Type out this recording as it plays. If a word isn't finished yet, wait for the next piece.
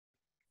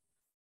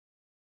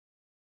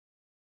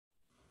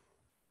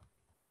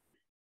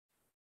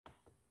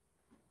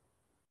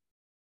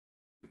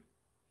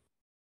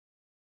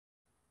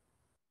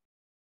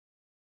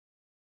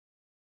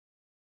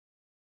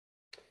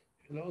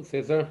Hello,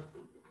 Cesar.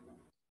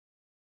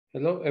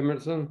 Hello,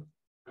 Emerson.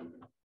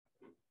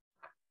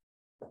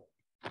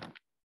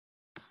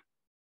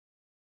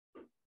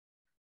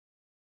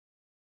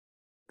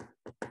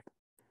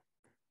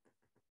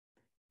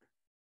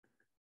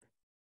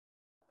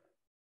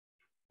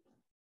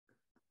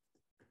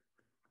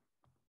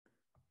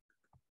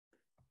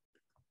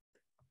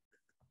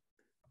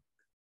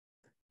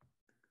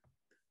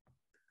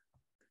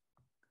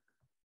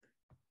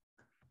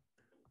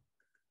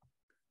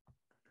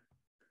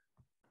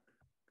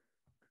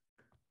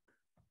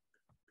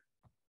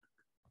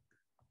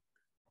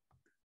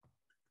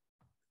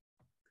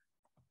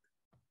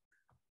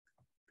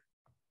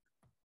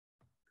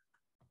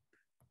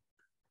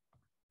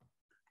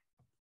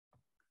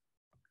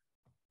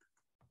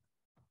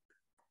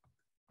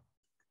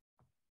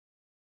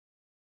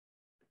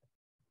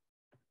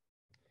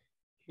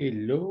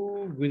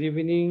 Hello, good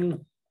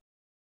evening.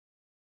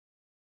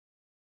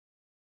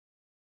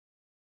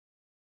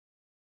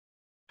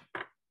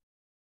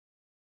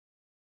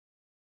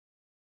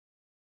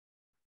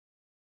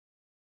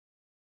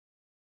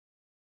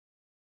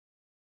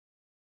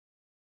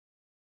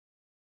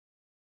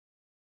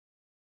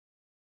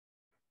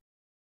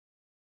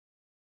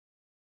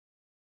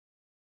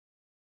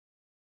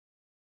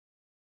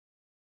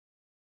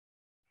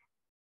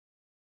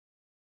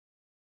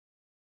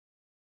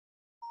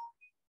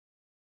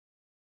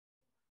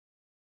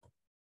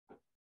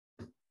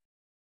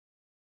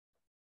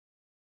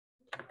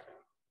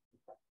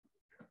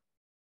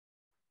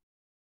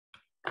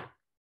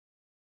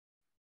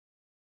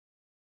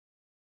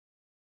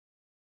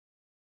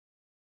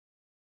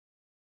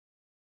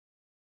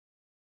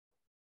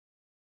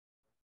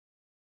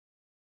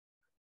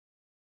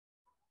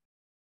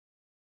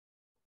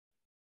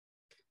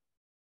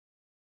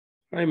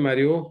 Hi,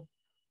 Mario.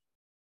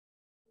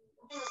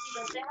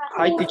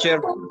 Hi, teacher.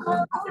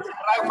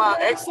 Pragma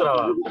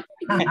extra.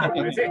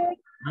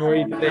 How are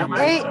you today?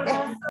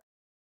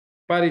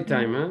 Party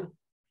time, huh?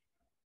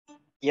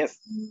 Yes.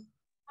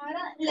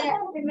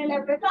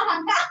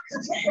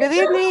 Good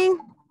evening.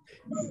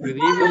 Good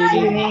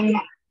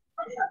evening.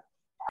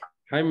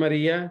 Hi,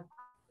 Maria.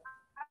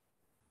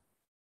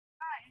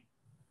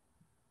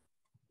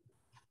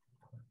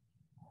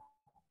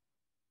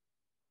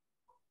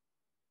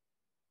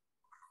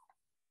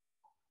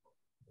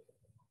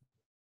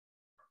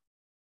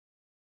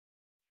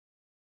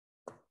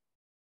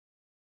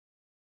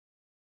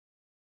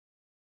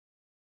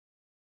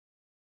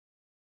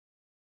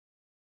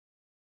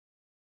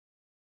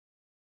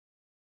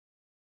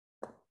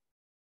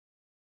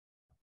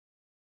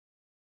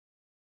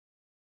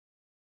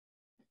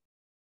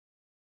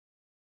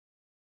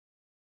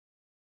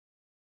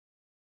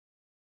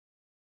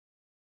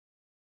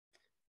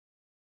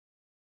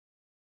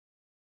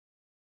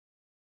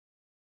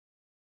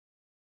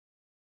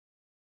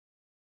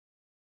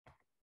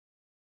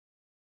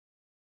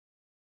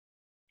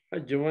 Hi,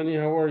 Giovanni,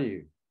 how are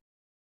you?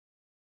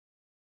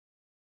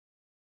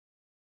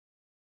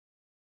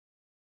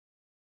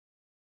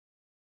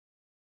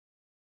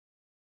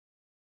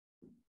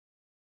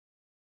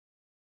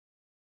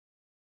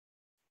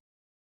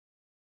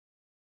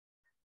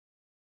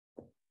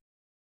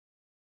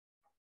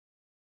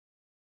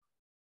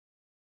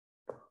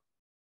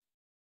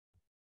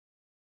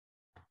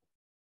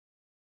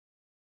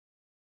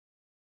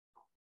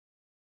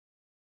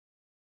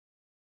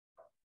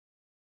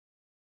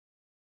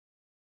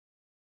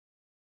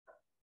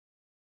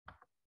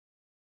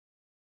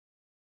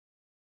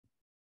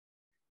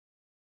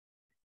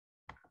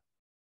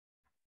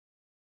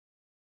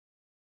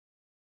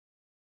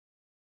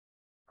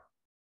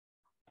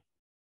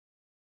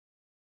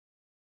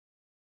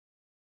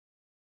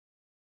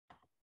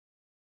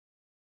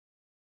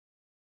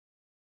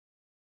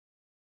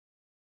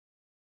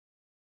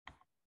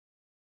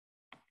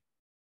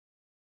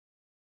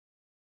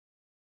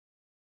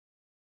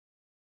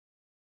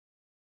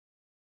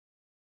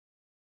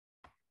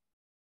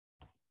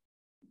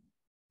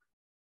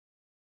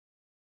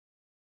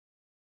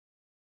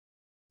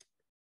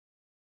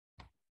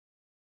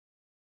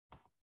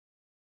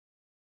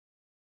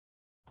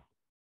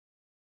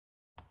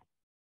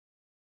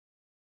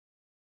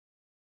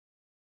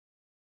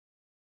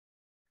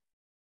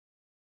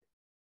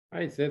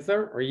 Hi,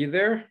 Cesar, are you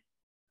there?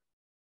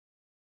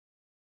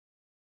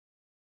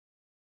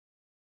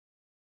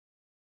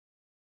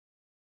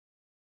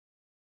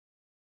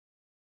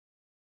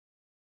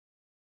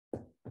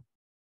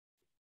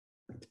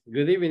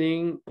 Good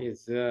evening.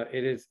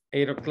 It is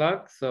 8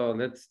 o'clock, so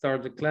let's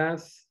start the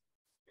class.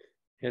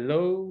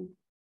 Hello.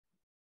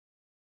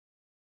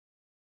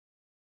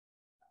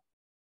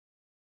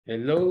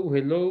 Hello,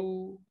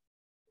 hello.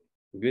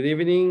 Good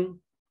evening.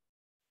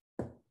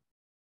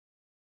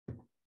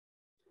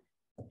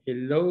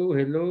 Hello,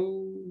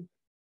 hello.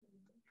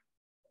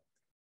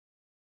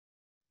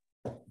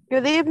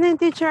 Good evening,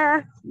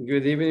 teacher.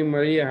 Good evening,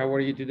 Maria. How are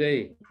you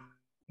today?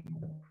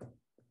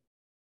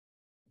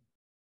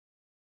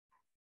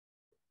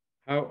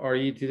 How are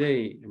you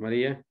today,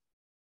 Maria?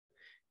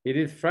 It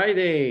is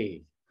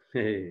Friday.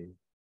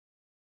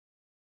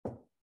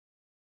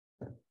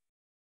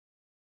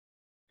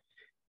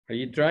 Are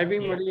you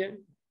driving, Yeah. Maria?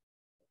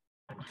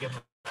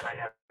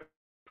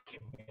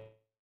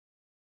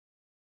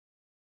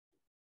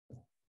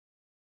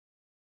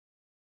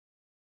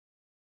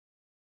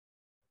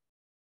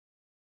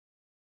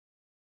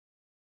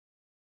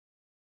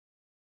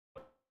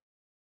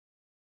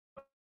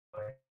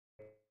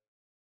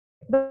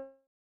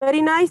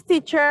 Very nice,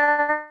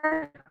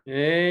 teacher.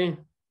 Hey,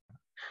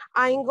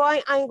 I'm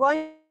going.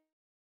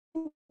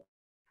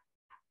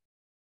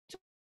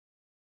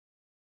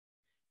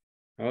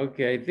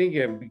 okay, I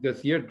think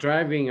because you're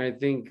driving, I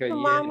think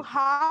Mom,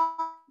 how?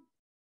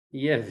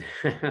 yes,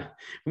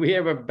 we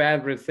have a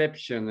bad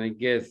reception, I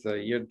guess.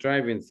 You're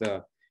driving,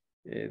 so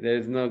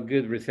there's no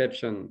good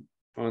reception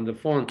on the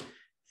phone.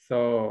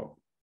 So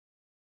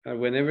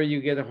whenever you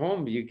get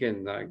home, you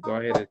can go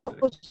ahead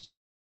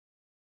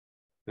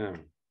and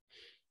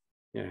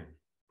yeah.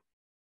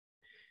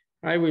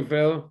 Hi,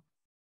 Wilfredo.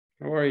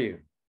 How are you?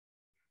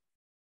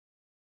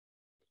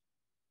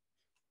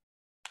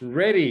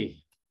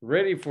 Ready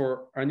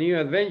for a new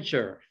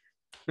adventure.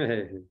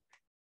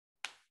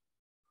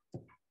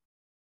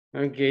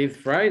 Okay, it's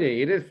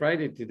Friday. It is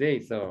Friday today,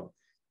 so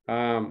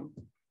this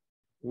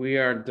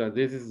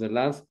is the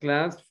last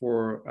class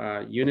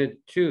for Unit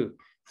 2.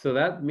 So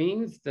that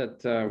means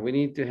that we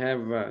need to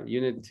have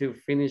Unit 2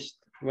 finished.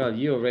 Well,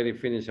 you already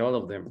finished all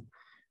of them,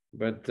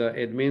 but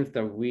it means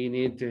that we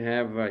need to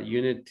have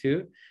Unit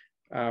 2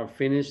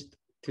 finished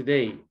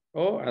today,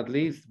 or at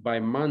least by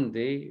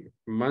Monday.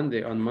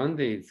 On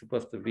Monday, it's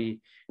supposed to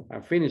be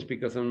finished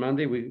because on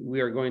Monday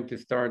we are going to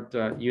start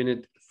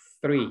Unit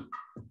 3.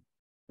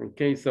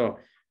 Okay, so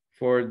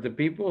for the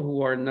people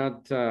who are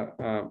not,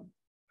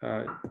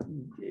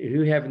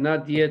 who have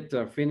not yet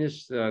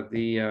finished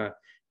the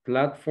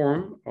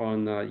platform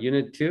on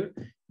Unit 2,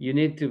 you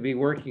need to be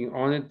working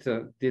on it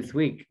this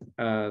week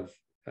as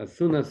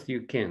soon as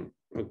you can,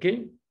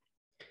 okay?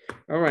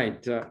 All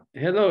right,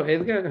 hello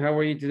Edgar, how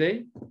are you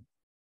today?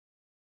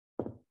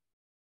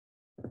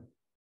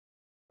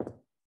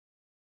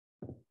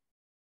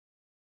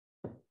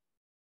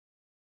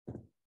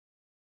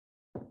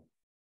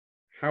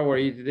 How are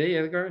you today,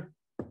 Edgar?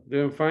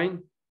 Doing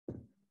fine?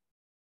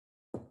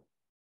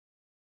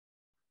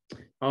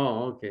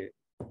 Oh, okay.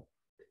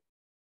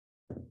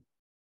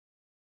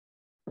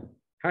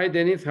 Hi,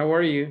 Dennis, how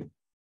are you?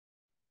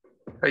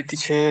 Hi,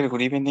 teacher.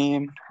 Good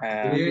evening.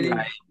 Good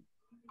evening.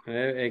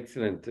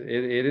 Excellent.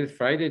 It is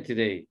Friday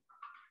today.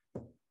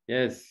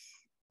 Yes.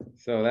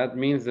 So that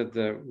means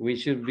that we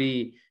should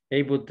be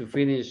able to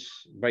finish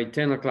by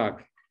 10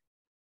 o'clock.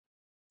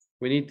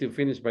 We need to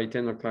finish by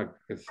 10 o'clock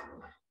because,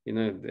 you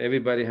know,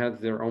 everybody has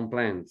their own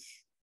plans.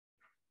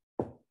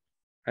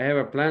 I have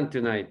a plan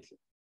tonight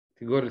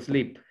to go to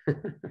sleep.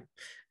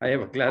 I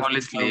have a class.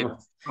 Only sleep.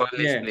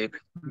 Only sleep.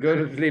 Go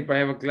to sleep. I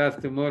have a class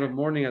tomorrow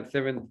morning at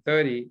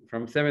 7:30,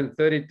 from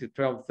 7:30 to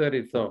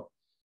 12:30. So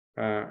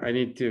I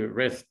need to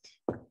rest.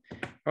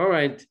 All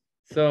right.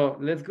 So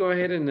let's go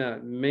ahead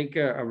and make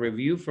a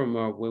review from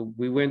what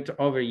we went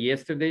over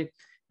yesterday.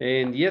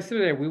 And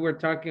yesterday we were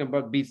talking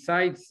about,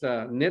 besides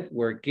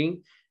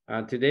networking,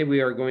 today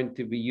we are going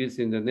to be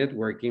using the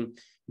networking.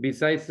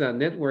 Besides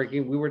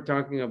networking, we were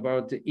talking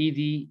about the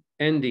ED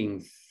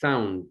endings,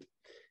 sound.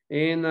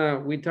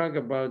 And we talk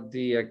about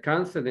the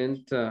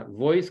consonant,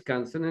 voice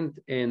consonant,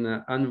 and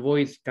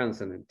unvoiced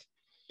consonant.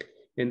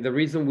 And the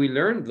reason we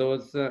learned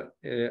those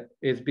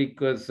is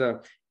because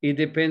it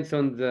depends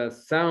on the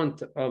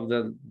sound of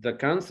the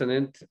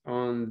consonant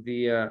on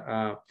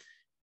the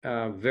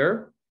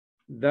verb.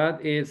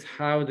 That is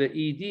how the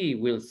ED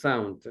will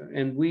sound.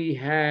 And we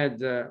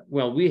had,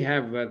 well, we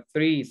have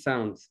 3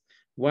 sounds.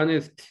 One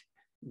is t,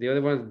 the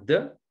other one is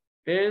d,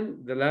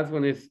 and the last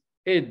one is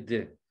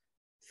id.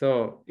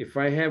 So if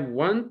I have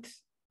want,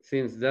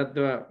 since that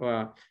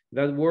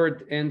that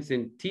word ends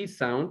in T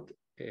sound,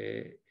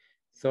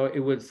 so it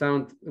would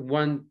sound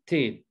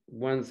wanted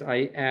once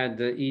I add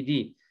the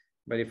ED.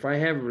 But if I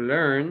have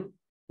learn,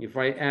 if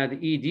I add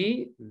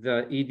ED,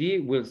 the ED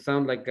will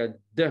sound like a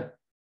D,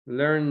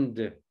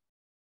 learned.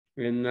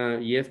 And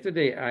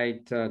yesterday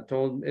I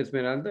told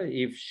Esmeralda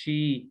if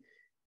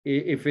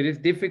it is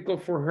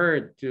difficult for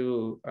her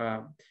to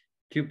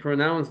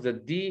pronounce the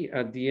D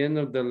at the end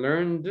of the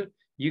learned,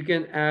 you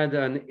can add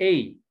an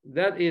A.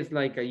 That is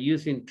like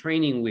using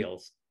training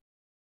wheels.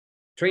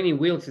 Training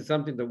wheels is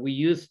something that we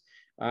use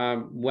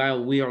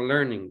while we are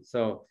learning.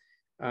 So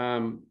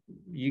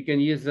you can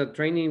use the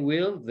training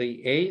wheel,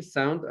 the A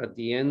sound at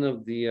the end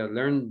of the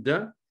learned,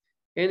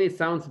 and it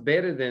sounds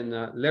better than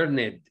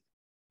learned.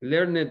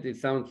 Learned, it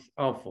sounds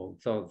awful.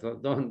 So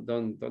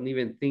don't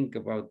even think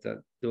about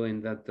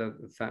doing that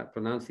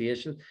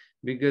pronunciation,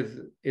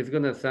 because it's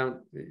gonna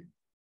sound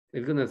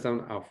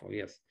awful.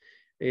 Yes,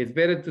 it's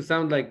better to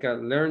sound like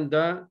learned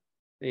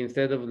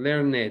instead of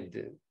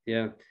learned.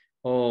 Yeah,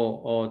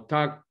 or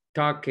talk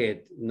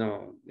it.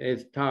 No,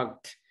 it's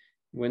talked.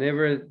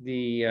 Whenever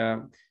the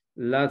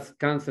last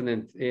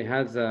consonant it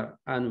has a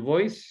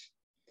unvoiced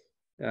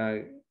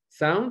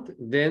sound,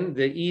 then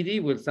the ED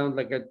will sound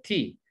like a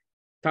T,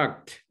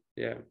 talked.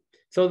 Yeah.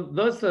 So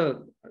those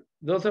are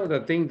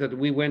the things that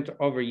we went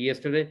over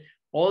yesterday.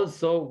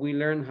 Also, we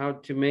learned how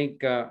to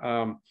make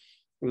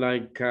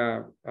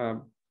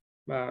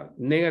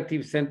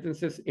negative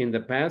sentences in the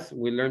past.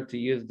 We learned to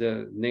use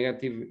the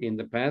negative in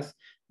the past,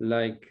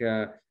 like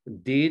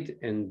did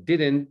and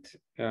didn't.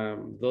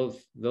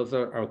 Those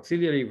are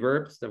auxiliary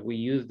verbs that we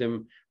use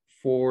them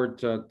for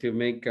to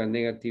make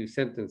negative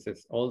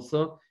sentences.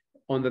 Also,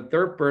 on the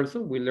third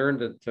person, we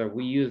learned that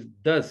we use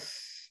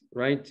does,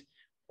 right?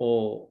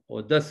 Or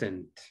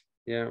doesn't,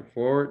 yeah,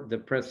 for the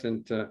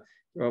present,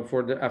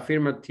 for the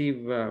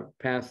affirmative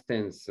past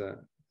tense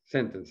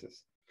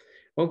sentences.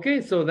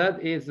 Okay, so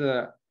that is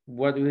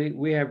what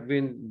we have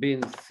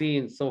been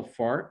seeing so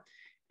far.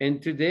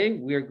 And today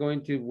we are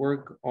going to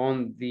work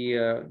on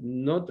the,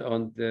 not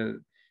on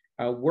the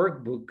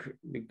workbook,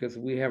 because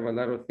we have a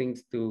lot of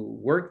things to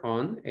work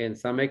on and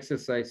some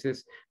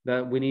exercises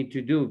that we need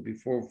to do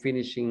before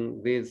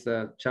finishing this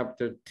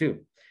chapter 2,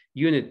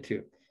 unit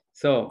 2.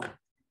 So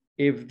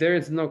if there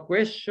is no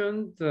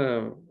question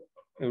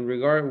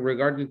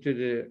regarding to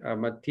the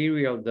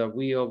material that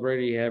we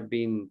already have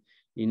been,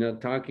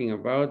 talking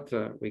about,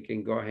 we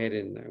can go ahead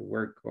and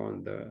work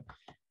on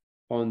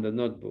the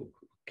notebook.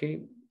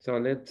 Okay, so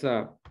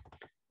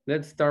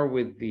let's start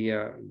with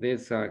the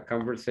this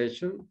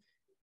conversation,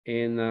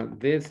 and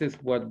this is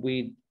what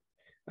we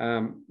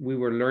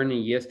were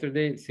learning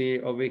yesterday. See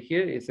over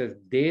here, it says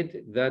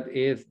did. That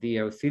is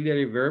the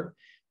auxiliary verb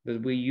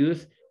that we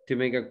use to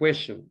make a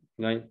question,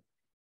 right?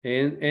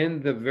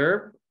 And the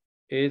verb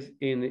is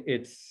in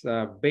its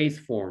base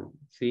form.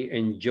 See,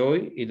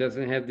 enjoy, it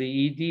doesn't have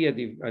the ed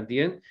at the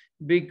end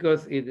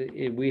because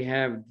we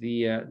have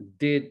the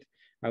did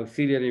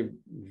auxiliary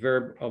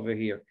verb over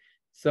here.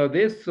 So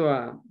this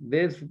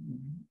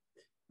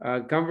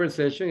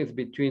conversation is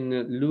between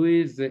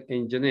Luis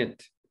and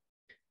Jeanette,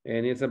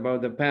 and it's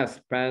about the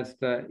past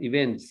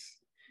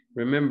events.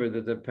 Remember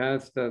that the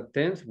past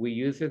tense, we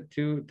use it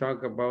to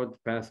talk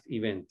about past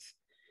events.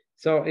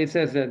 So it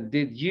says,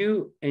 did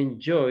you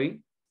enjoy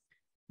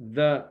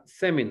the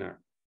seminar?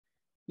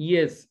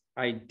 Yes,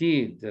 I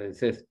did,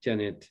 says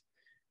Janet.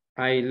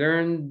 I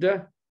learned,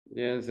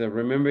 yes,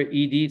 remember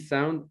ed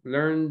sound,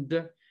 learned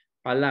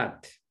a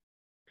lot.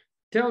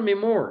 Tell me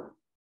more,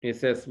 it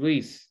says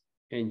Luis.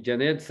 And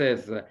Janet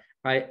says,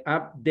 I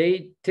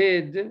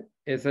updated,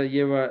 esa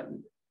lleva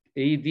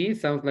ed,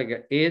 sounds like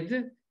a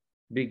ed,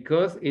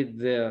 because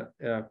the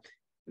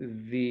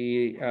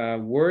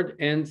word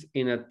ends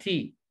in a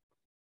T.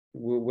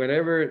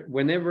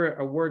 Whenever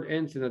a word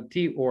ends in a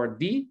T or a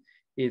D,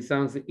 it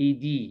sounds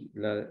ed.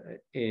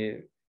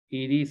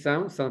 Ed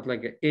sounds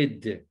like a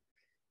id.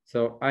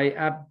 So I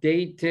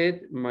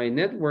updated my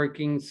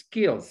networking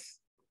skills.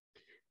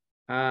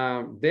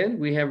 Then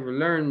we have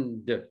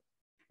learned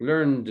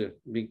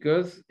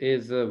because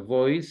it's a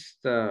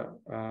voiced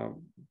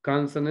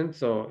consonant,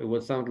 so it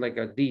will sound like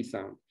a D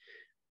sound.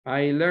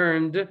 I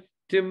learned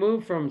to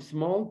move from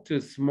small to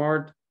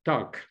smart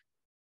talk.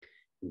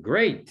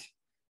 Great.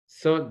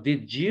 So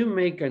did you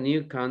make a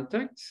new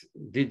contacts?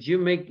 Did you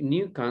make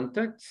new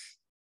contacts?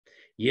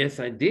 Yes,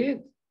 I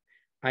did.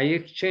 I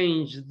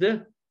exchanged,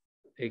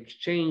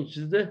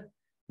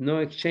 no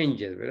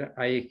exchanges, right?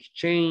 I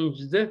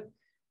exchanged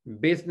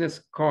business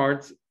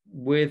cards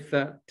with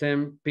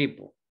 10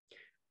 people.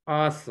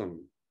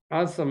 Awesome.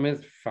 Awesome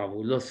is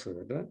fabuloso,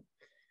 ¿verdad?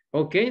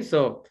 Okay,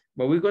 so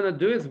what we're going to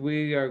do is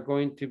we are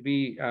going to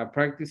be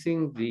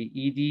practicing the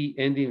ed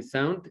ending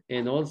sound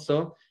and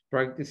also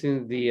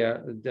practicing the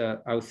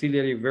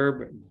auxiliary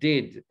verb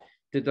did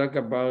to talk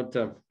about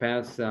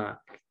past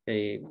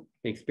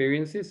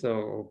experiences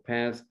or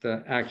past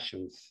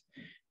actions.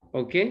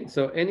 Okay,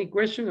 so any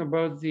question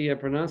about the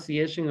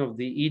pronunciation of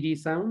the ed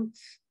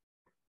sounds?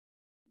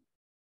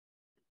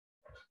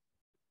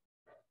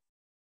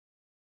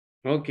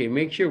 Okay,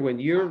 make sure when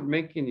you're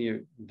making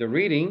the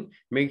reading,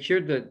 make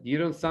sure that you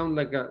don't sound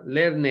like a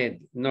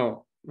learned.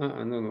 No,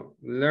 no.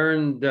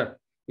 Learned,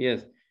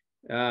 yes.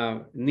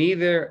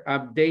 Neither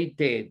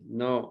updated,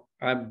 no.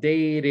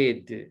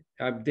 Updated,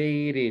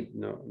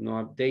 no,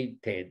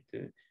 updated,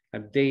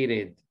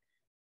 updated.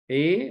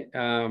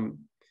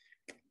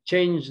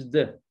 Changed.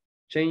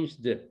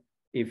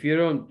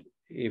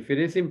 If it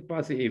is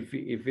impossible, if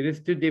it is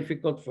too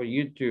difficult for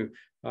you to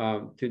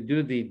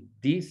do the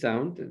D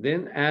sound,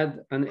 then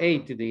add an A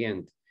to the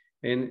end.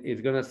 And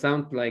it's gonna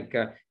sound like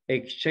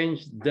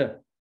exchanged. Yeah.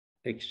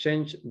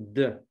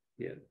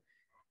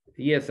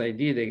 Yes, I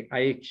did. I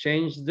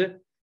exchanged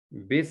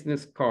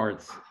business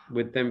cards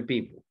with 10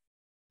 people.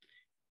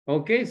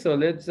 Okay, so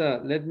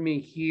let me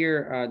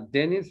hear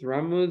Dennis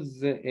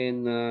Ramos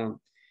and I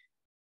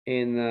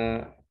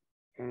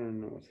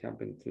don't know what's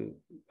happened to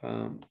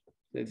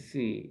let's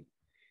see.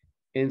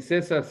 And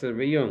Cesar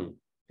Cervellon,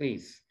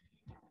 please.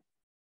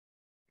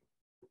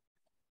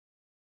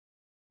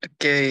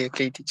 Okay,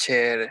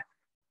 teacher.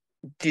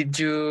 Did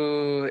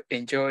you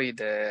enjoy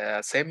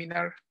the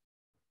seminar?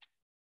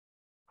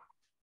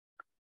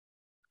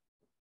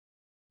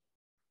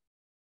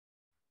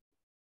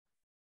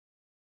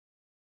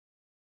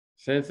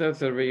 Cesar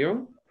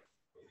Cervellon.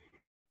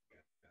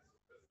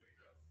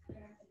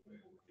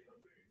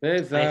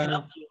 There's, I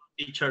help you,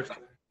 teacher.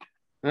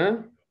 huh?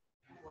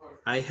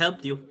 I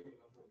helped you.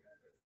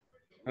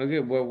 Okay,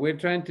 what we're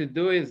trying to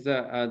do is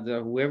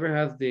whoever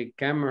has the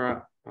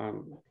camera,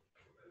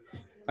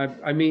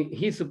 I mean,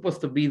 he's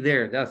supposed to be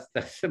there. That's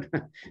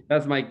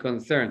that's my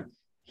concern.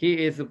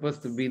 He is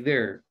supposed to be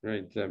there,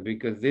 right?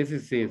 Because this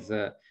is his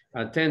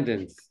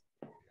attendance.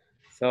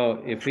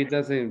 So if he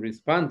doesn't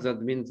respond,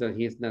 that means that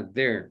he's not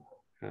there,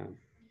 and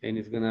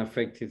it's gonna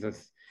affect his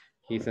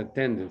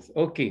attendance.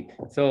 Okay,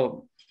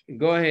 so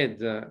go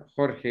ahead,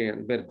 Jorge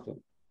Alberto.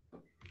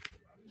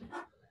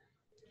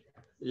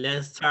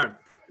 Let's start,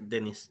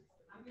 Dennis.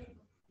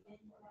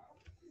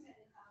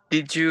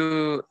 Did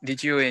you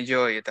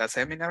enjoy the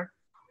seminar?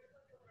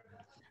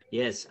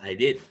 Yes, I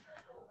did.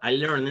 I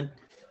learned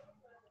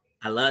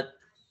a lot.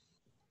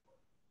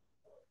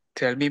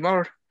 Tell me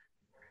more.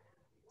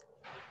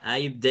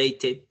 I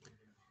updated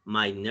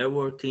my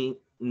networking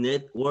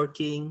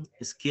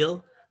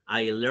skill.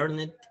 I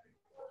learned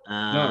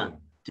No,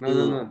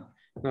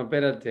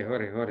 espérate,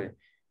 Jorge.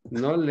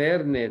 No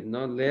learn it.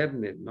 No.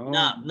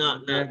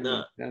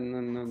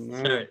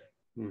 Sir,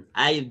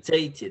 I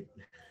updated.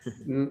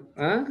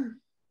 ¿Ah?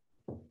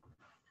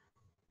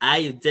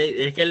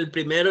 Es que el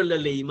primero lo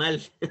leí mal.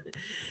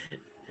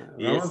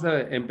 Vamos a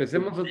ver,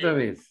 empecemos otra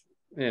vez.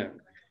 Yeah.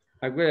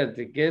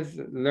 Acuérdate que es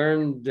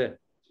learned.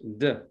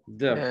 That.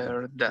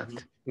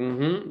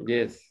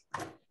 Yes.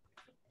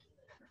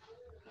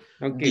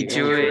 Okay. Did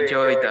you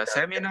enjoy the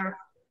seminar?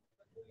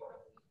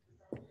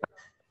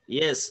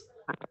 Yes,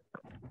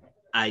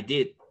 I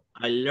did.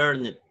 I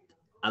learned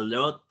a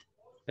lot.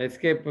 Es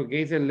que porque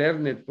dice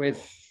learned, pues.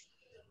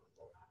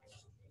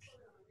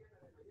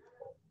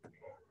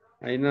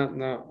 Ahí no.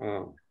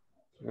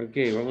 Ok,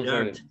 vamos a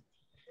ver.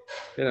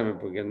 Espérame,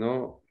 porque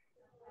no.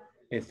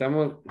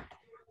 Estamos.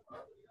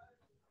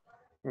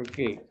 Ok.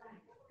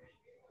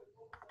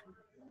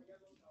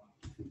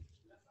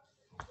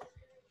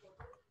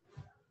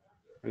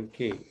 Ok.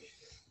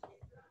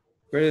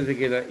 Acuérdense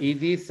que la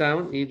ED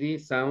sounds,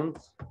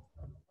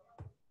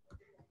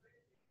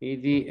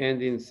 ED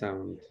ending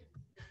sound.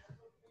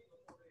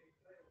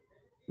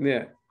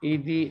 Mira,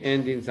 ED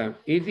ending sound.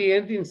 ED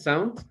ending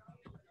sound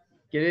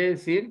quiere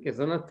decir que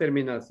son las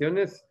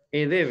terminaciones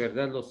ED,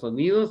 ¿verdad? Los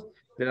sonidos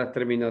de las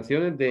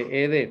terminaciones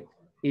de ED.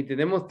 Y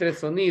tenemos tres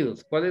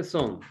sonidos. ¿Cuáles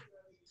son?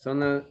 Son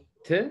la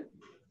T,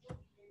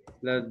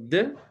 la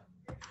D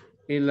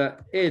y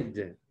la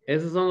ED.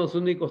 Esos son los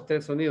únicos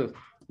tres sonidos.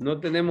 No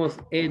tenemos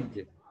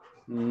ED.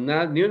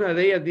 Ni una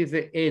de ellas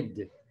dice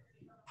ED.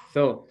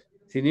 So,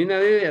 si ni una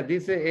de ellas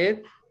dice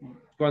ED,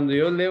 cuando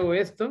yo leo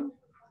esto,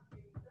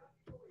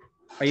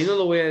 ahí no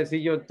lo voy a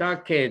decir yo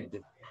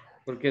TACED,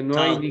 porque no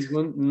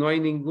hay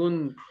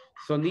ningún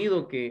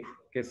sonido que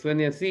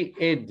suene así,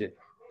 ED,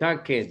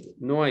 TACED,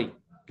 no hay.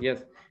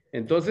 Yes.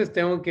 Entonces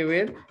tengo que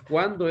ver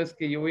cuándo es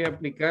que yo voy a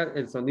aplicar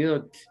el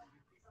sonido T,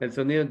 el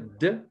sonido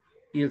D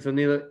y el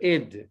sonido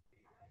ED.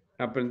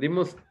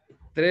 Aprendimos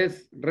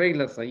tres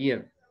reglas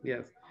ayer.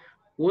 Yes.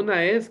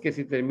 Una es que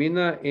si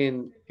termina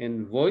en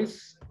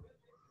voiceless,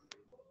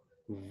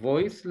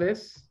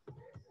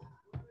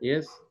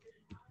 yes,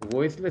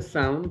 voiceless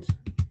sound,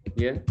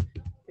 yeah.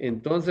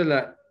 Entonces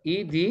la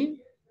ED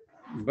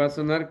va a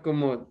sonar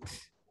como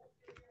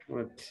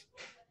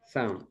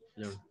sound,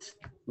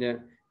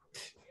 yeah.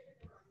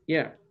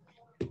 Yeah.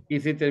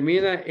 Y si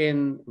termina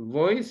en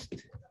voice,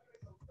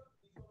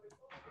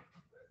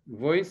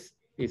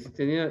 y si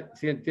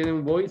tiene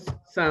un voice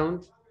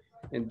sound,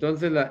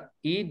 entonces la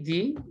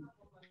ED,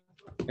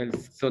 el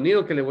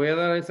sonido que le voy a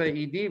dar a esa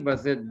ED va a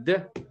ser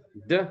D.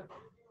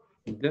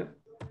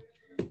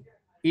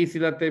 Y si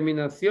la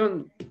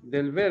terminación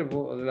del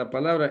verbo o de la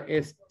palabra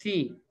es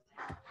T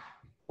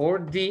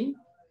or D,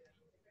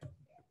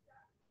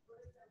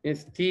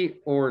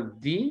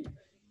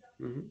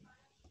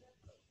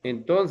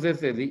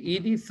 entonces el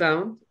ED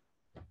sound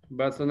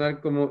va a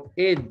sonar como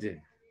ed,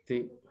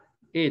 ¿sí?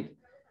 Ed.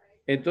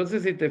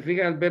 Entonces, si te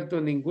fijas,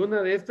 Alberto,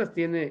 ninguna de estas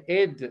tiene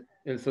ed,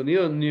 el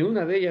sonido, ni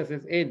una de ellas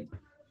es ed.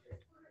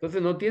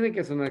 Entonces, no tiene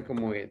que sonar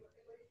como ed.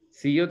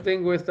 Si yo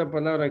tengo esta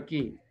palabra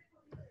aquí,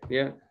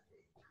 ¿ya?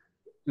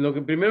 Lo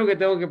que primero que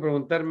tengo que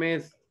preguntarme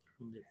es,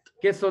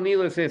 ¿qué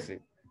sonido es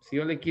ese? Si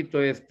yo le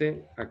quito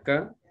este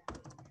acá,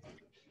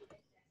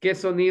 ¿qué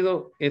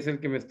sonido es el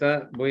que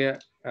voy a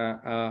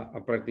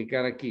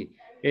practicar aquí?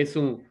 ¿Es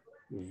un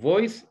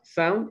voice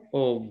sound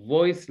o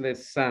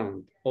voiceless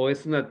sound? ¿O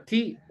es una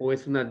T o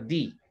es una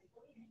D?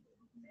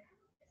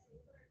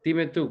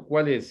 Dime tú,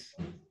 ¿cuál es?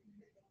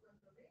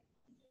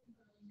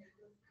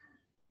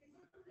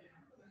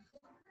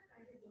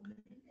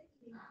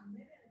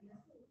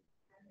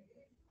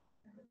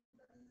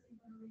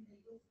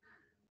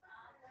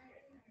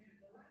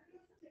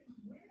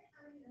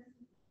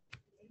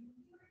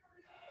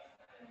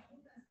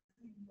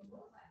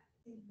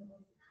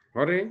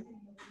 Jorge.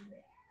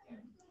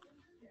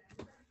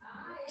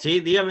 Sí,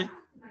 dígame.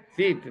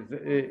 Sí,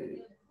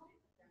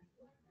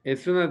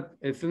 es una,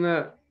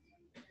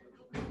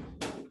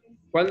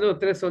 ¿cuál de los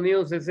tres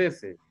sonidos es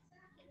ese?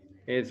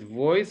 ¿Es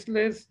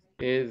voiceless,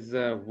 es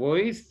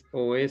voice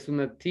o es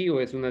una T o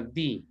es una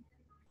D?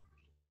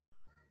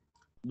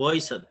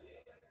 Voiced.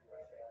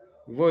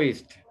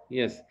 Voiced,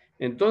 yes.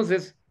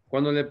 Entonces,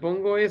 cuando le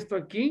pongo esto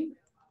aquí,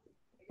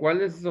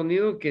 ¿cuál es el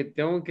sonido que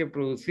tengo que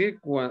producir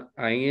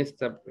en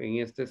esta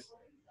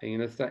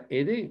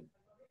ed?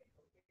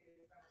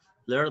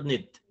 Learn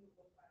it.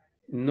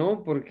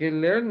 No, porque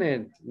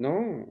learned,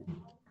 no.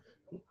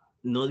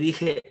 No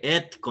dije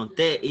it,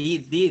 conté,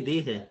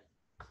 dije.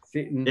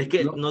 Sí, Es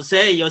que no, no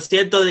sé, yo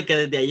siento de que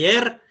desde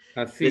ayer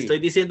así. le estoy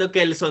diciendo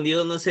que el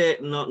sonido no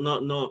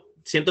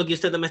siento que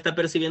usted no me está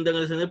percibiendo en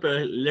el sonido, pero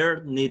es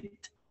learn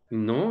it.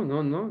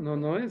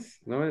 No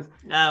es.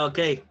 Ah, ok.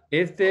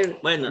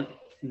 Bueno.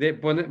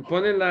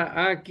 Pone la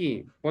A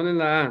aquí, pone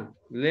la A,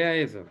 lea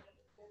eso.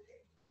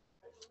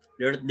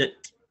 Learn it.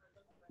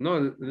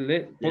 No,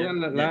 ponga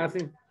la A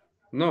así.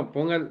 No,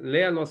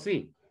 léalo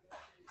así.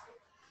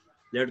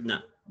 Learn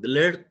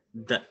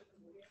that.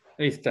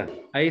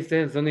 Ahí está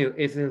el sonido,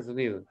 ese es el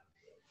sonido.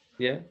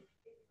 ¿Ya?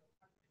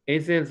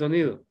 Ese es el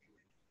sonido.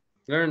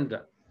 Learn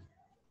that.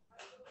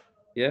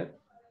 ¿Ya?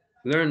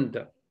 Learn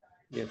that.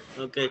 Yeah.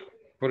 Ok.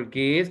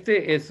 Porque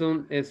este es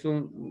un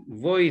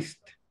voiced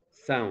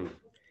sound.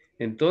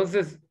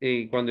 Entonces,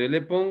 cuando yo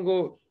le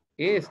pongo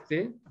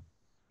este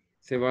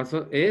va a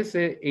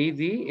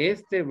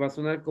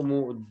sonar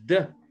como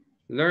the,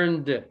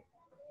 learned,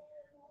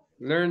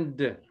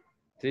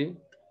 ¿sí?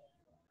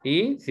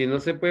 Y si no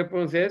se puede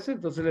pronunciar eso,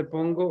 entonces le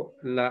pongo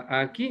la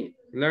A aquí,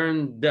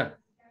 learned,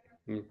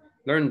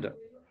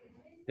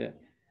 yeah.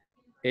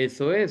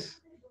 Eso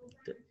es.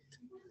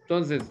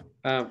 Entonces,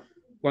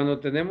 cuando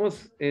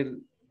tenemos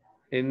en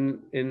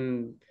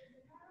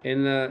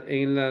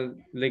la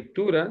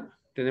lectura,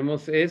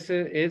 tenemos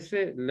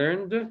ese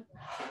learned,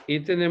 y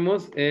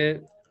tenemos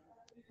el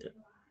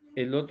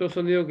otro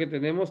sonido que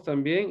tenemos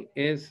también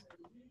es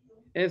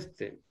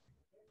este.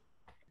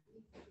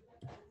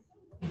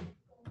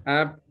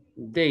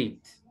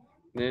 Update.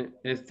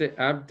 Este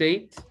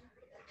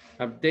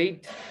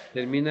update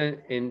termina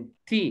en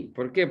T.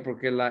 ¿Por qué?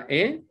 Porque la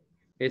E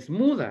es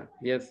muda.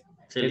 Yes.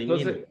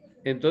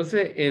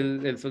 Entonces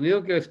el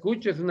sonido que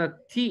escucho es una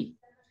T.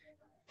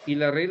 Y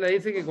la regla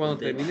dice que cuando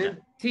termine en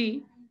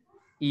T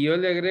y yo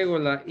le agrego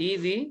la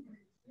ED,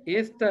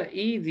 esta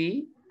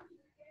ED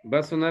va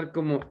a sonar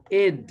como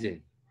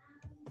ed.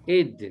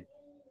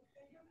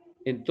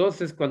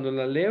 Entonces, cuando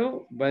la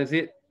leo, va a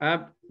decir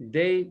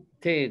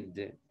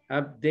updated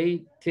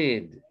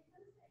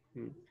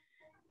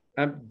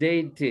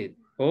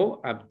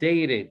o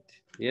updated.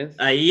 Yes.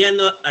 Ahí ya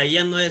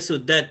no es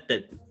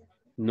updated.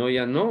 No,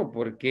 ya no.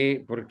 ¿Por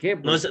qué? Porque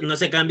no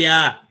se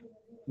cambia a.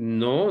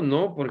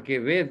 No, porque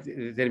ve,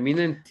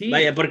 termina en T.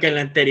 Vaya, porque el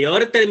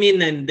anterior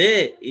termina en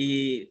D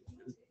y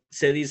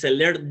se dice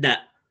learn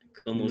that,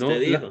 como usted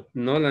dijo.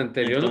 La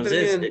anterior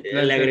entonces, no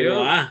termina en, le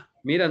agregó A.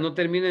 Mira, no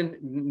termina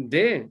en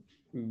D.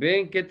 Ve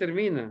en qué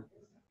termina.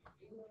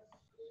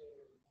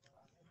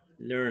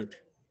 Learned.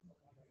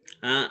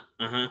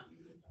 Ajá.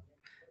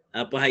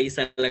 Pues ahí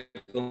sale la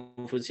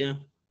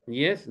confusión.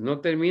 Yes, no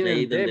termina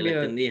en D,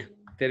 mira,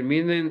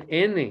 termina en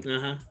N.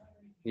 Ajá.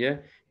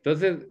 ¿Ya?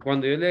 Entonces,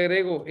 cuando yo le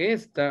agrego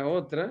esta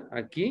otra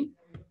aquí,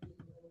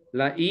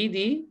 la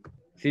ED,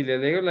 si le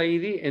agrego la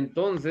ED,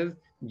 entonces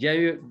ya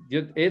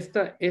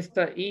esta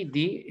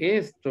ED,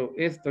 esto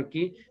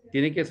aquí,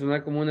 tiene que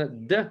sonar como una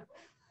D.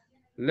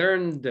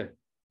 Learned.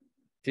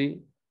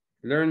 ¿Sí?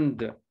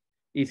 Learned.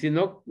 Y si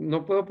no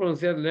puedo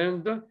pronunciar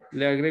learned,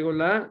 le agrego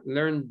la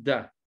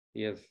learned.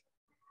 Yes.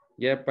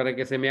 Ya para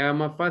que se me haga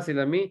más fácil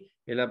a mí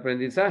el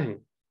aprendizaje.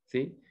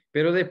 ¿Sí?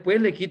 Pero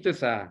después le quito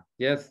esa A.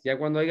 Ya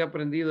cuando haya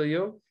aprendido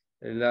yo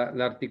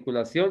la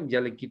articulación,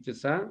 ya le quito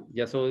esa A.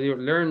 Ya solo digo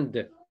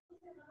learned.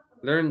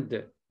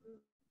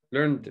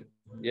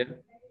 ¿Ya?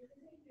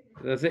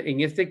 Entonces, en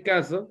este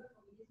caso,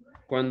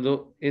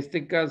 cuando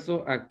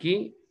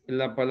aquí,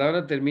 la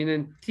palabra termina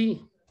en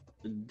T.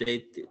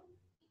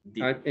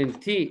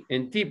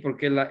 En T,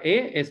 porque la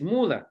E es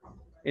muda.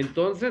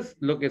 Entonces,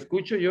 lo que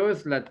escucho yo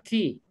es la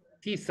T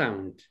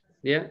sound.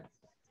 ¿Ya?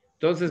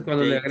 Entonces,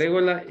 cuando le agrego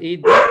la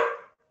ED,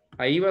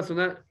 ahí va a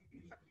sonar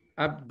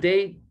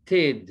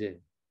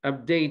updated.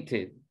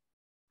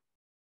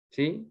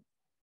 ¿Sí?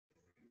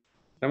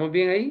 ¿Estamos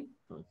bien ahí?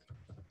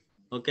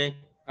 Ok.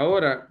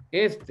 Ahora,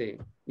 este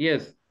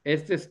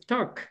es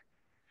talk.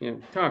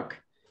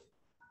 Talk.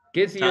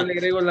 ¿Qué si yo le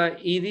agrego la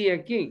ED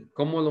aquí?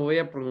 ¿Cómo lo voy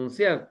a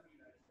pronunciar?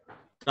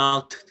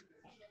 Talk.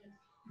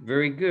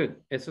 Very good.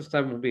 Eso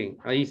estamos bien.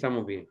 Ahí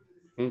estamos bien.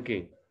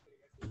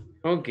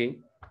 Ok.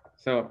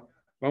 So,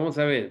 vamos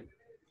a ver.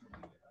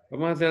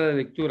 Vamos a hacer la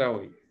lectura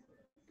hoy.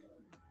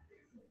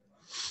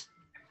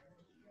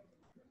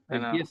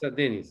 Empieza,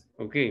 Dennis.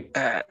 Okay.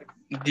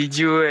 Did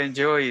you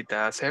enjoy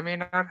the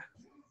seminar?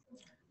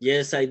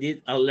 Yes, I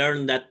did. I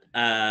learned that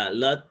a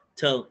lot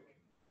too.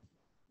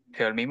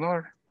 Tell me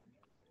more.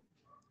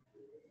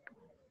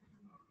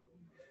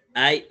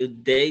 I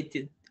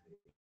updated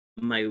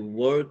my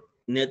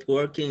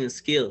networking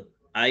skill.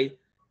 I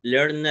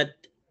learned that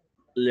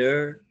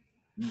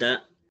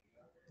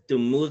to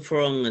move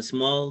from a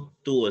small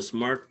to a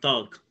smart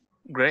talk.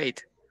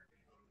 Great.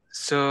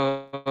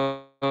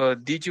 So,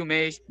 did you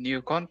make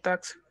new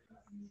contacts?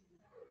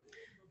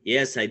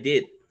 Yes, I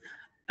did.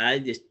 I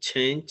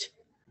exchanged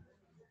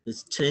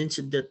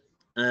the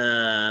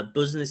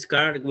business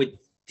card with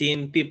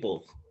 10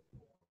 people.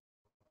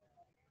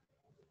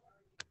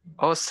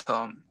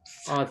 Awesome.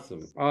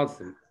 Awesome,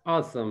 awesome,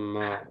 awesome,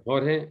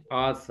 Jorge.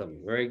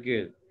 Awesome. Very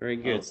good, very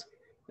good. Awesome.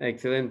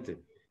 Excelente.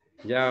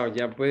 Ya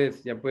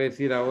puedes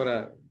ir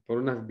ahora por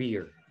unas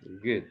beer.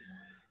 Good.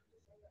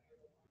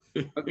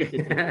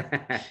 Okay.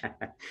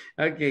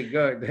 Okay,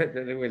 go.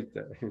 Dale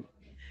vuelta.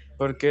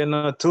 ¿Por qué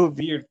no two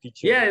beer,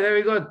 teacher? Yeah, there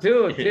we go.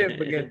 Two,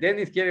 porque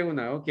Dennis quiere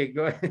una. Okay,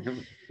 go ahead.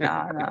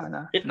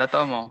 No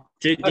tomo.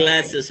 2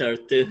 glasses or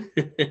 2.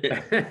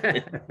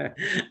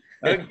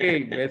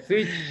 Okay,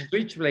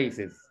 switch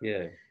places.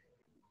 Yeah.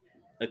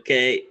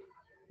 Okay.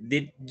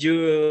 Did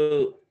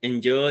you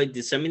enjoy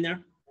the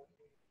seminar?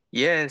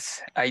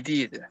 Yes, I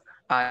did.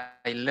 I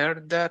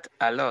learned that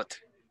a lot.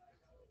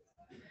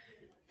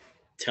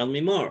 Tell me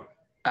more.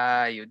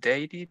 I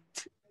updated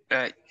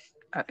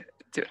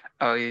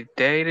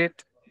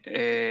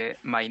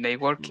my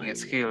networking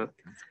skill.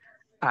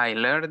 I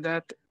learned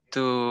that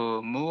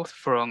to move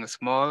from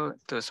small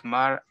to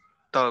smart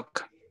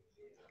talk.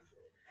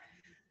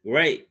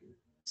 Great.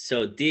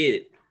 So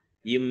did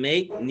you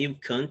make new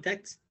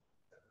contacts?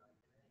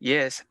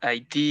 Yes, I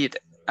did.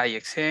 I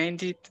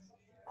exchanged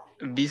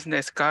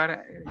business card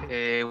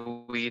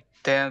with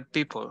 10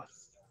 people.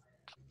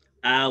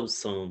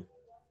 Awesome.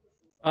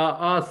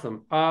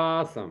 Awesome.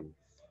 Awesome.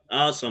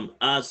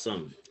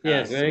 Awesome.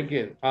 Yeah, awesome. very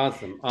good.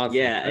 Awesome.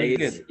 Yeah, Very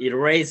it's good.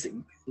 erase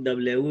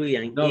W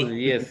and Double,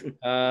 E. yes.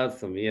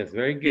 Awesome. Yes,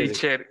 very good.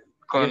 Teacher,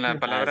 con la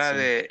palabra Awesome.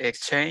 de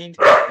exchange,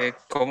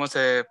 ¿cómo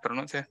se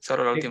pronuncia?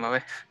 Solo la última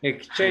vez.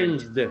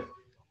 Exchanged.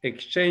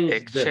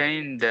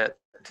 Exchange that.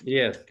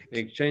 Yes,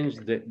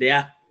 exchanged.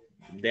 Yeah.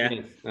 Yes,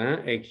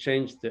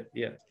 exchanged.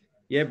 Yeah.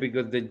 Yeah,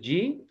 because the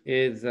G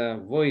is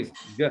voiced.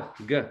 G.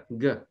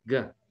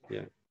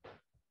 Yeah.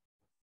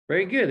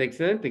 Very good.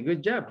 Excellent.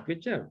 Good job.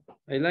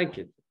 I like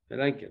it.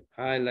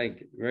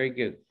 Very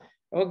good.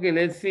 Okay,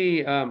 let's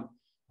see.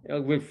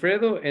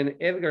 Wilfredo and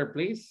Edgar,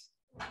 please.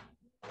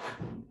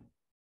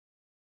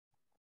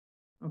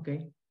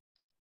 Okay.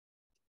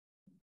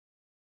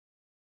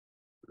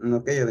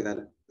 Okay,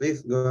 Edgar.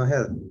 Please go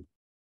ahead.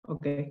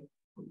 Okay.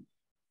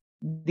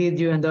 Did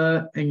you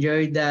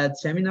enjoy that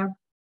seminar?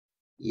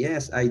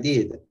 Yes, I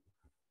did.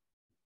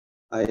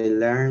 I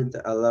learned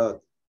a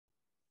lot.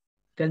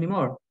 Tell me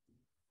more.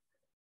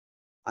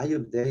 I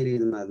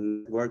updated my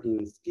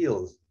networking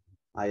skills.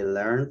 I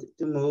learned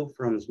to move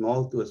from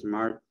small to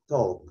smart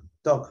talk.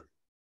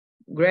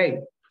 Great.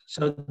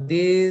 So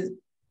did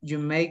you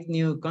make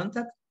new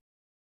contacts?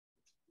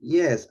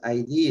 Yes,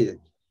 I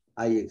did.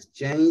 I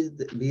exchanged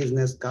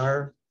business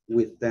card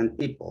with 10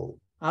 people.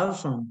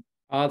 Awesome.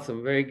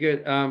 Awesome, very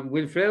good.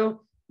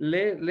 Wilfredo,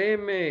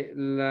 léeme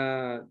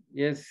la,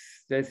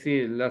 yes, let's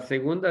see, la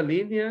segunda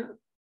línea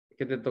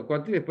que te tocó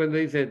a ti, después le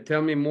dice,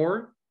 tell me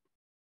more.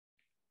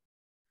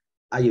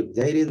 I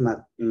updated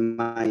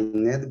my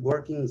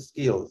networking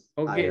skills.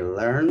 Okay. I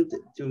learned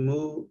to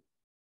move.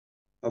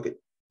 Okay.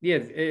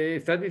 Yes,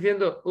 ¿estás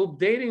diciendo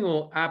updating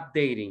o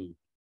updating?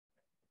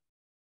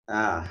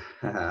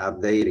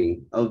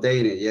 Updating,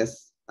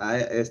 yes.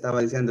 I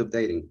estaba diciendo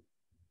updating.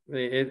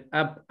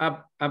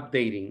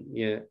 Updating,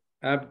 yeah,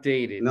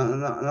 updated. No,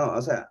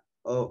 o sea,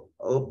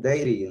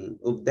 updated.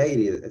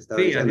 Estaba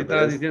Sí, diciendo, así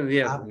estaba diciendo,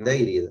 yes.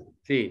 updated.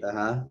 Sí.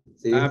 Ajá,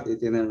 sí, sí,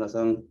 tienes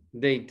razón.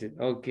 Dated,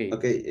 okay.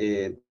 Ok,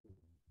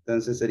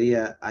 entonces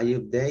sería, I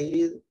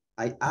updated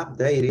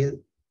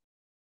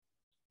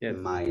yes.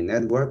 my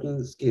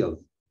networking skills,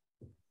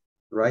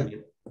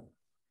 right?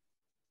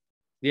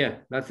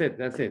 Yeah, that's it.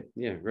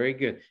 Yeah, very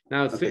good.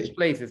 Now switch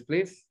places,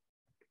 please.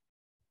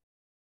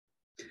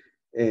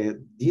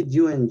 Did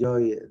you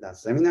enjoy the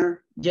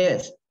seminar?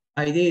 Yes,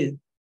 I did.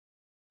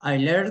 I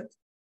learned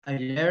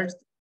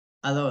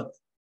a lot.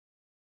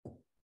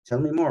 Tell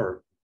me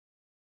more.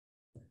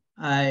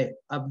 I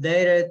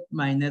updated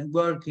my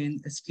networking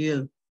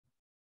skill.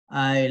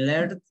 I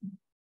learned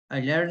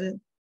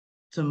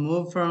to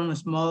move from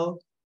small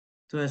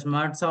to a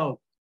smart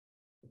talk.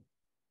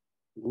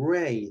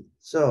 Great.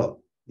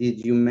 So,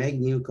 did you make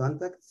new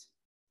contacts?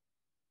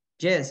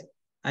 Yes,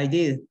 I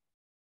did.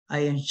 I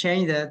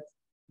exchanged that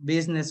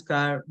business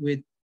card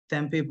with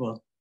 10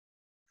 people.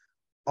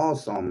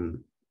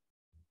 Awesome.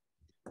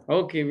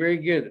 Okay, very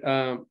good.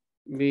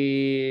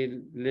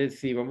 Let's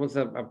see, vamos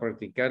a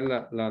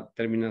practicar la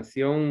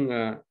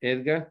terminación,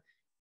 Edgar.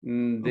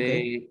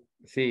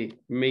 Sí,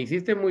 me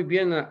hiciste muy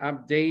bien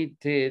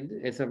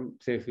updated, esa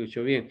se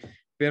escuchó bien,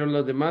 pero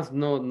los demás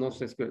no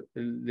se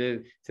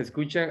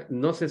escucha,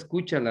 no se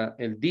escucha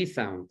el D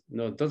sound,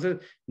 no, entonces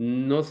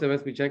no se va a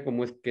escuchar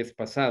como es que es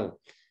pasado.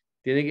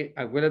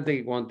 Acuérdate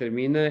que cuando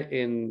termina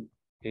en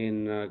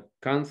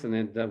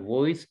consonant, the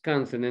voice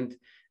consonant,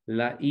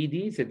 la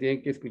ed se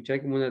tiene que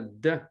escuchar como una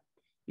D,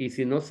 y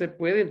si no se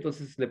puede,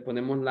 entonces le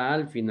ponemos la A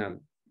al final.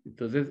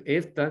 Entonces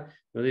esta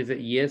nos dice,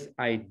 yes,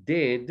 I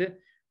did.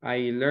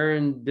 I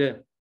learned,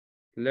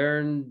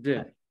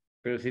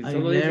 pero si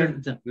solo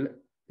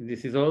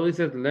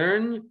dices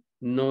learn,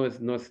 no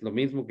es lo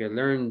mismo que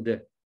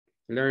learned.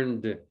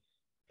 learned.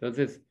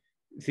 Entonces,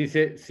 si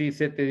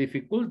se te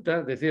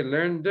dificulta decir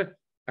learned,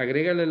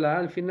 agrégale la A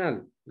al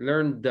final.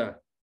 Learned.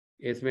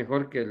 Es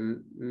mejor que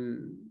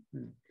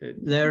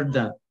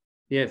Learned.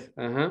 Yes,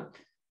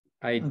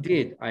 I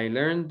did. I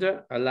learned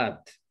a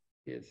lot.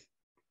 Yes.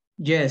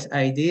 Yes,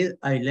 I did.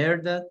 I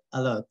learned that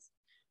a lot.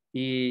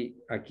 Y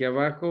aquí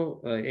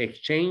abajo,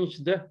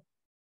 exchanged.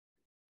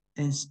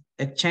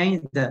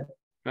 Exchange that.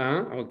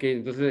 Ok,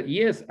 entonces,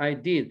 yes, I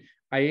did.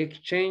 I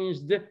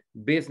exchanged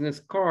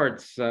business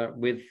cards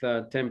with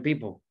 10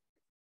 people.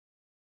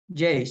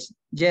 Yes,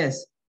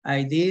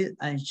 I did.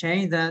 I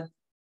changed that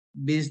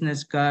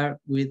business card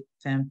with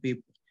 10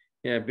 people.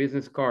 Yeah,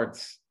 business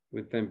cards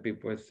with 10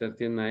 people. Esta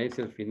tiene una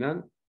S al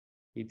final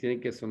y tiene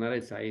que sonar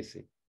esa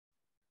S.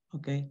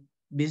 Okay,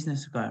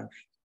 business cards.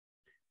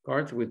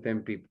 Cards with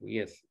 10 people,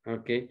 yes.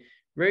 Okay,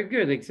 very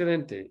good,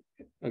 excelente.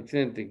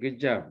 Excelente, good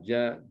job.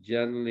 Ya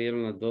lo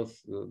leyeron las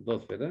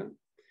dos, ¿verdad?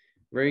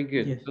 Very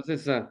good. Yes.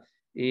 Entonces,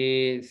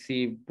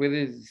 si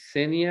puedes,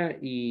 Senia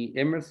y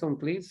Emerson,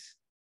 please.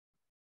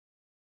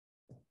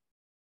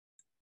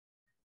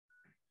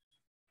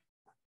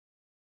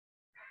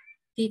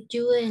 Did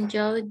you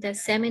enjoy the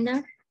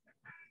seminar?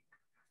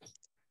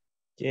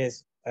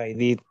 Yes, I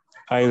did.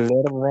 I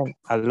learned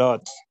a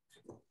lot.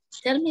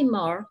 Tell me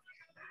more.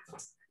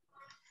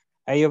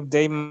 I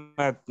update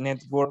my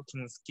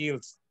networking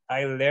skills.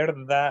 I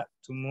learned that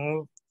to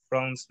move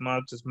from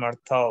smart to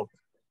smart talk.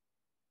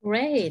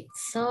 Great.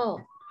 So,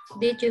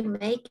 did you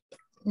make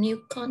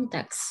new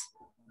contacts?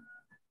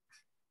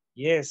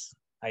 Yes,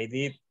 I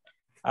did.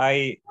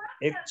 I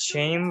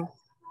exchanged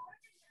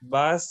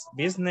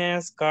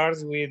business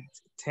cards with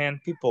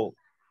 10 people.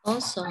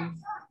 Awesome.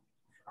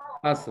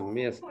 Awesome,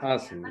 yes,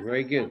 awesome,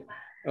 very good.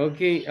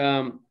 Okay,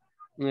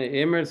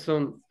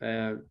 Emerson,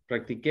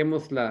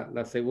 practiquemos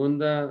la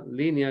segunda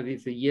línea.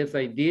 Dice, yes,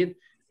 I did.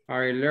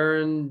 I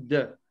learned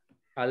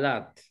a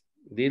lot.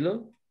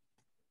 Dilo.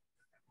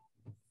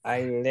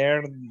 I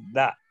learned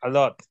that a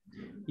lot.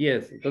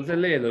 Yes, entonces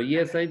léelo.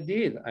 Yes, I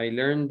did. I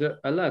learned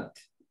a lot.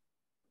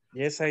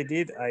 Yes, I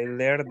did. I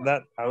learned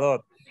that a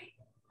lot.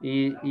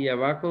 Y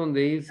abajo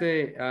donde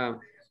dice,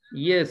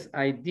 yes,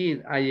 I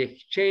did. I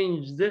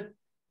exchanged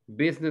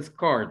business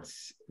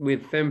cards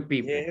with 10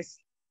 people. Yes,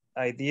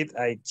 I did.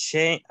 I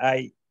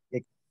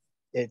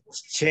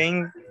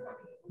exchanged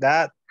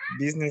that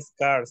business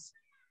cards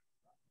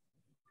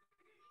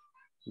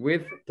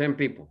with 10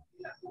 people.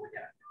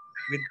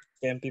 With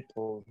 10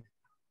 people.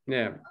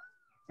 Yeah.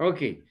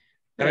 Okay.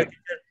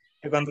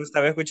 Cuando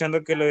estaba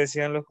escuchando que lo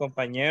decían los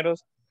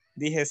compañeros,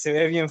 dije, se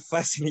ve bien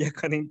fácil. Ya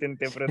cuando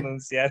intenté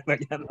pronunciarlo,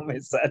 ya no me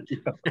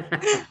salió.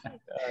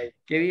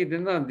 ¿Qué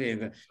dices? No,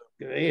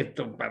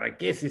 esto, ¿para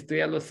qué? Si esto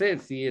ya lo sé.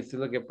 Sí, eso es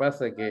lo que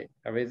pasa, que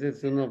a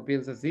veces uno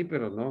piensa así,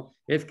 pero no.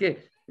 Es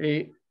que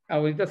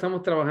ahorita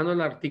estamos trabajando en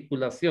la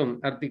articulación.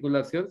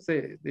 Articulación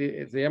se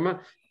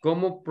llama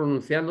cómo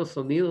pronunciar los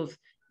sonidos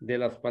de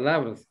las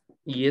palabras.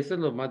 Y eso es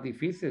lo más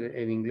difícil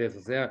en inglés.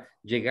 O sea,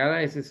 llegar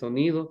a ese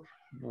sonido,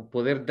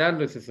 poder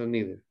darle ese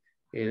sonido.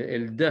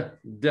 El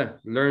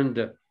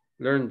learned.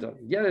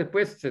 Ya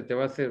después se te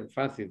va a hacer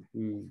fácil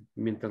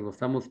mientras lo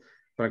estamos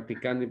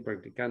practicando y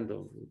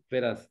practicando.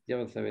 Verás, ya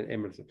vas a ver,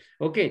 Emerson.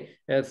 Okay,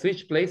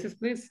 switch places,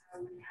 please.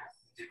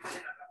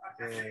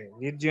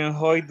 Did you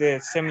enjoy the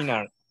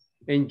seminar?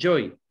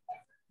 Enjoy.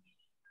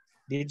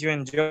 Did you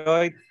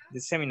enjoy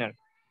the seminar?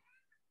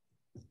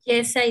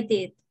 Yes, I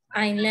did.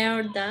 I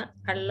learned that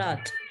a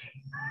lot.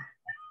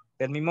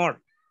 Tell me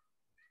more.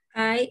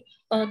 I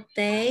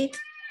update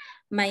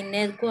my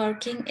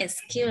networking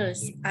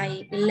skills.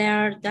 I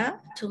learned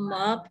that to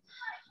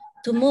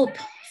move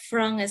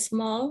from a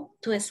small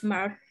to a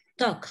smart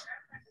talk.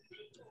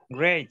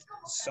 Great.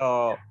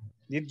 So,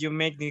 did you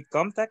make new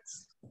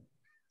contacts?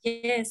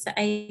 Yes,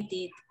 I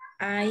did.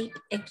 I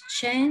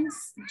exchanged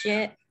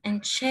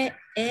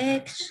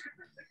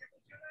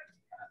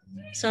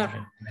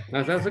sorry.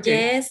 That's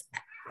okay.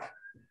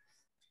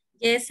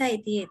 Yes, I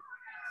did.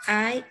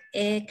 I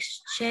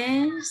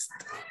exchanged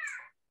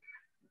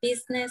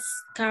business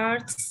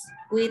cards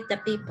with the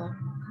people,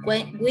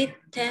 with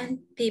 10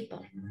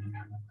 people.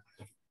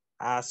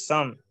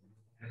 Awesome.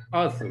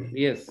 Awesome,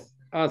 yes,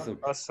 awesome.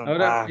 Awesome.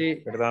 Ahora,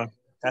 perdón,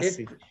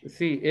 casi.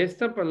 Sí,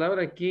 esta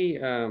palabra aquí,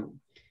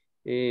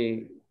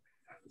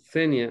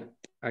 Senia,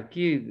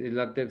 aquí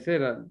la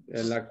tercera,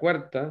 la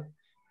cuarta,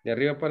 de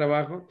arriba para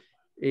abajo,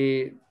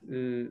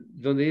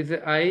 donde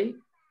dice I,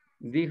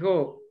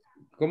 dijo,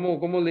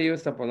 ¿cómo leyó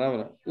esta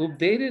palabra?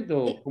 ¿Updated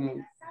o cómo?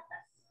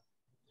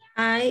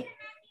 I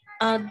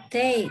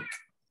updated.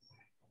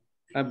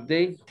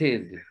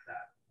 Updated.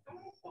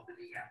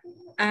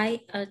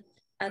 I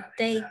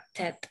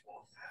updated.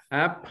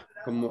 Up,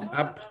 como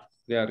up,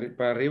 de arriba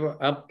para arriba,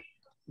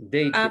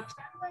 updated.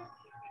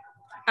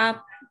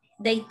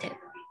 Updated.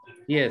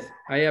 Yes,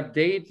 I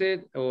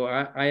updated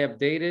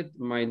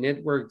my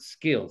networking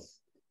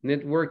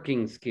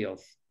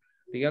skills.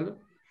 Dígalo.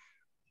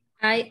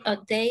 I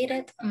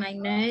updated my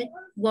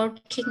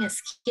networking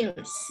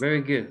skills.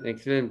 Very good,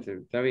 excelente.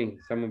 Está bien,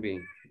 estamos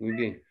bien. Muy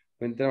bien.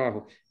 Buen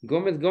trabajo.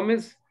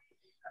 Gómez.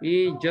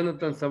 Y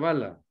Jonathan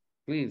Zavala,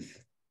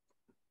 please.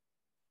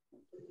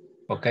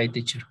 Okay,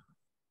 teacher.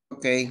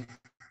 Ok,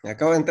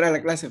 acabo de entrar a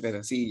la clase,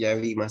 pero sí, ya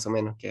vi más o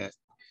menos que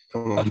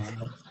como...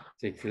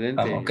 Sí,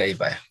 excelente. Okay,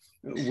 bye.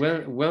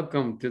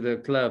 Welcome to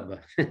the club.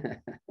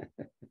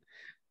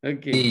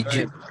 Okay.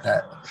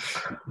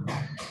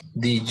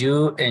 Did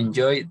you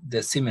enjoy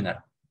the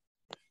seminar?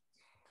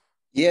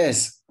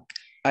 Yes,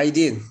 I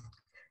did.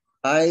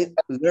 I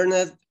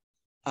learned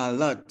a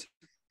lot.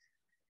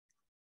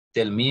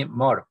 Tell me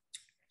more.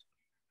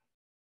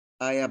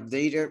 I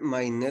updated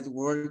my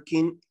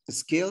networking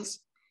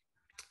skills.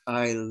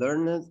 I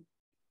learned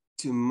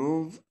to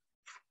move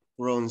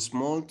from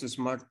small to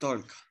smart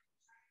talk.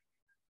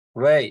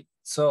 Great.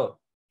 So,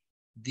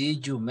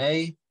 did you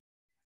make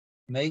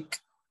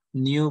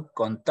new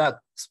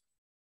contacts?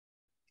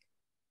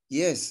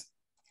 Yes,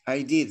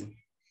 I did.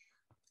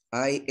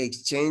 I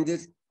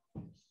exchanged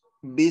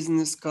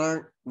business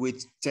card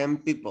with 10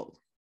 people.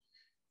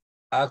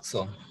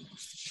 Awesome.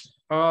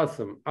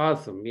 Awesome,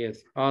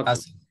 yes,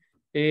 awesome.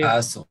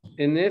 Awesome.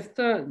 En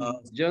esta,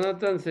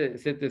 Jonathan,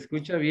 se te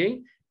escucha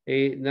bien.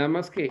 Nada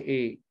más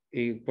que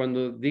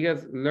cuando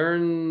digas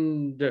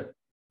learned,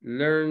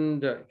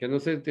 que no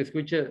se te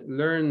escuche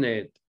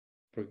learned,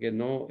 porque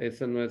no,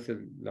 esa no es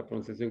la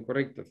pronunciación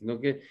correcta, sino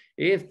que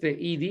este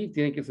ed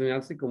tiene que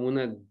sonarse como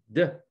una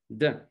d,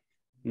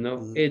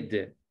 no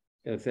ed.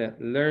 O sea,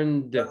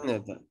 learned.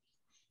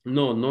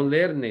 No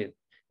learned.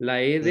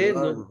 La ed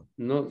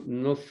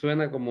no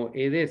suena como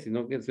ed,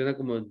 sino que suena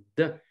como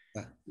d.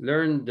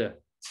 Learned.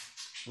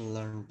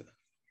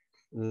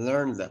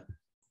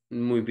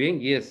 Muy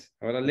bien, yes.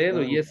 Ahora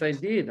léelo. Yes, I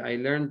did. I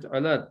learned a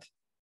lot.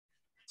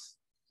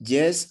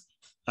 Yes,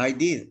 I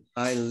did.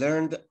 I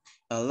learned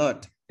a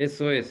lot.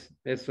 Eso es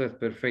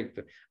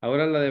perfecto.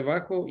 Ahora la de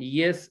abajo.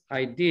 Yes,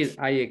 I did.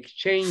 I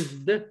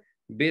exchanged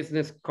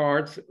business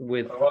cards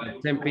with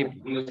 10 people.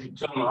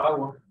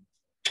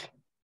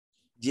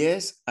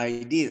 Yes,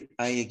 I did.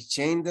 I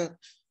exchanged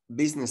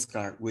business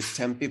card with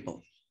 10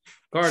 people.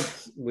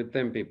 Cards with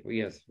 10 people.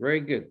 Yes, very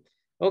good.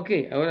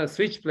 Okay, ahora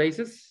switch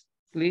places,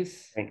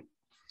 please. Okay.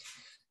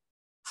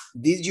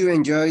 Did you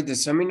enjoy the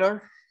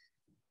seminar?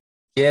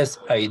 Yes,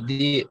 I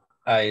did.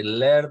 I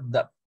learned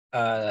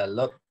a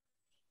lot.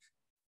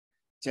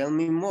 Tell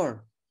me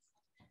more.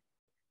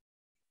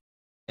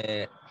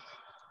 I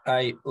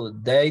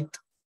update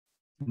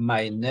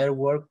my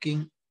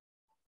networking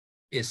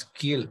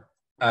skill.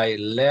 I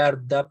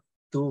learned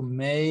to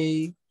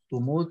move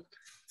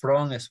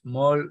from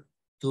small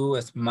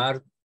to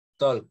smart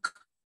talk.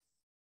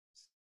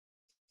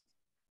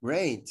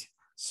 Great.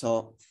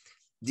 So,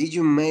 did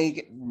you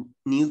make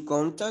new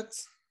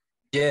contacts?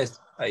 Yes,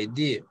 I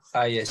did.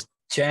 I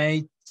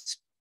exchanged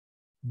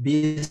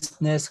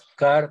business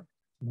card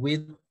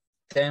with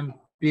 10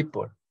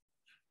 people.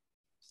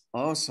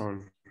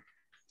 Awesome.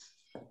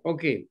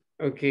 Ok.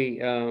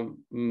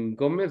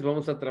 Gómez,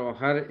 vamos a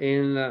trabajar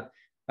en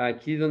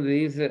aquí donde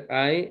dice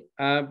I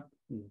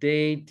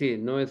updated,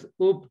 no es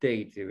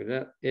updated,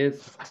 ¿verdad?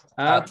 Es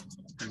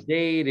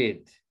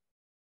updated.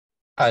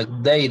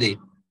 Updated.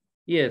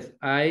 Yes,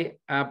 I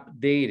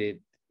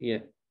updated.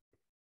 Yeah.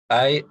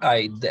 I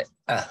updated.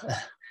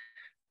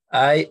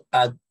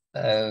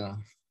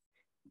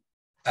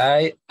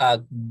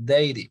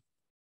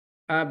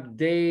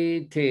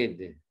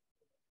 Updated.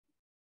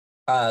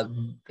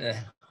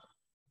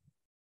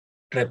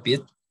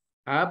 Repeat.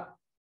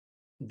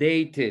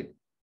 Updated.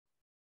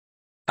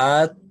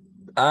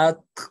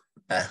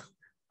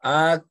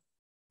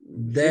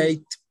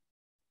 Update.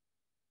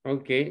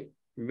 Ok.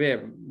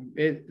 Ve,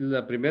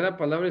 la primera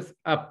palabra es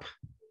up.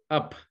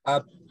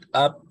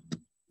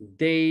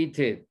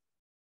 Dated.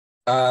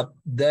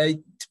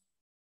 Update.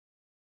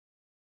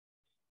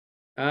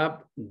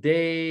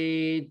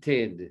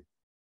 Updated.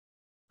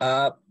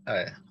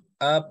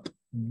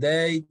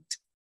 Update.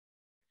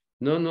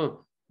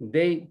 No.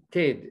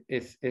 Dated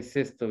es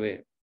esto,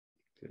 ve.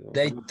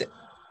 Date.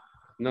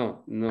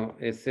 No,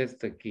 es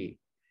esto aquí.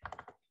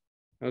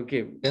 Ok.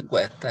 Me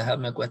cuesta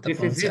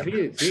pronunciar.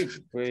 Sí.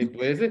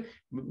 Puede ser.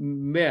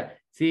 Vea,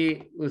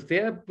 si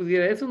usted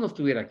pudiera eso, no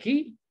estuviera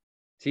aquí.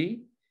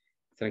 ¿Sí?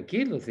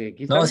 Tranquilo. Sí,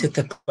 aquí estamos. No, si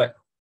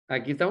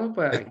aquí estamos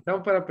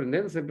para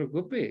aprender, no se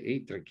preocupe.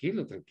 Y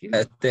tranquilo.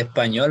 Este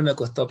español me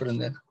costó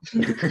aprender.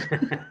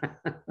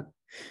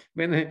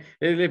 Bueno,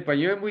 el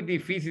español es muy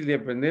difícil de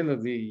aprenderlo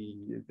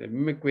y a mí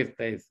me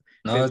cuesta eso.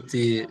 No,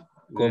 sí,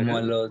 como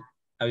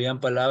habían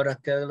palabras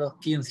que a los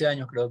 15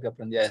 años creo que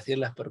aprendí a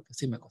decirlas, pero que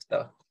sí me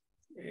costaba.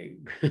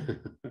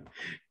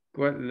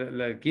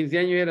 La 15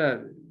 años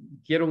era,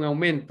 quiero un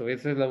aumento,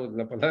 esa es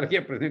la palabra que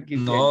aprendí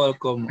 15 años.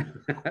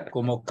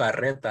 Como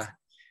carreta.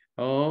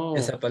 Oh.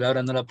 Esa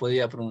palabra no la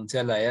podía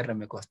pronunciar, la R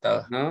me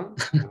costaba. ¿No?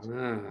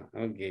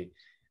 Ok.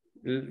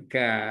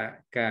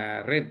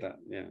 Carreta,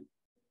 ya.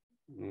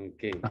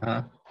 Ok.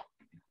 Ajá.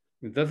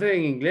 Entonces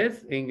en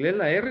inglés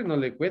la R no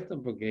le cuesta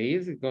porque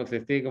ahí se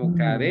escribe como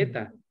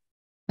careta.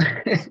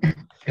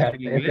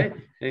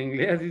 En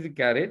inglés así se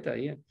careta,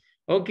 ya.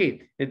 Ok,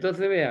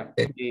 entonces vea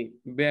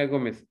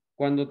Gómez,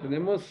 cuando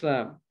tenemos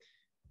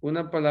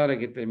una palabra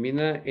que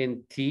termina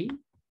en T,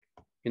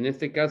 En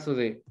este caso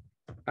de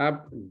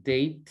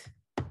update,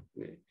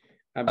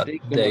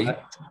 Update.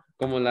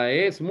 como la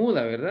E es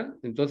muda, ¿verdad?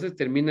 Entonces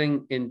termina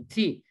en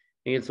T,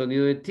 en el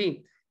sonido de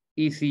T.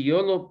 Y si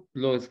yo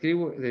lo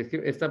escribo,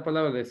 esta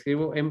palabra la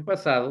escribo en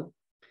pasado,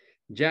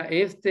 ya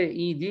este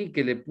id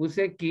que le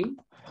puse aquí,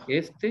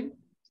 este,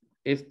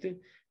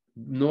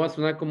 no va a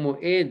sonar como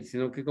ed,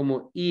 sino que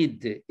como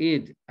id,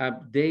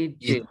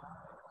 updated.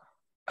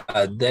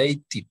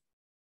 Updated.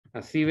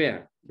 Así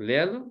vea,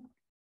 léalo.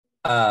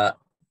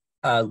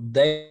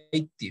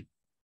 Updated.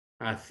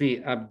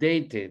 Así,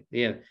 updated,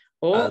 yes.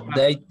 O,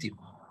 Updated.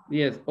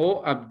 yes,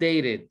 o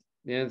updated,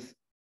 yes.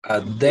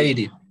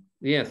 Updated.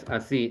 Yes,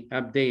 así,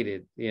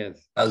 updated,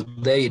 yes.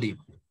 Updated.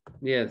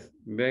 Yes,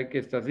 vea que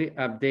está así,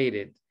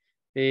 updated.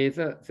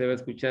 Esa se va a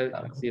escuchar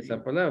así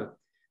esa palabra.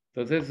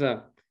 Entonces,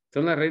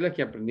 son las reglas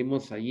que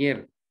aprendimos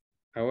ayer.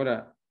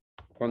 Ahora,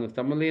 cuando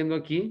estamos leyendo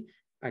aquí,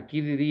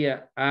 aquí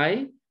diría,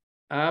 I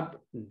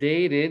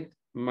updated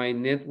my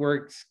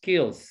network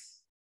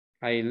skills.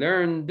 I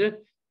learned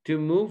to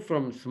move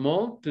from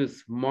small to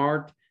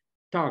smart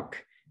talk.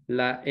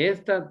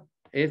 Esta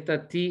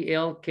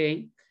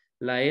TLK,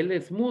 la L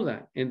es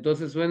muda,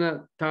 entonces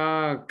suena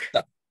talk.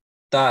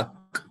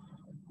 Talk.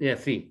 Y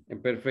así,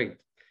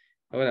 perfecto.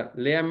 Ahora,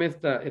 léame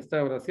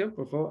esta oración,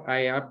 por favor.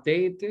 I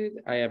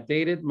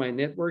updated my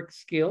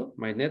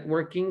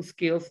networking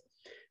skills.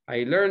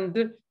 I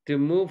learned to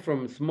move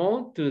from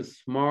small to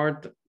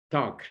smart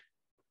talk.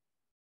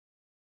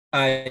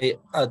 I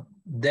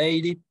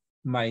updated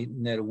my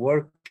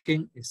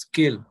networking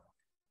skill.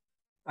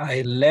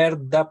 I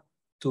learned that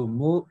to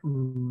move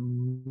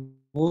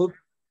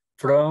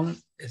from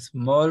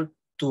small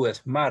to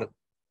smart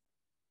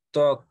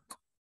talk.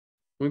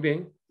 Muy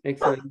bien,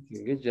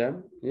 excelente, good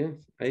job.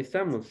 Yes, ahí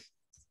estamos.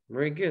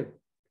 Very good.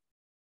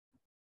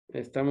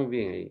 Estamos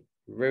bien ahí.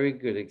 Very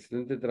good,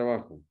 excelente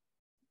trabajo.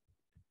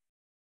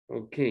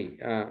 Ok,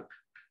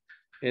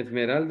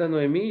 Esmeralda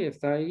Noemí,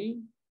 ¿está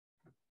ahí?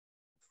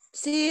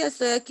 Sí,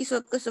 estoy aquí,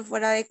 solo que estoy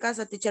fuera de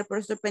casa, teacher, pero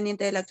estoy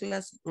pendiente de la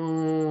clase.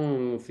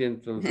 Lo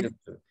siento.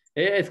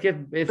 Es que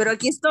Pero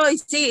aquí estoy,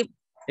 sí.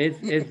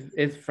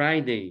 es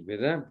Friday,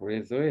 ¿verdad? Por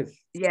eso es.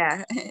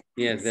 Ya,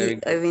 Yes, sí,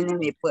 hoy vine a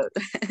mi pueblo.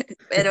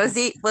 Pero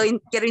sí,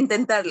 quiero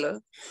intentarlo.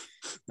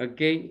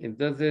 Ok,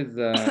 entonces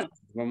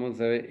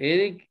vamos a ver.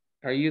 Eric,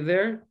 are you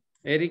there?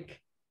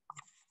 Eric?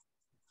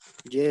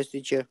 Yes,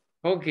 teacher.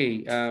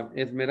 Okay,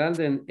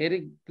 Esmeralda and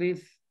Eric,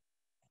 please.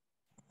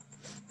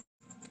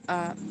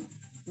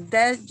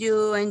 Did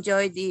you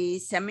enjoy the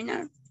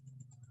seminar?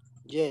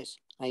 Yes,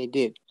 I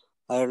did.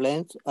 I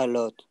learned a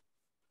lot.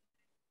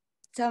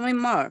 Tell me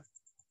more.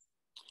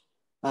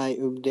 I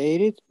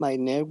updated my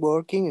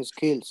networking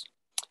skills.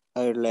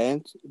 I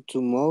learned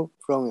to move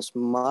from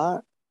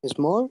small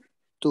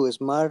to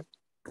smart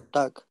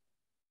talk.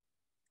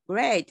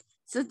 Great.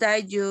 So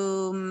did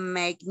you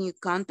make new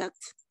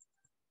contacts?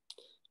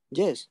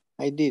 Yes,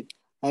 I did.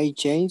 I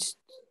changed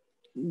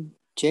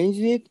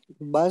it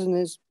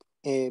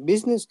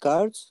business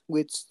cards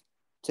with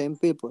 10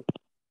 people.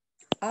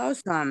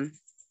 Awesome.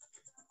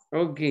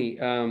 Okay,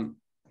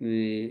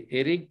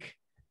 Eric,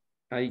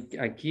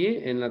 aquí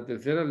en la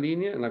tercera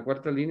línea, en la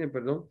cuarta línea,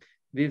 perdón,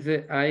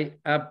 dice I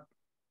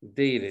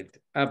updated.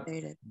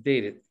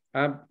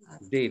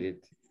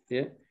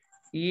 ¿Yeah?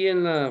 Y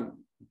en la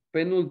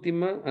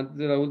penúltima, antes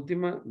de la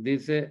última,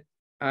 dice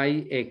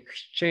I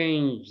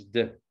exchanged.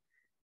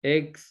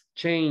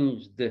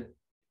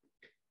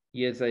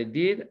 Yes, I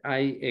did.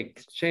 I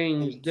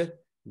exchanged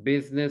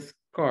business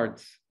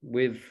cards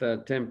with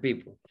 10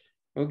 people.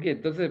 Ok,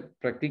 entonces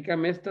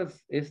practícame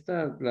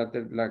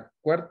la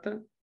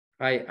cuarta.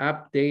 I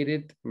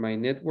updated my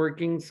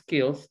networking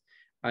skills.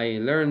 I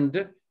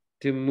learned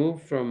to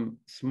move from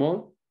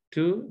small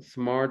to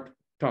smart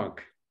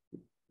talk.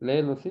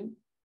 Léelo, ¿sí?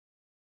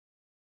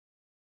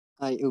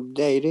 I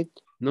updated.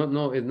 No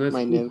es up.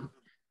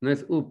 No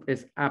es up,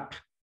 es up.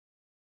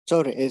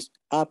 Sorry, it's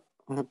up.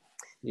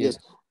 Yes.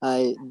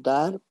 I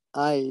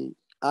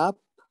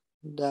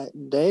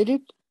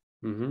updated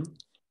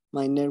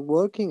my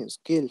networking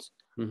skills.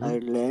 I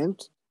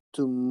learned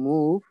to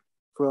move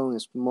from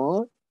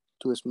small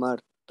to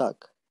smart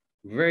talk.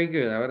 Very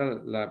good.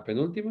 Ahora la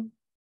penúltima.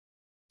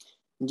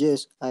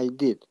 Yes, I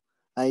did.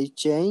 I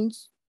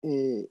changed.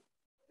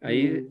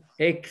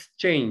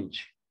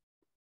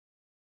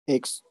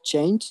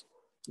 Exchange.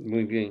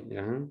 Muy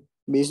bien.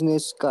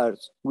 Business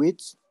cards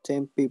with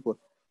 10 people.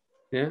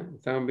 Yeah,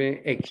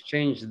 también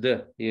exchange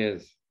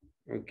yes.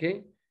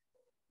 Okay.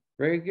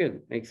 Very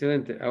good.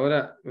 Excelente.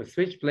 Ahora,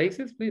 switch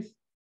places, please.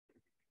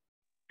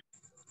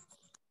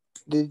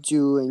 Did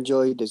you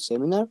enjoy the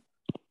seminar?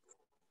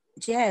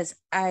 Yes,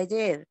 I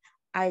did.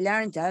 I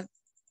learned that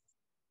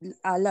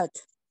a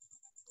lot.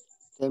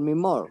 Tell me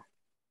more.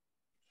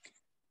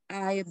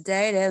 I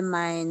updated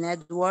my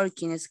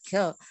networking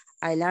skill.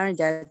 I learned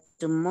that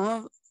to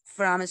move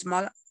from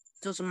small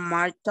to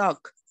smart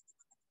talk.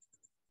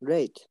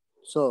 Great.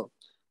 So,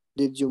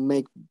 did you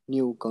make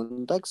new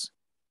contacts?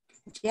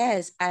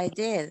 Yes, I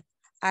did.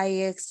 I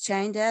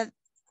exchanged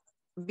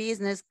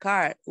business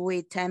card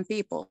with 10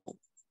 people.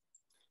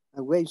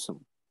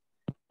 Awesome.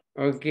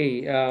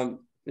 Okay,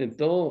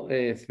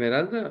 entonces,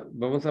 Esmeralda,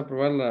 vamos a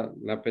probar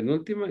la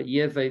penúltima.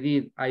 Yes, I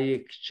did. I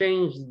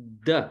exchanged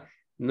the,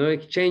 no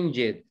exchange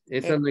it.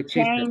 Esa no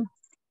existe.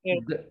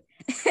 The.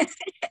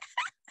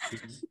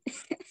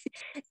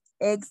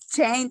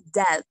 Exchange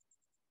that.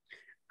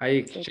 I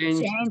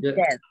exchanged the.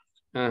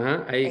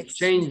 I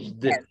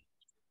exchanged the.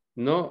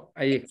 No,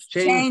 I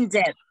exchanged.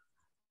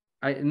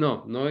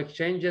 No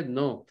exchange it,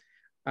 no.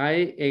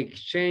 I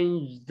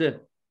exchanged.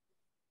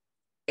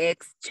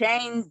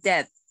 Exchange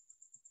that.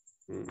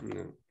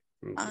 No.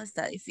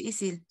 Está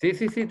difícil.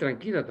 Sí,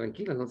 tranquila,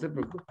 no se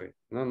preocupe.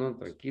 No,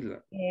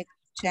 tranquila.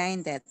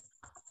 Exchange that.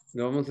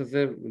 Lo vamos a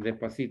hacer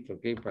despacito,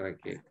 ¿ok? Para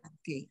que...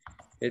 Okay.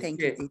 Es Thank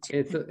que you,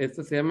 teacher.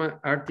 esto se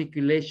llama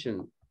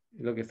articulation.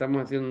 Lo que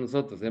estamos haciendo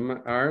nosotros se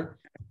llama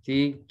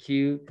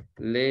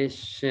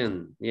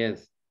articulation.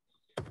 Yes.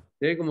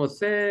 Es como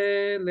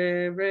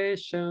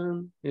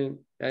celebration. Yeah.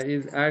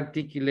 Es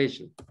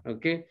articulation.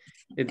 ¿Ok?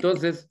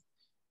 Entonces,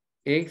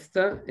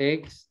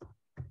 exchange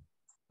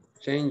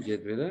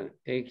it, ¿verdad?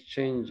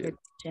 Exchange it.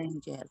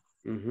 Exchange it.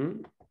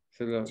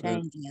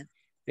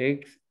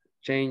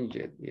 Exchange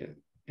it, yeah.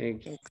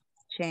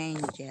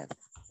 Exchange it.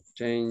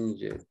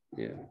 Change it,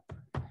 yeah.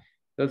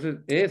 Entonces,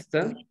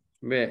 esta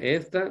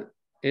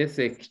es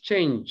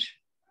exchange,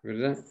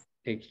 ¿verdad?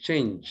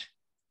 Exchange,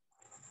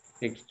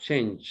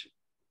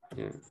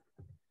 yeah.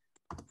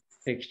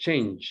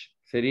 Exchange,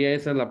 sería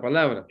esa la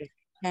palabra.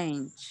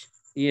 Exchange.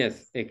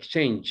 Yes,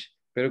 exchange.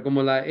 Pero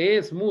como la E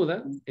es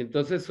muda,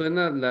 entonces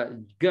suena la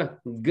G.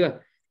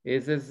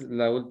 Esa es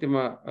la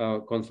última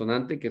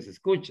consonante que se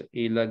escucha.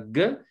 Y la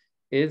G,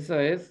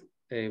 esa es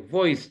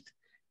voiced.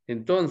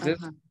 Entonces,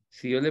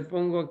 si yo le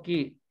pongo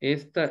aquí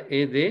esta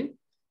ED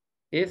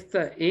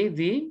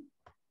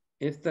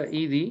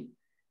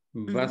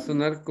va a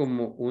sonar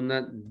como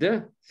una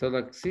D, solo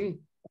así,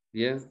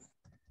 ¿ya?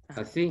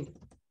 Así.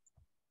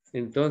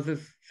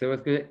 Entonces, se va a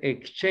escribir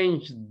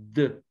exchanged.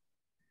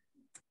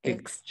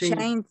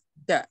 Exchange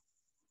the.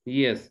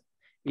 Yes.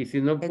 Y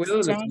si no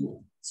puedo,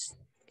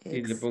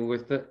 le pongo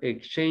esta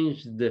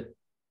exchanged.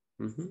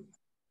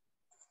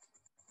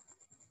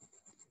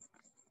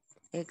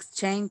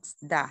 Exchange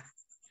the.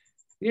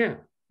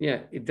 Yeah.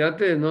 Y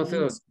trate de no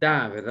ser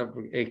da, ¿verdad?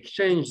 Porque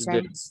exchange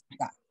the.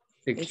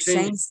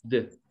 Exchange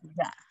the.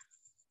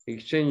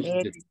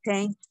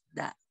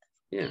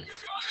 Yeah.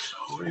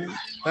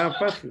 Está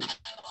fácil.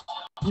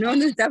 No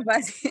está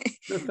fácil.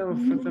 No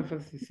está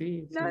fácil,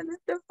 sí. No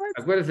está fácil.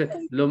 Acuérdense,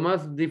 lo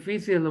más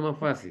difícil es lo más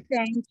fácil.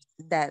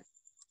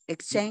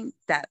 Exchange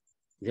that.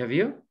 ¿Ya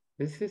vio?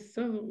 This is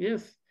so,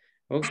 yes.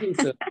 Okay,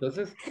 so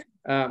entonces,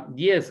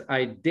 yes,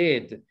 I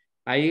did.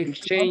 I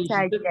exchanged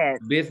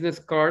business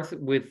cards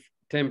with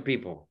 10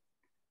 people.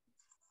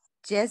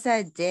 Yes,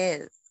 I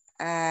did.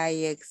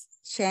 I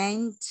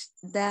exchanged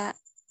the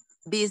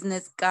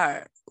business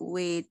card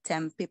with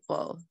 10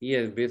 people.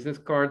 Yes, business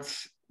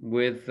cards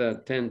with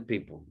 10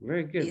 people.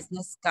 Very good.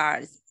 Business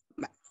cards.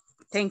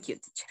 Thank you,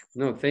 teacher.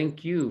 No,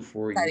 thank you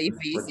for your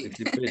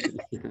participation.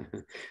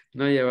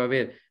 No, ya va a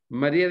ver.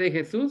 María de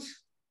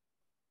Jesús.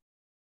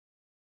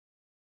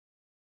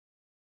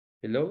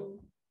 Hello.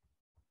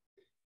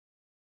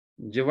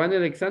 Giovanni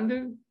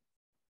Alexander.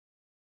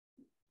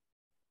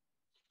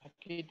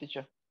 Aquí,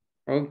 teacher.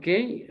 Ok.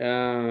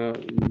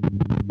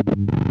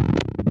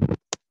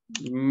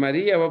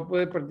 María, ¿va a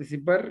poder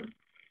participar?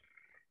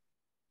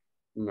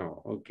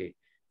 No, ok.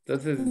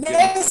 Entonces.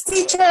 Yes,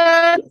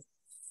 teacher.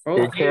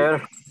 Okay.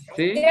 Teacher.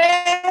 ¿Sí?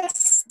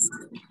 Yes.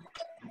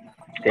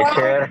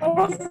 Teacher.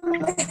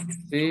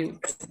 Sí.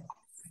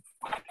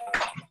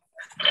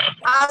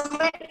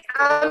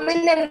 I'm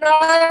in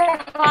another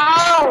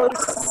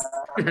house.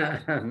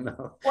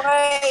 No.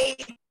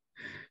 Wait.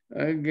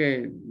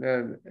 Okay.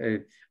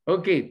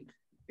 Okay.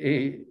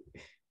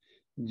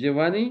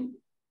 Giovanni.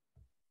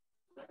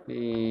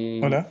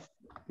 Hola.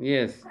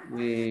 Yes.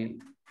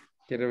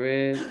 Quiero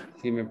ver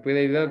si me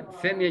puede ayudar.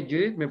 Senia,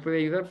 Judith, ¿me puede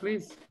ayudar,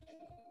 please?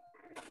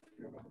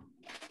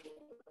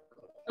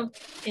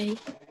 Okay.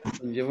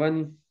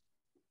 Giovanni.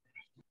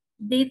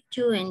 Did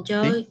you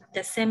enjoy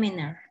the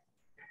seminar?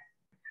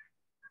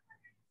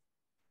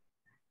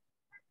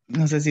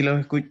 No sé si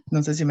no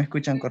sé si me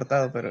escuchan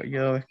cortado, pero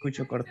yo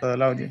escucho cortado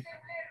el audio.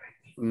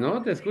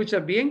 ¿No? ¿Te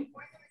escuchas bien?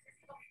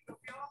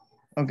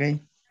 Ok.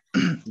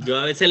 Yo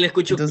a veces le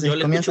escucho, Entonces, yo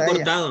le escucho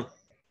cortado.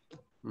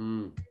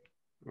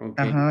 Okay.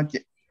 Ajá.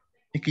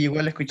 Es que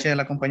igual escuché a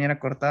la compañera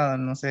cortada,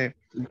 no sé.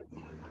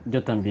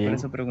 Yo también. Por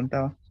eso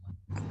preguntaba.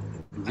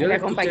 A la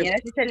compañera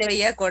sí se le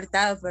veía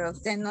cortado, pero a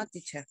usted no,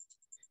 teacher.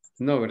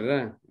 No,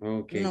 ¿verdad?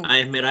 Okay. No. A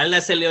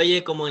Esmeralda se le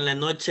oye como en la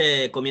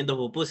noche comiendo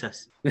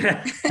pupusas.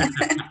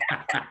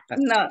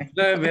 No.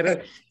 No,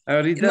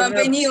 ahorita no ha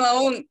venido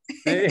aún.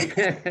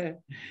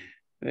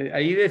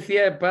 Ahí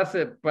decía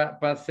pase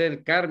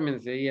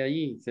Carmen, se veía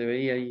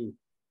ahí.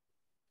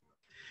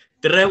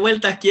 3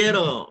 vueltas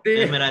quiero, sí.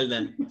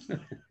 Esmeralda.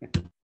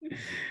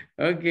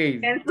 Ok.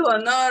 En su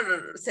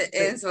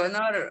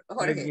honor,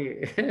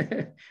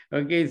 Jorge.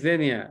 Okay,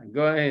 Zenia,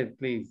 go ahead,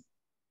 please.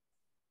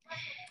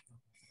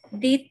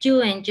 Did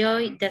you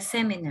enjoy the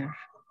seminar?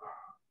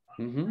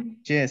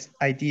 Yes,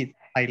 I did.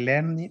 I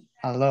learned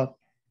a lot.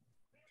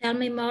 Tell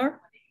me more.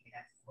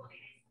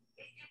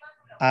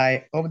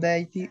 I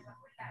updated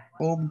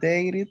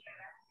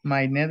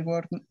my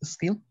networking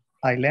skill.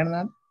 I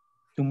learned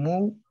to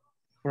move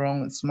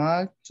from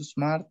small to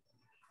smart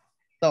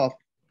talk.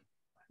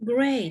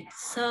 Great.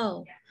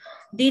 So,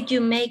 did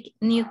you make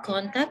new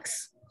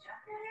contacts?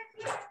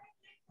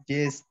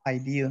 Yes, I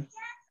did.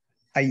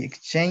 I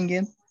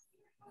exchanged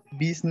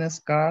business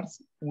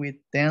cards with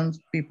 10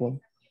 people.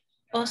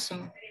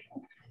 Awesome.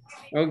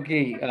 Ok,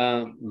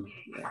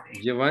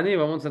 Giovanni,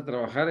 vamos a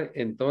trabajar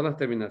en todas las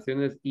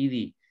terminaciones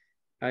ed.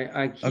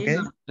 Aquí Okay.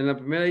 en la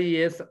primera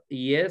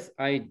yes,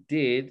 I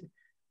did.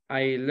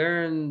 I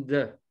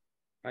learned.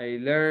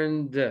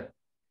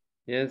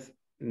 Yes,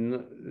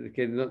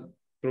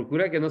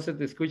 procura que no se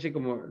te escuche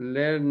como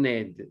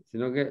learned,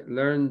 sino que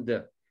learned.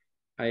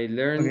 I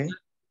learned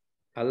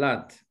a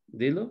lot.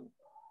 Dilo.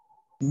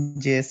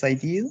 Yes, I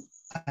did.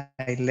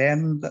 I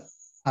learned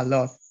a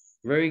lot.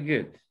 Very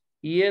good.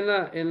 Y en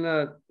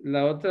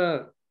la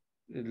otra,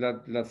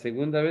 la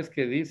segunda vez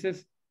que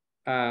dices,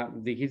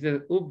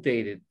 dijiste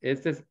updated.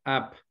 Este es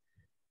up.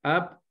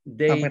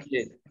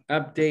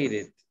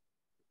 Updated.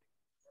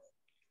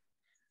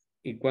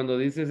 Y cuando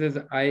dices es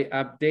I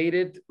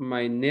updated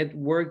my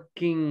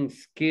networking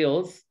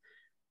skills,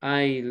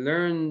 I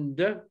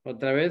learned,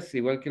 otra vez,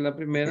 igual que la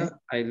primera,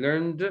 I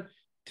learned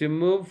to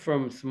move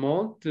from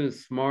small to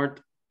smart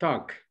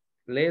talk.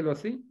 Léelo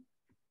así.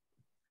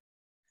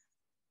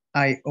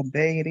 I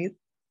updated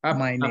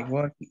my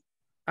networking.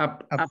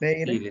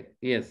 Updated,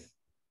 yes.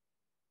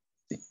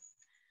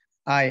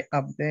 I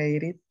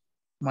updated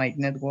my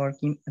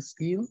networking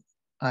skill.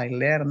 I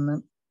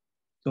learned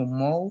to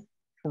move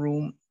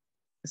from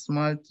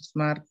small to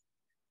smart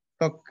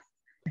talk.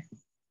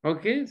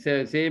 Ok,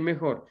 se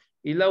mejor.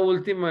 Y la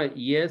última,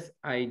 yes,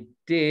 I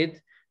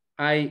did.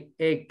 I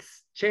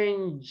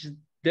exchanged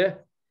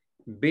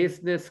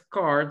business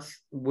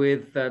cards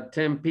with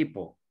 10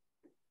 people.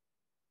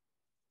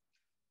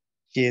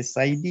 Yes,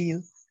 I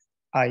did.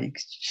 I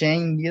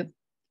exchanged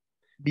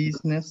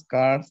business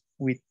cards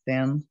with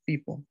 10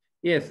 people.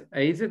 Yes,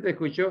 ahí se te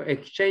escuchó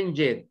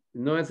exchanged.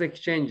 No es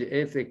exchange,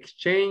 es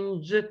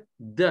exchanged.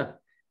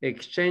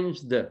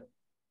 Exchanged.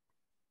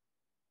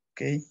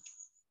 Okay.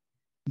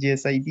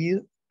 Yes, I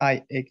did.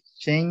 I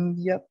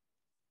exchanged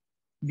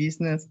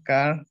business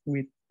cards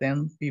with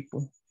 10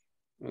 people.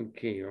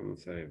 Ok,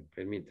 vamos a ver,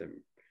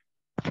 permítame.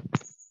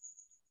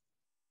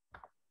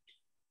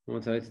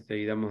 Vamos a ver si te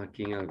ayudamos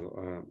aquí en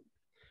algo.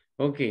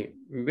 Ok,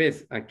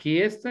 ¿ves?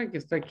 Aquí esta que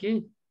está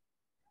aquí.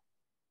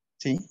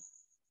 Sí.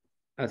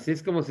 Así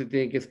es como se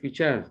tiene que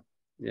escuchar.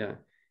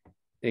 Ya.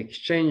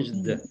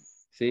 Exchanged.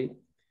 ¿Sí?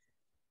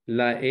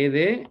 La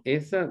ED,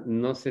 esa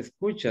no se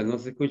escucha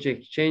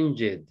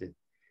exchanged,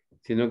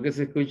 sino que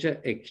se escucha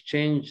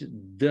exchanged.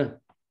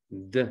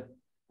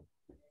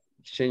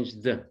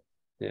 Exchanged.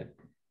 ¿Ya?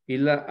 Y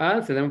la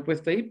A se la han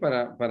puesto ahí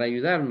para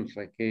ayudarnos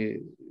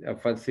a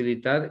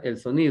facilitar el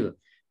sonido.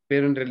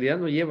 Pero en realidad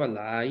no lleva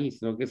la A ahí,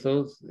 sino que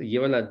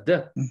lleva la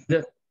D,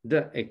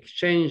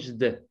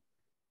 exchanged.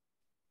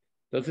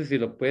 Entonces, si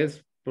lo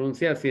puedes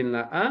pronunciar sin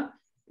la A,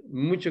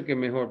 mucho que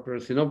mejor. Pero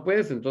si no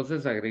puedes,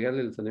 entonces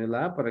agregarle el sonido de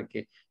la A para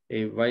que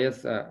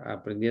vayas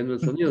aprendiendo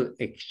el sonido.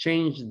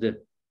 Exchanged.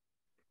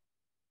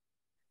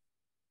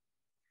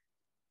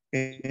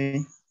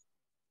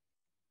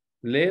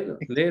 Léelo.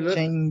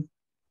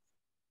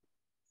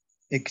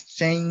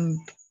 Exchange.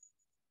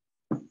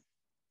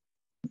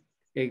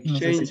 No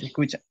sé si se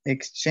escucha.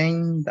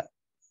 Exchanged.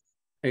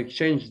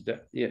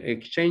 Yeah,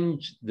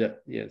 exchanged.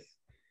 Yes.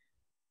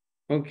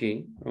 Ok,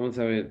 vamos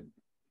a ver.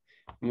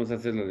 Vamos a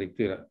hacer la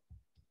lectura.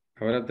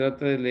 Ahora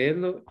trata de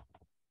leerlo.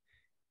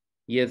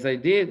 Yes, I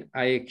did.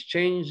 I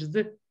exchanged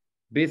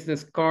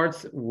business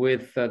cards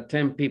with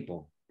 10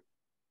 people.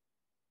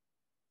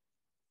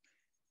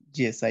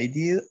 Yes, I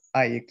did.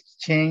 I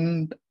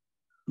exchanged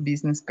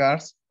business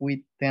cards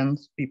with 10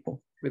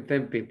 people. With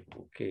 10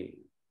 people, okay.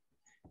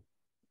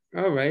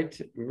 All right,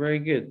 very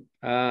good.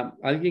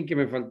 ¿Alguien que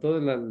me faltó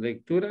de la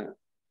lectura?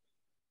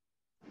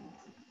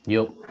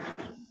 Yo.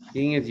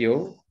 ¿Quién es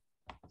yo?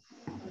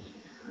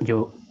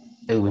 Yo,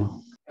 Edwin.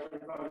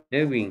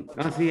 Edwin.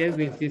 Sí,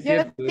 Edwin, sí,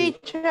 Your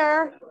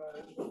teacher.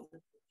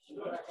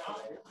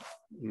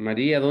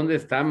 María, ¿dónde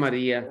está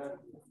María?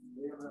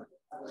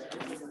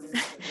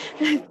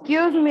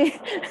 Excuse me.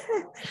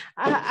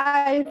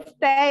 I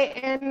stay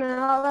in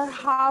another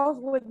house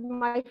with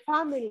my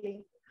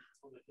family.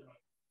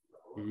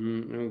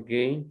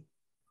 Okay.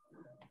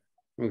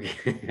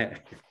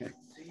 Okay.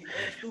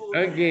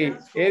 Okay,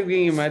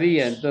 Edwin y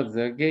María,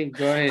 entonces, okay,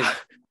 go ahead.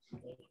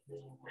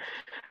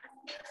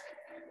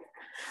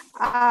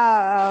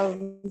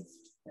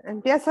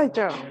 Empiezo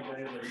yo.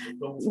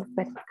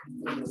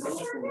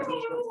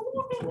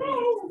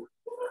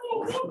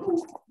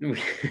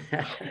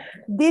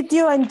 Did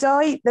you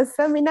enjoy the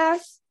seminar?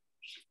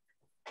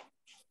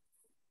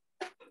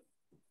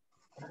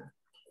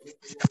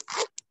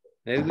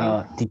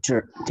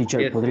 Teacher,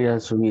 yes. ¿Podría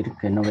subir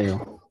que no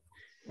veo?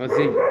 Oh,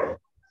 sí.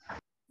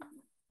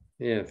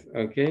 Yes,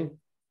 okay.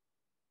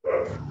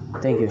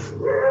 Thank you.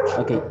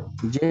 Okay.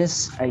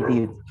 Yes, I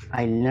did.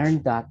 I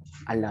learned that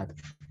a lot.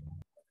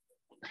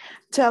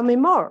 Tell me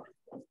more.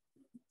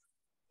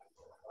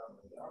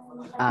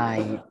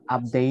 I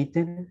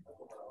updated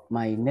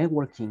my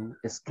networking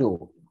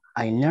skill.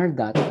 I learned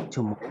that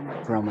to move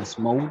from a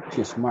small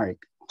to smart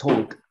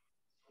talk.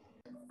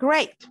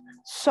 Great.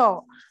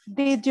 So,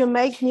 did you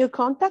make new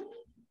contact?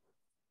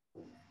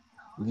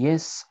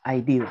 Yes, I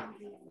did.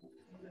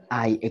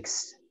 I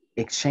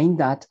exchanged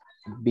that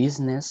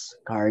business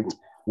card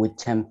with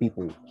 10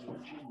 people.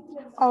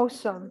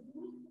 Awesome.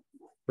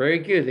 Very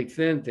good,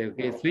 excellent.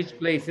 Okay, switch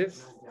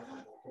places.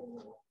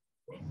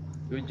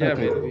 Good job,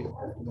 Okay. Edwin.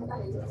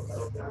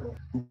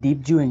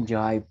 Did you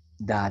enjoy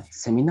that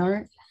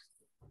seminar?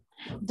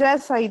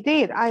 Yes, I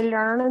did. I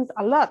learned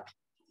a lot.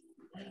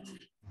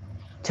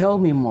 Tell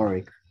me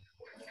more.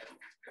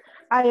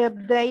 I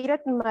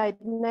updated my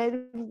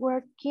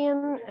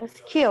networking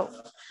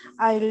skills.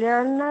 I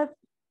learned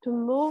to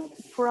move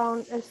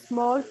from a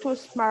small to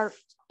smart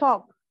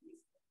talk.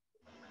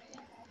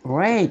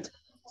 Great.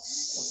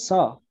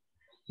 So,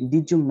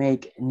 did you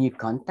make new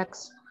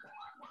contacts?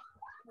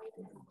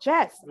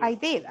 Yes, I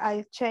did.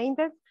 I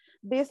changed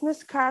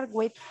business card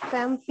with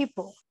 10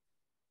 people.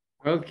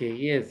 Okay,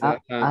 yes.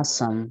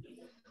 Awesome.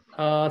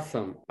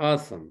 Awesome,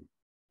 awesome.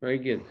 Very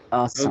good.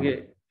 Awesome.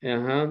 Okay.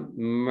 Ajá.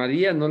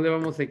 María, no le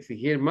vamos a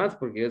exigir más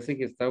porque yo sé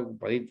que está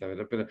ocupadita,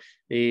 ¿verdad? Pero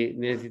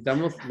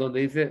necesitamos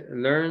donde dice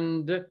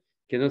learned,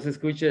 que no se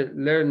escuche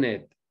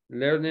learned.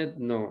 Learned,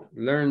 no.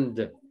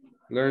 Learned.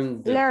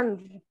 Learned.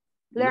 Learned.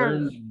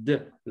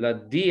 Learned. La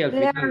D al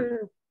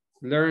final.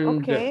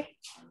 Learned. Okay.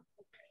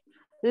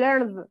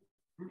 Learned.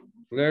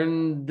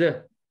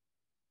 Learned.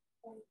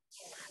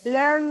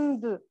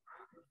 Learned.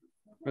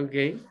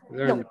 Okay.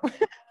 Learned. No,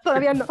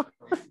 todavía no.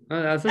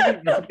 That's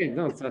okay.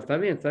 No, está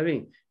bien, está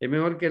bien. Es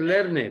mejor que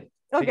learned.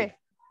 Okay.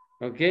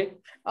 Sí. Okay.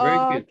 Very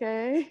good.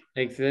 Okay.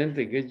 Excellent.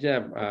 Good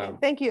job. Okay.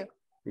 Thank you.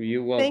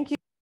 You welcome.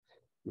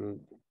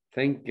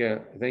 Thank you.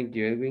 Thank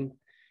you, Edwin.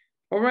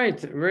 All right,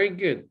 very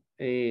good.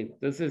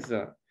 Entonces,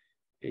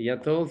 ya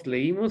todos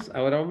leímos.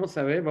 Ahora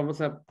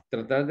vamos a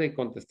tratar de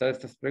contestar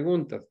estas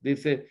preguntas.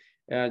 Dice,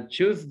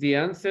 choose the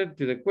answer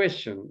to the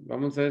question.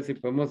 Vamos a ver si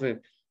podemos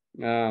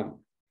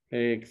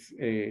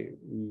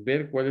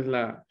ver cuál es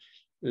la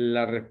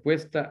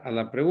respuesta a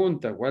la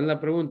pregunta. ¿Cuál es la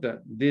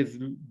pregunta?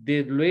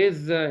 Did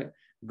Luis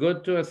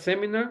go to a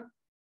seminar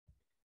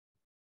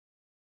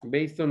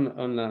based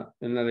on la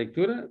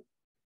lectura?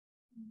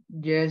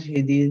 Yes,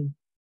 he did.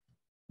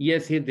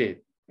 Yes, he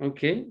did.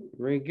 Okay,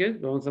 very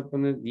good. Vamos a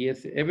poner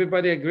yes.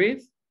 Everybody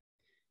agrees?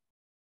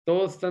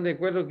 ¿Todos están de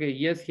acuerdo que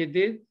yes, he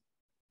did?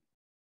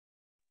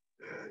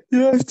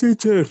 Yes,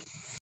 teacher.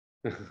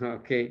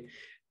 Okay.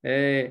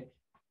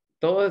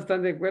 ¿Todos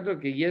están de acuerdo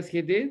que yes,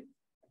 he did?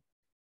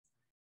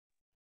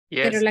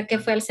 Yes. Pero la que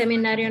fue al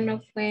seminario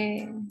no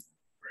fue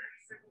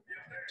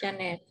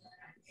Janet.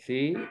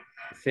 Sí,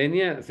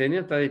 Senia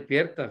está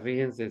despierta,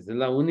 fíjense, es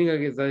la única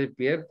que está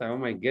despierta. Oh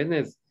my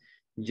goodness.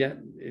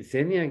 Ya,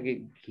 Senia,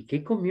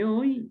 ¿qué comió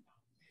hoy?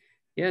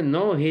 Yeah,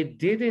 no, he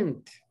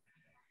didn't.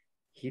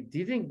 He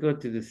didn't go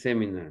to the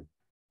seminar.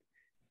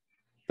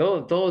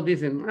 Todos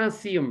dicen,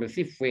 sí, hombre,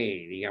 sí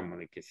fue,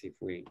 digámosle que sí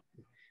fue.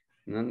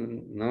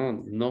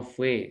 No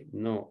fue,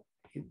 no.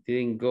 He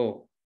didn't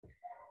go.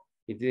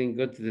 He didn't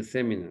go to the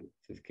seminar.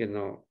 Es que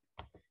no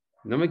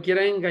me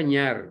quieran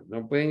engañar,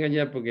 no puede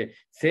engañar porque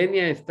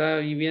Senia está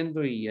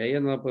viviendo y a ella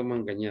no la podemos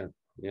engañar.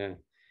 Yeah.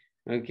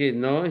 Okay,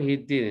 no, he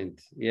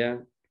didn't.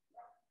 Yeah.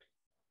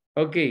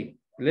 Okay,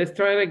 let's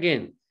try it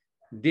again.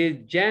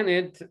 Did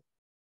Janet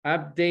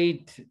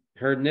update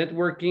her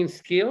networking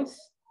skills?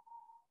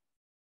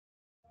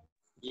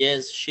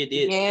 Yes, she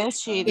did. Yes,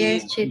 she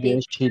did. Yes, she did.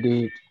 Yes, she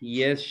did.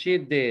 Yes, she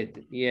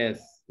did.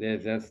 Yes,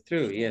 that's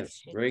true.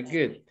 Yes, very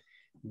good.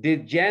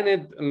 Did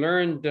Janet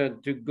learn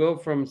to go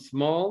from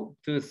small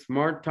to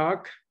smart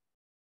talk?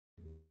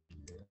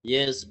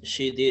 Yes,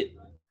 she did.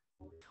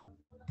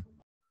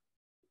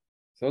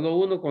 Solo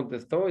uno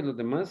contestó y los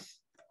demás.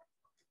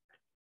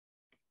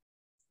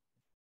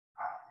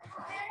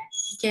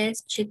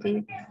 Yes, she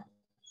did.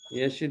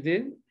 Yes, she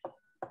did.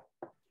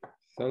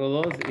 Solo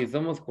dos y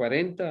somos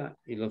 40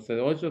 y los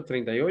de 8,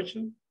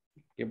 38.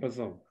 ¿Qué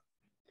pasó?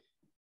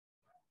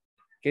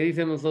 ¿Qué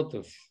dicen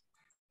nosotros?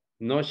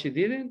 No, she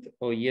didn't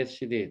o yes,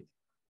 she did.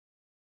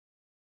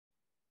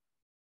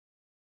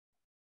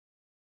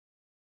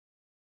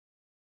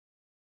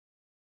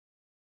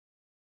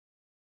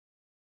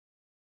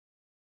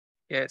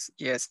 Yes.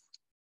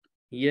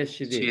 Yes,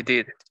 she did. She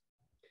did.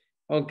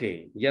 Ok,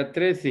 ya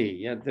tres sí.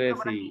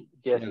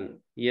 Yes.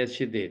 Yes,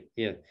 she did.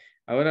 Yes.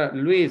 Ahora,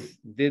 Luis,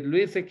 did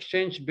Luis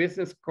exchange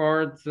business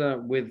cards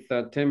with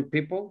 10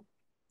 people?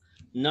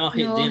 No,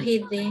 he No, didn't. he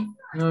did.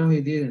 No,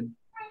 he didn't.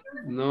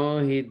 No,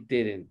 he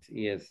didn't.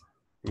 Yes.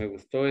 Me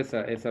gustó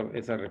esa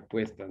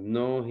respuesta.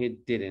 No, he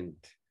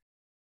didn't.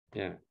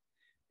 Yeah.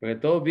 Pero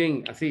todo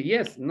bien. Así,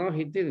 yes. No,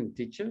 he didn't,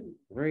 teacher.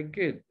 Very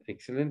good.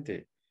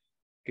 Excelente.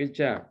 Good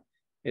job.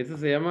 Eso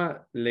se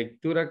llama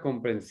lectura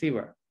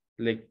comprensiva.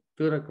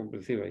 Lectura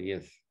comprensiva,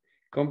 yes.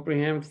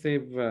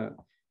 Comprehensive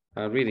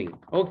reading.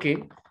 Okay.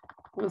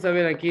 Vamos a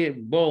ver aquí,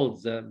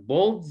 bolds.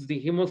 Bolds,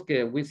 dijimos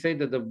que we say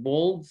that the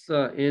bolds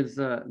is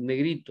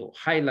negrito,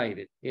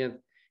 highlighted. Yes,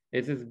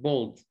 ese es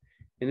bolds.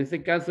 En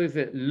este caso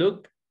dice,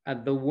 look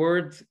at the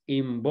words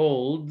in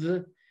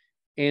bold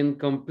and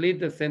complete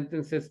the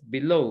sentences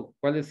below.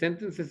 ¿Cuáles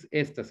sentences?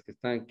 Estas que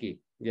están aquí.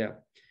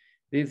 Ya.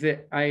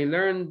 Dice, I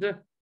learned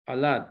a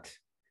lot.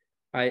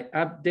 I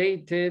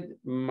updated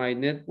my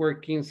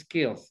networking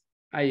skills.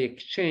 I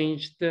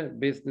exchanged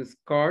business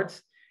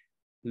cards.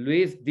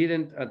 Luis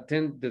didn't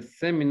attend the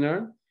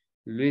seminar.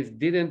 Luis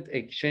didn't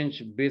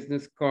exchange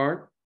business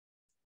card.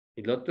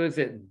 Y el otro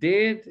dice,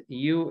 did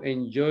you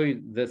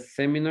enjoy the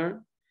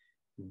seminar?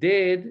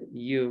 Did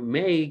you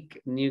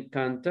make new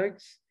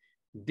contacts?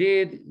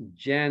 Did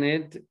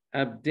Janet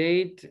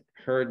update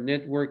her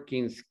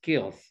networking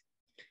skills?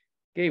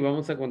 Ok,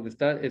 vamos a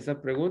contestar esas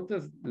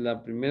preguntas.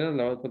 La primera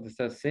la va a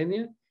contestar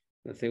Senia,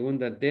 la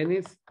segunda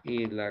Dennis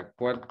y la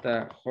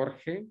cuarta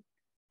Jorge.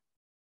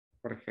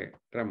 Jorge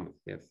Ramos,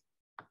 yes.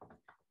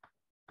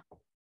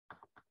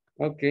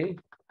 Ok.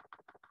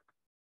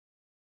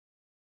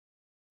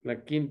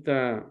 La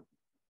quinta,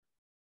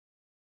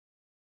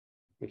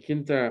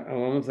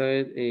 vamos a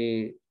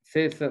ver,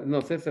 César,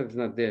 no, César es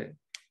not there.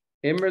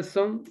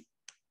 Emerson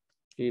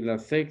y la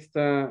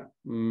sexta,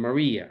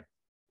 María.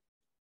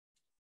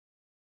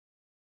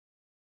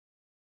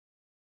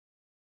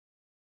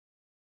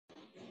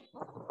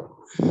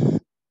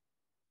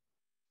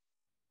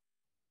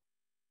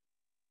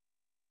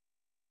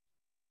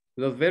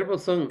 Los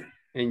verbos son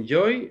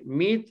enjoy,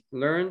 meet,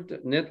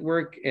 learned,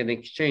 network, and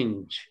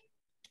exchange.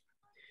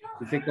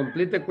 Dice,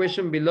 complete the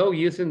question below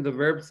using the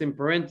verbs in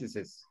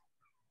parentheses.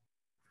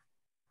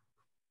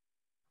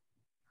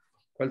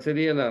 ¿Cuál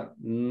sería la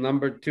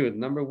number 2?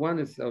 Number 1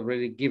 is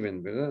already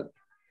given, ¿verdad?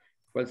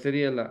 ¿Cuál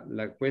sería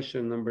la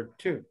question number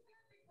 2?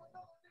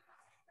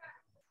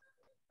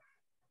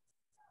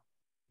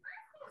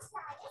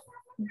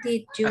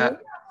 Did you?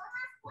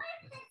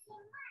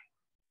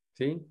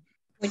 ¿Sí?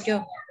 O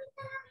yo.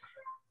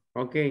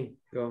 Ok,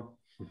 go.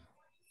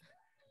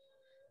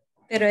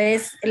 Pero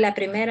es la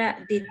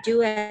primera. Did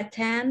you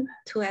attend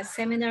to a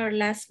seminar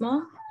last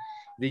month?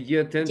 Did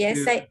you attend Yes,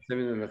 to the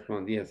seminar last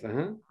month? Yes,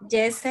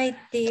 Yes, I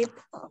did.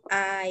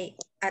 I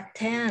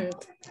attend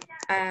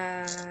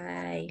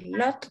a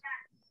lot.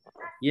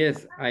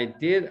 Yes, I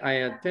did. I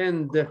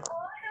attend.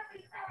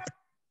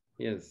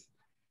 Yes,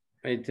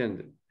 I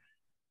attended.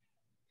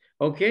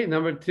 Okay,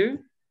 number 2.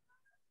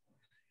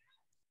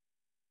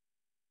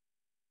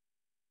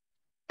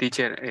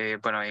 Teacher,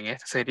 bueno, en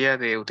esta sería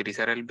de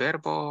utilizar el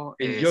verbo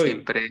Enjoy.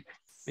 siempre.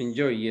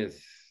 Enjoy,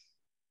 yes.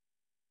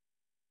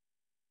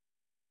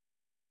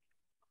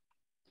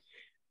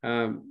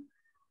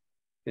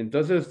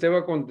 Entonces usted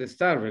va a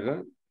contestar,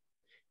 ¿verdad?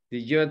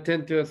 Did you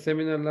attend to a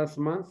seminar last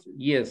month?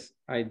 Yes,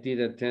 I did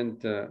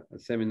attend a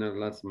seminar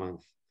last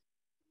month.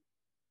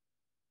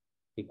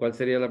 ¿Y cuál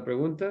sería la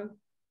pregunta?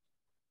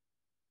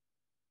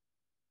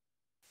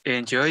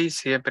 Enjoy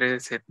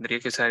siempre se tendría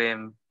que usar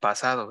en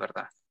pasado,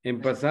 ¿verdad? En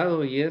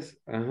pasado, yes.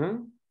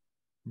 Ajá.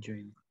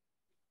 Enjoy.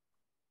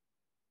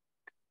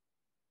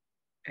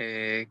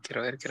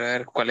 Quiero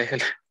ver cuál es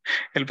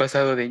el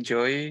pasado de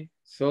enjoy.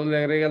 Solo le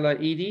agrega la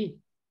ed.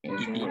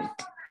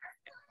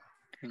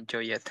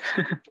 Enjoy it.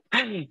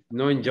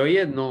 No, enjoy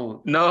it,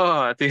 no.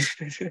 No,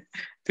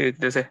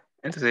 entonces,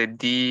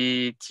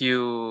 did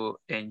you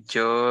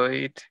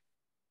enjoy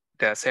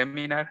the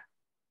seminar?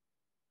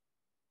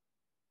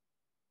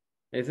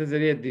 Esa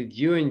sería, did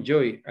you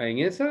enjoy? En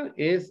esa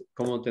es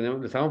como tenemos,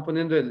 le estamos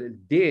poniendo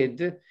el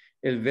did,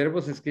 el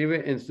verbo se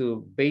escribe en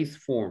su base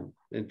form,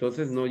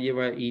 entonces no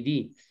lleva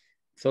ed.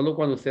 Solo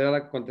cuando usted da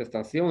la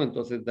contestación,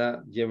 entonces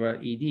lleva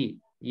ed.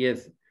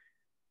 Yes,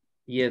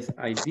 yes,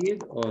 I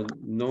did, or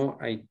no,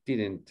 I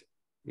didn't.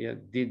 Yeah.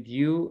 Did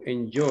you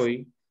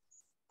enjoy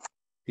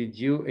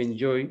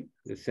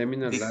the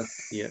seminar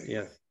last year?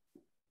 Yes.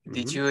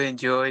 Did you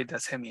enjoy the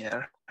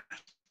seminar?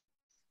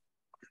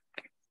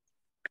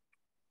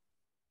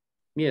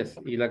 Yes,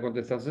 y la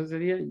contestación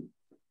sería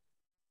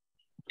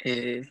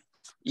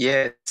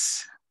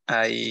yes,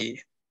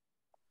 I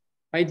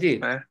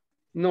did.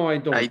 No, I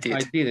don't. I did.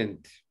 I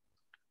didn't.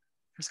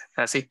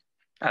 Así,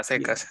 a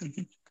secas.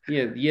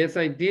 Yes, yes,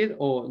 I did,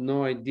 or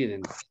no, I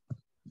didn't.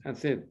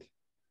 That's it.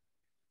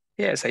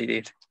 Yes, I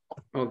did.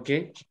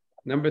 Okay.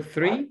 Number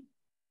 3.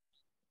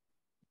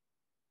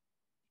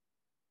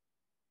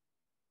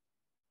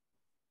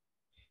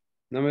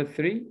 Number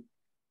 3.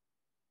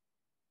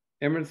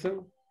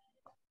 Emerson.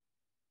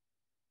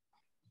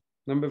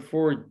 Number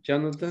 4,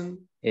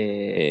 Jonathan.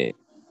 Yeah,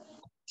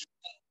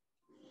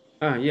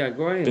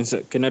 go ahead.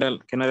 Pensé que no era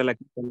la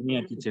que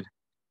tenía, teacher.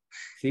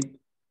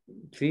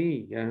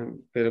 Sí,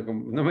 pero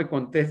como no me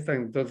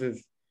contestan,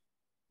 entonces,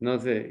 no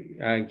sé,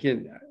 ¿a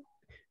quién?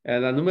 A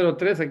la número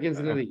 3, ¿a quién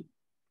se le di?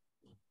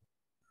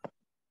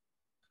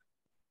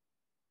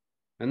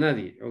 A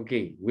nadie, ok.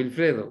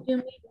 Wilfredo.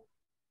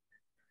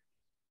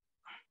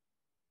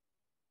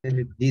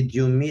 Did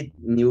you meet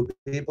new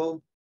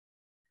people?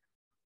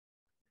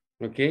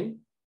 Ok. ¿Y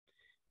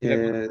la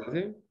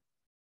contestación?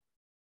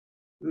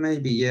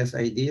 Maybe yes,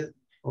 I did.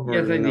 Or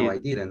Yes, I no, did. I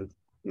didn't.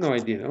 No, I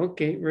didn't.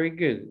 Okay, very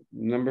good.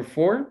 Number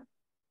 4.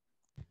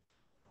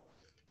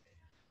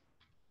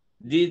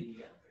 Did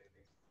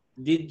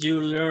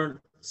you learn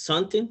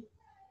something?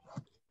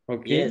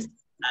 Okay. Yes,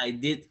 I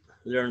did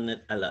learn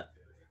it a lot.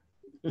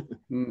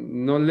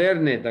 No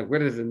learn it,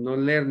 acuérdense, no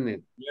learn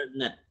it.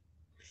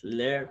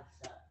 Learn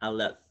a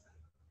lot.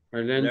 I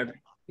learned, Learn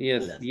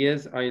yes, a lot.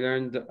 yes, I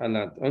learned a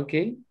lot.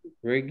 Okay,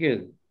 very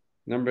good.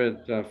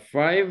 Number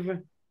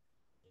 5.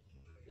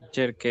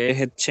 Teacher, ¿qué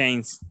es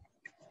exchange?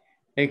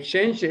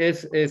 Exchange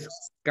es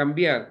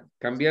cambiar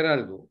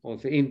algo, o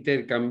sea,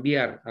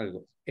 intercambiar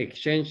algo.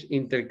 Exchange,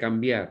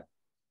 intercambiar.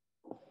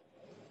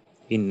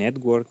 Y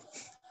network.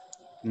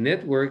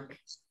 Network.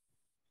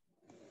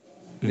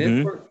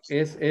 Network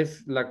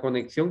es la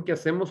conexión que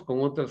hacemos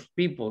con otros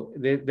people.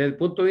 Desde el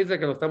punto de vista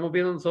que lo estamos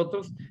viendo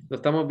nosotros, lo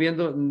estamos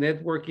viendo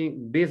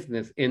networking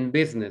business, in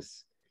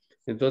business.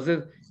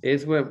 Entonces,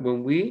 es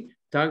when we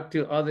talk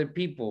to other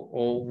people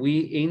or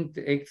we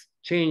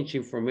exchange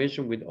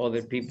information with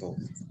other people.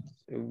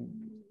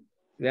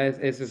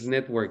 Eso es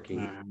networking.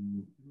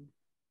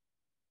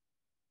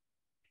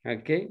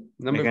 Okay,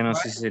 number 5. No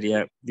sé si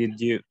sería, did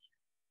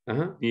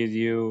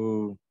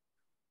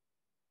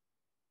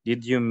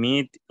you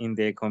meet in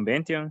the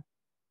convention?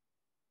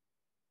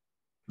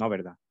 No,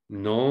 ¿verdad?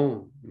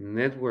 No,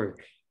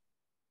 network.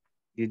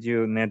 Did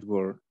you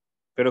network?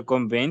 Pero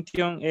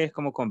convention es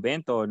como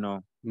convento o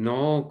no?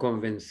 No,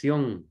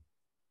 convención.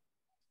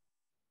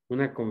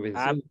 Una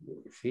convención,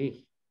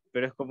 sí.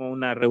 Pero es como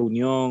una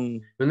reunión.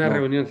 Una no.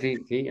 reunión,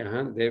 sí,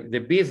 ajá. De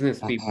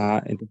business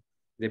people.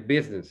 De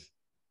business.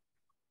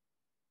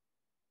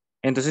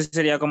 Entonces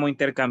sería como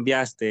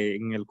intercambiaste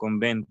en el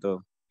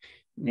convento,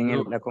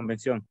 en la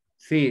convención.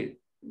 Sí,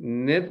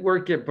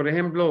 network, por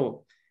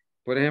ejemplo,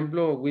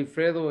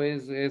 Wilfredo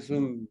es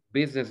un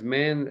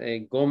businessman,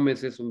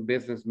 Gómez es un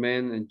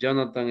businessman,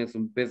 Jonathan es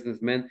un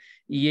businessman,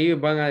 y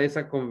ellos van a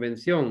esa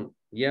convención,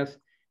 yes,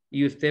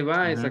 y usted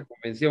va a esa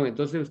convención,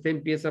 entonces usted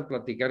empieza a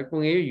platicar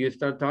con ellos, you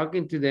start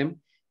talking to them,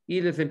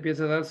 y les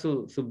empieza a dar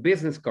su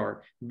business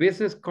card.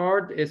 Business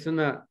card es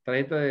una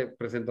tarjeta de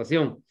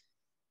presentación.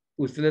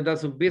 Usted les da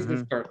su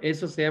business card.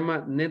 Eso se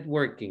llama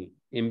networking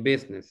en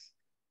business.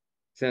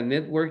 O sea,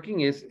 networking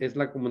es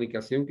la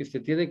comunicación que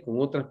usted tiene con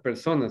otras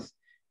personas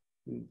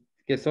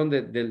que son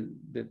del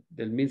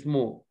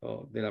mismo,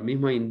 de la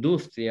misma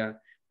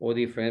industria o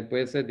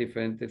puede ser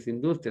diferentes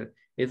industrias.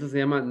 Eso se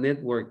llama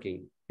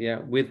networking, yeah,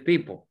 with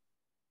people.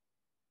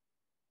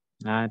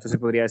 Entonces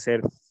podría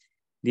ser,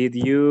 did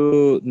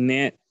you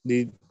network?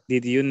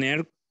 Did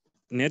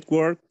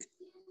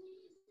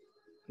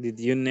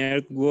you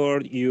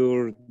network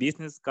your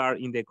business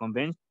card in the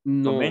convention?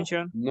 No,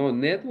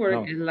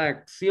 network es la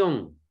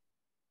acción.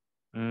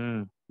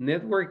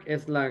 Network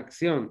es la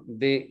acción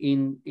de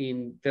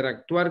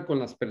interactuar con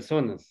las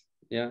personas,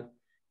 ¿ya?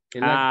 Es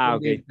la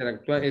acción de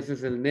interactuar, ese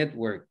es el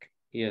network,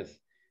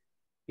 yes.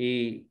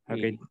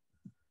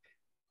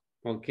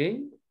 Ok.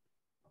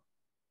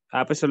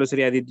 Pues solo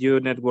sería, did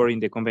you network in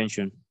the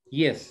convention?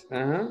 Yes,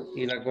 ajá.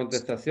 Y la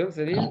contestación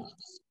sería?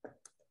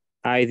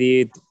 I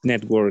did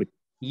network.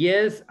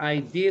 Yes,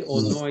 I did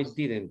or no, I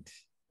didn't.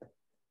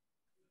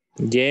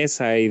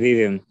 Yes, I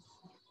didn't.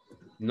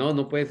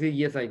 No puede decir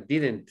yes, I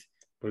didn't.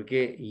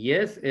 Porque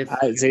yes es...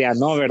 sería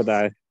no,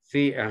 ¿verdad?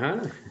 Sí,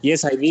 ajá.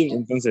 Yes, I did,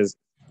 entonces.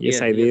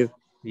 Yes, I did.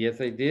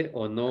 Yes, I did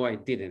or no, I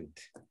didn't.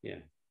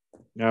 Yeah.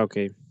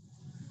 Okay.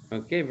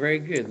 Okay, very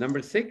good.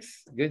 Number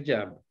 6, good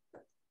job.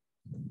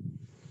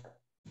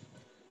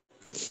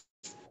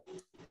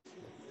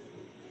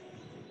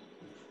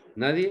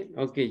 ¿Nadie?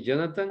 Okay,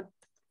 Jonathan.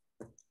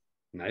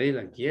 ¿Nadie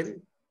la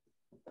quiere?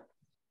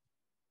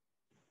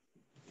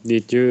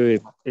 Did you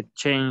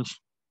exchange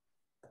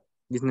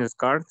business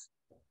cards?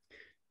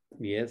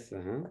 Yes,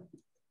 ajá.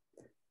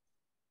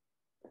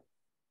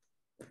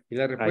 ¿Y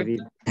la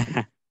respuesta?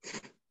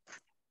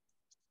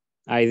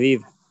 I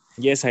did.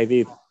 Yes, I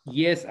did.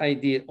 Yes, I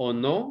did. ¿O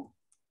no?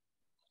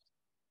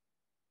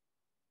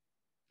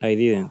 I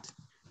didn't.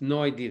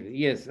 No, I did.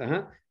 Yes,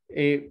 ajá.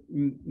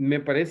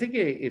 Me parece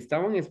que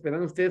estaban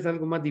esperando ustedes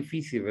algo más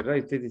difícil, ¿verdad? Y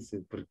ustedes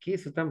dicen, ¿por qué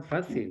eso tan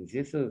fácil? Si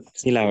eso es...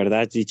 Sí, la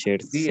verdad,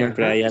 teacher. Sí,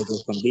 siempre ajá. hay algo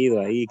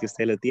escondido ahí que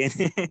usted lo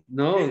tiene.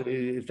 No,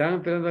 estaban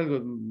esperando algo.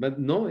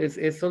 No,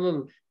 es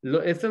solo...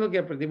 esto es lo que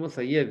aprendimos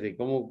ayer, de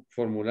cómo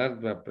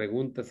formular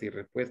preguntas y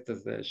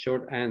respuestas,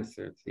 short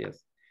answers,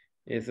 yes.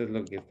 Eso es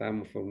lo que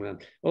estábamos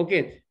formulando. Ok,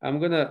 I'm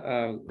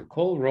gonna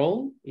call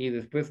roll y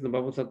después nos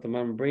vamos a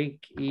tomar un break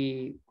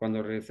y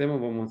cuando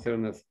regresemos vamos a hacer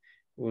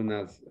un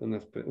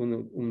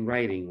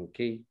writing, ok,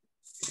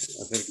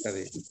 acerca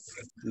de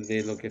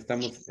lo que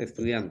estamos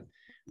estudiando.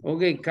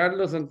 Ok,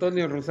 Carlos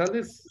Antonio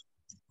Rosales.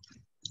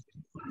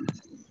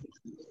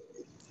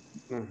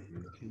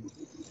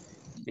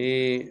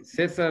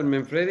 César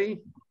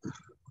Manfredi.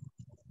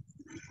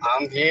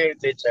 I'm here,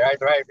 teacher. I'm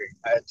driving.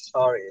 I'm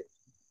sorry.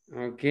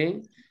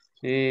 Ok.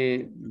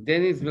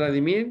 Denis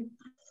Vladimir.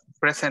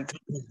 Present.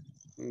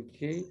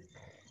 Ok.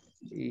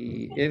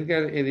 Y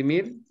Edgar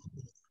Edimir.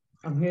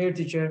 I'm here,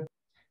 teacher.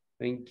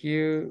 Thank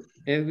you.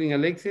 Edwin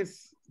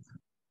Alexis.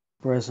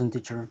 Present,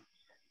 teacher.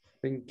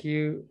 Thank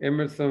you.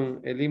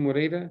 Emerson Eli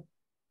Moreira.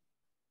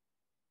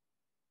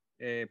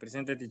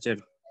 Presente, teacher.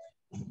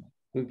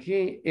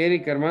 Okay.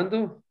 Eric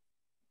Armando.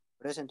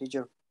 Present,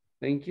 teacher.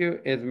 Thank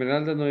you.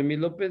 Esmeralda Noemí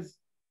López.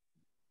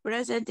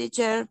 Present,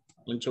 teacher.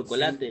 Un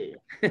chocolate.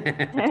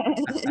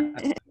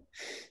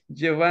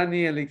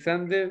 Giovanni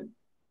Alexander.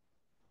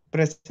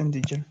 Present,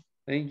 teacher.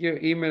 Thank you.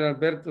 Imer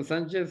Alberto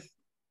Sánchez.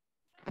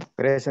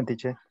 Present,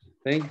 teacher.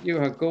 Thank you.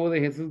 Jacobo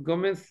de Jesús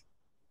Gómez.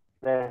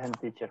 Present,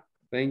 teacher.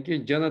 Thank you.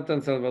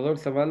 Jonathan Salvador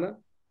Zavala.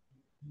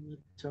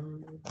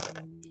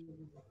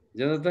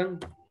 Jonathan.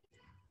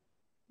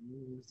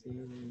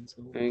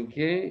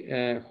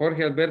 Okay.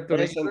 Jorge Alberto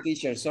Present, Rivas.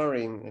 teacher.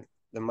 Sorry,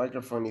 the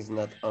microphone is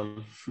not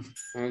on.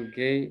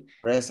 Okay.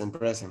 Present,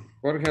 present.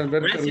 Jorge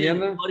Alberto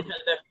Riana.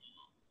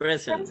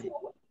 Present.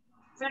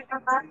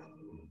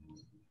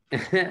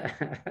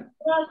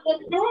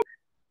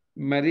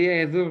 María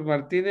Jesús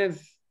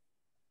Martínez.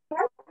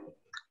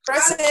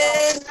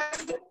 Present.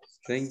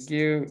 Thank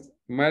you.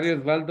 Mario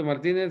Osvaldo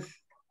Martínez.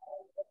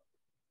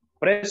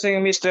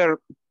 Present, Mr.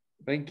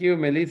 Thank you.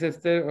 Melissa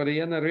Esther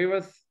Orellana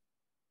Rivas.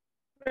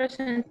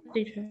 Present,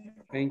 teacher.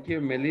 Thank you.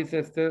 Melissa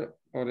Esther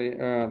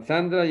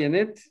Sandra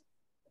Janet.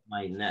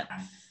 My net.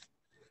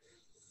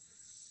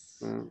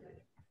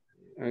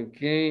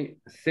 Okay.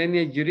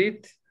 Senia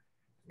Judith.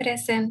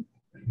 Present.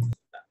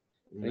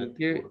 Thank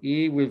you.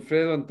 Y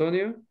Wilfredo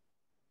Antonio.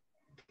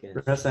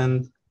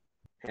 Present.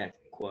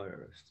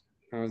 Headquarters.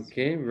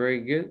 Okay,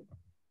 very good.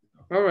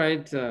 All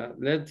right,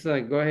 let's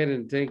go ahead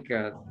and take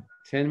a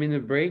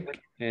 10-minute break,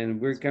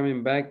 and we're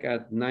coming back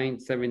at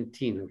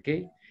 9:17,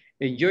 okay?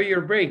 Enjoy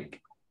your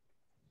break.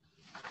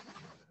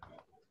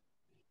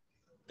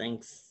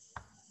 Thanks.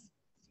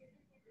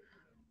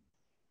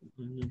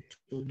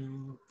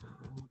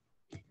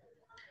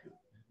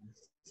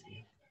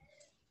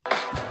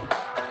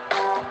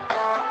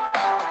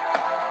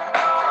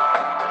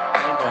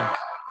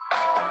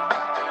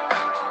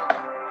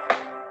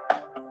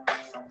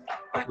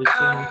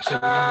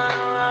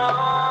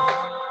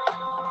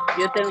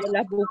 Yo tengo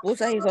las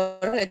pupusas y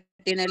Jorge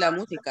tiene la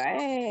música.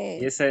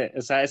 ¿Y ese,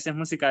 o sea, esa es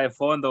música de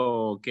fondo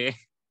o qué?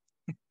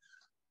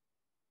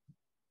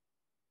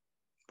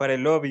 Para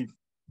el lobby.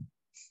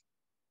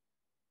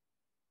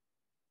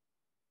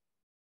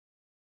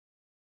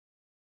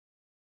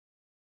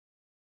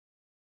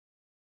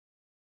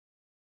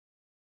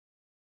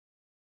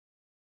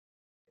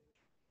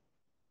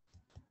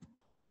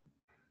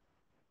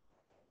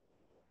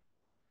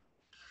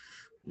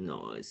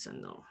 No, esa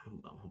no.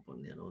 Vamos a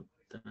poner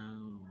otra.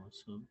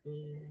 Vamos a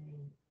ver.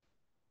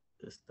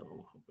 Esta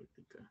vamos a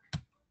practicar.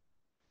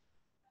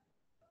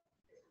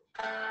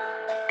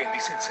 En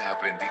licencia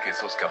aprendí que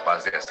sos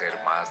capaz de hacer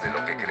más de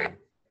lo que crees.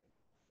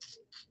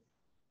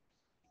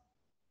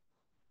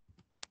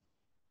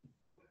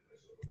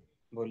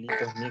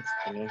 Bolitos mix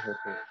tenés,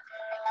 Jorge.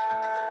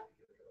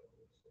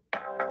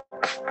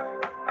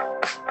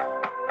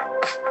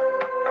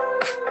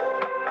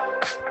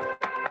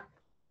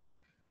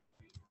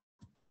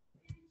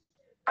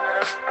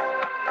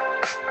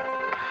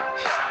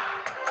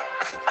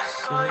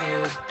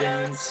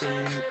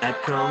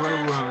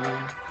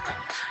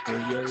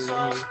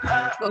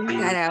 Con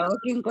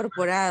karaoke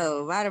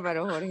incorporado.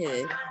 Bárbaro,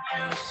 Jorge.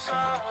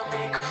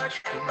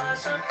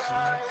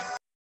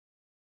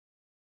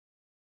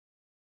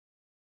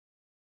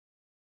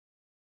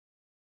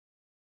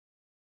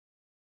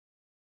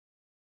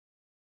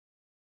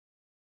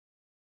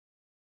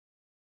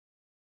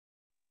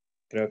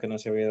 Creo que no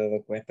se había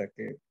dado cuenta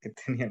que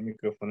tenía el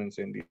micrófono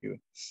encendido.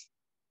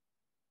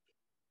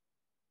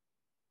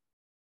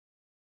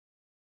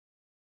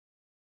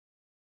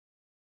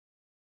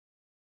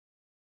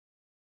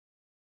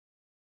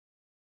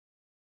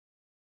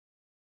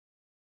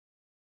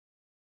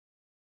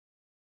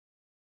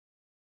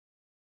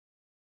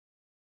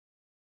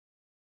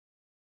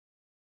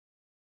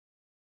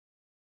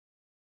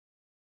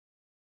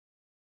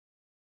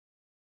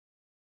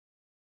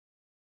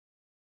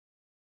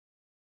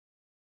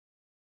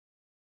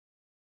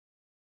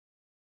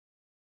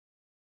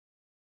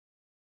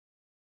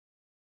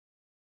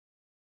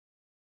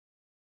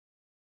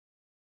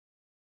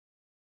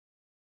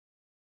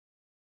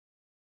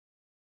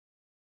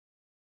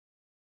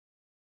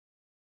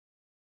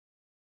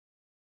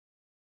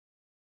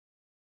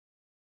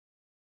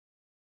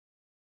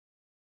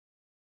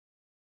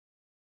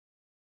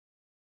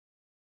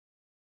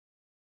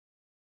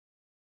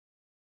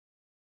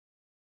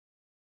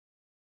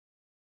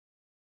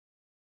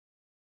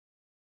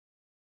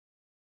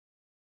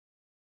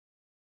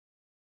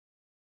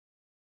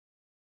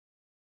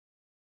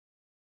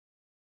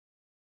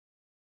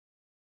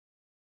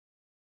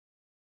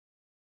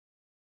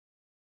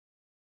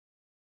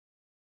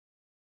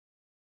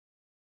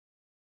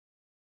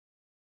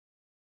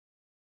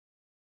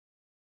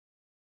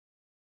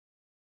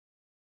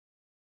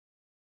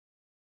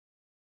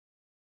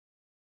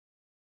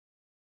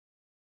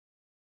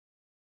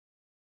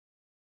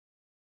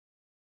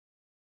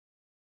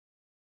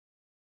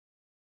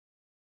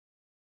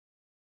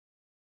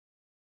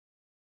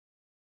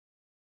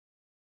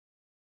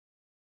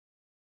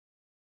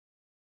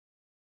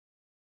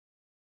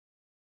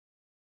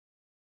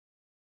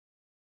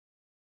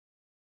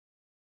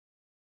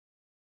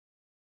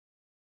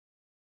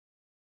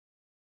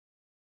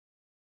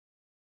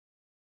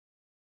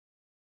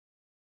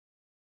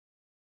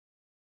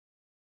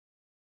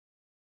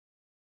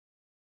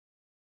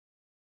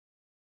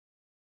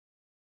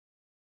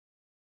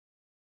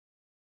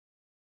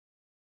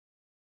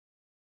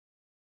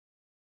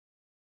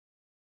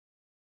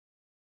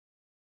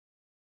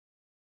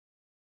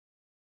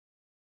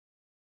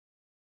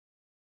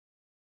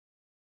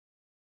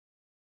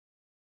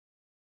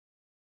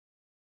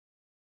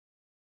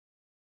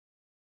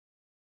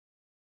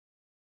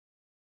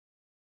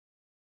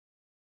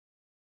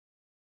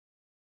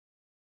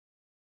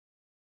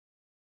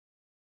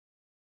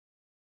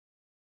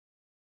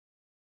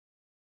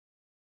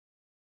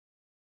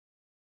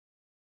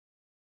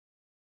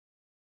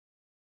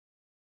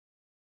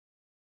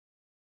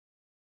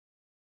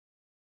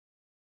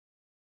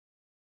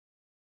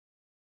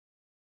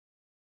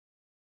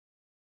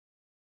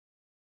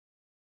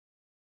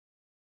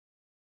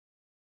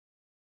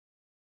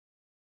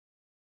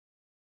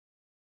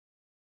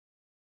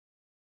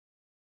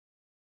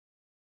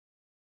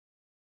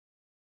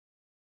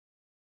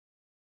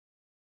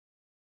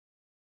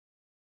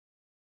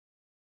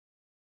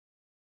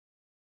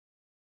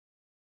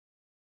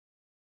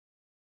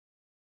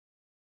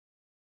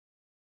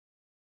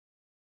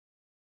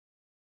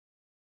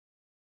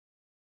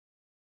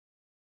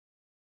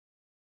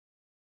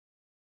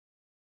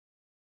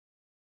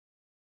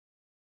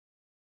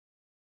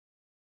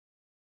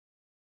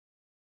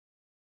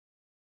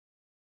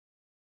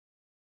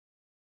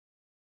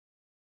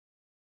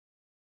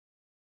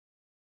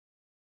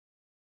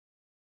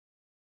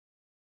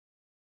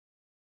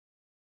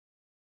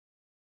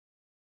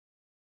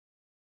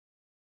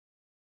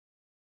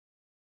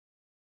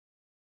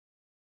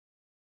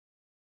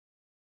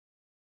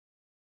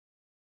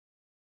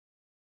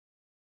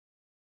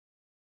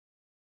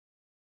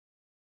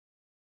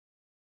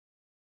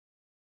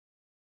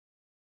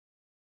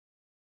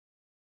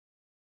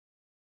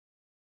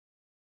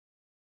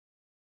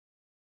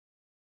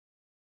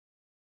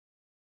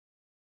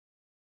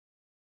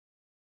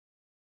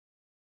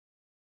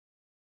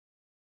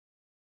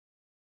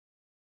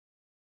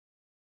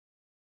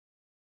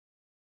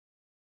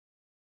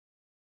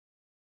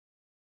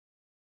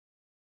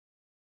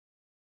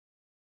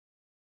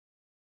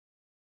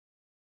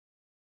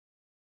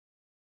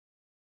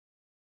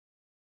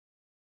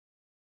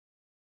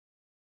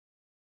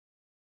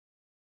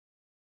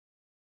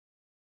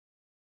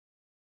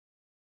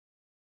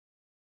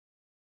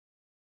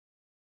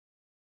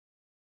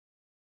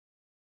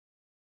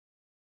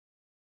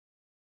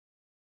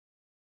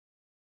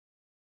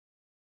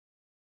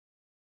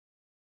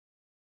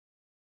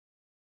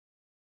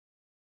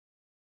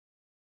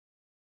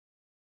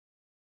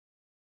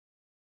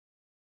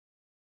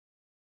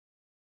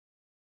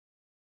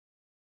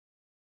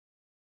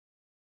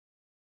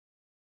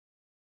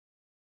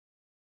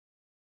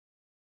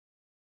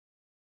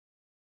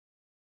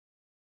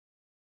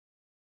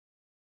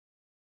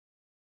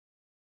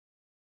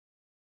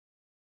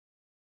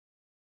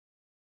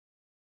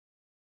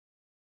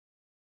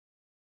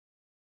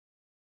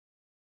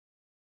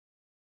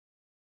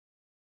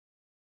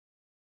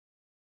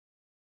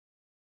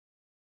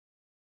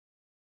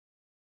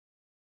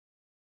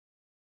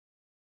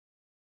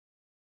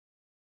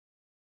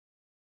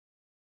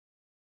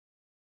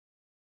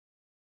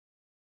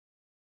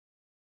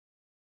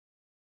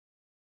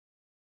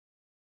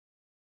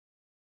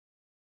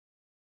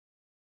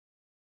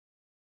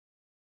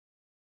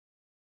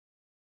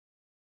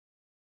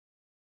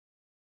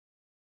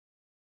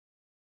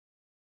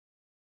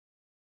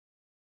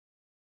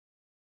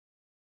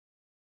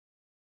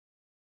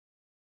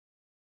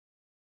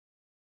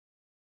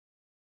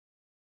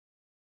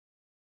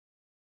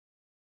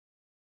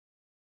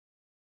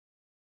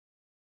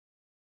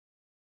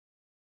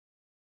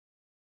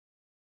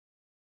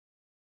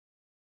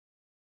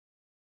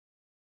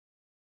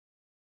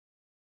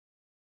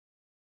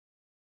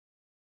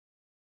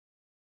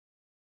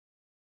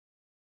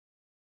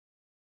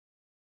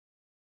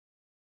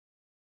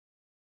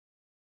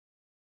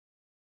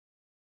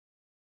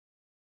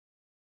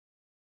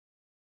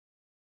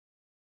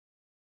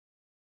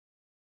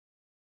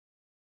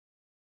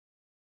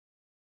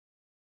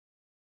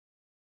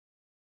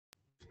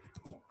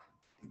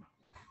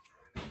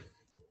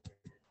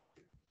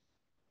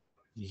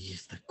 ¿Y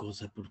esta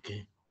cosa por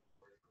qué?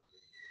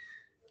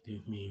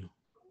 Dios mío.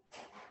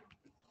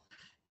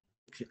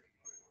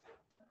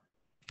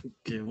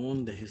 ¿Qué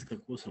onda es esta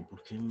cosa?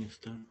 ¿Por qué no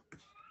está?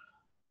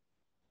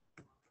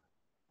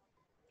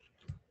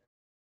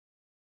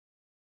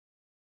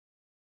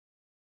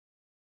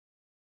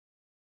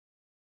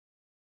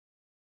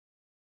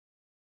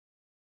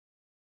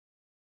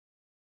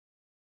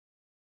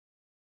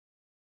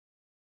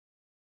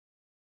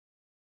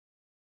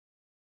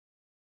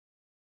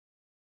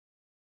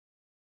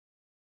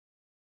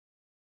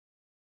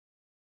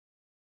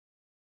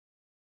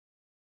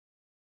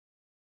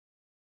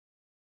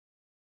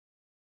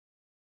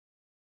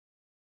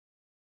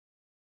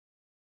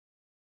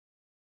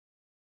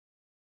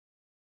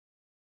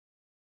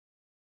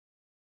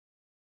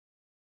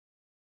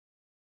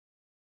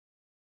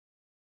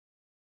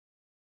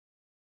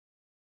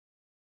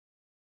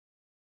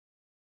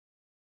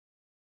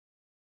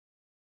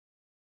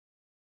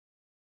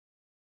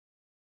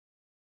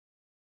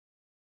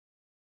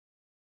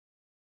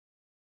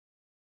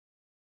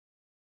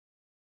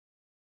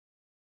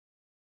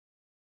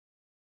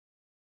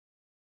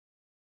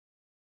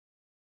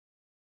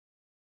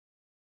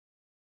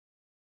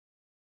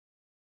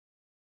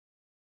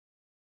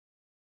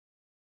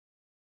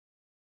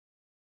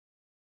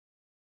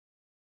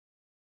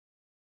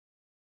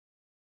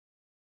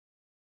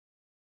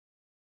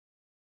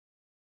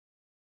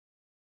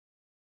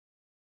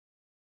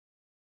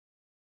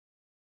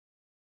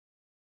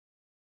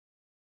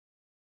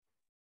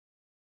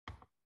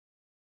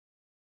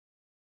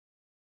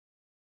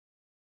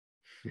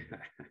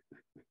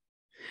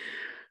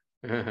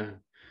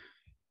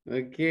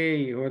 Ok,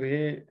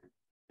 Jorge.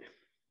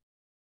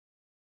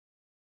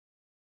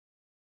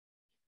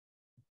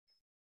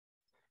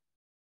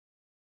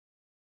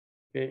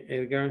 Okay,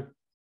 Edgar.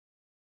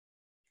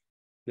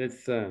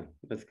 Let's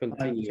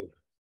continue.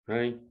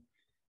 Hi.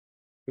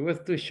 It was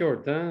too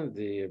short, huh?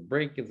 The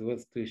break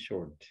was too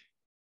short.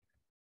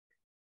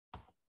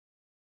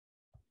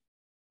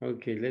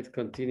 Okay, let's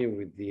continue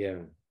with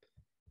the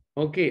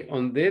okay,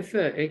 on this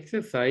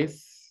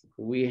exercise,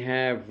 we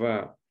have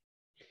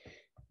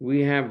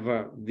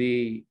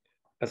the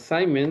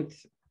assignment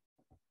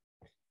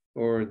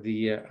or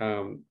the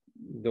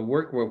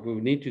work what we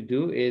need to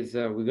do is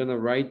we're going to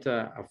write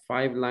a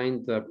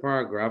 5-line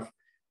paragraph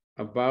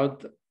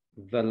about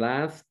the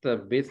last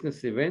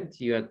business event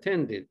you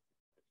attended.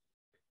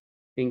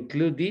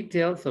 Include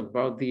details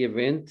about the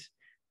event,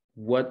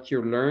 what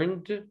you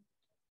learned,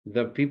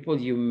 the people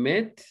you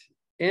met,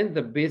 and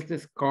the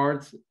business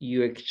cards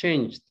you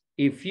exchanged.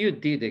 If you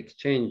did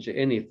exchange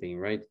anything,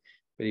 right?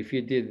 But if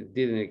you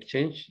didn't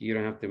exchange, you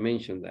don't have to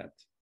mention that.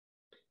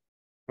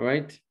 All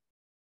right?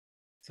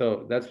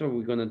 So that's what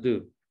we're gonna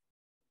do.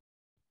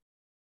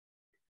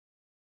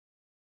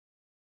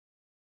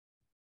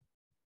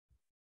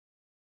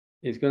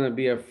 It's gonna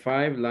be a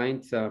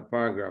 5-line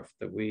paragraph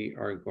that we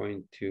are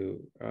going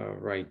to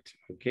write,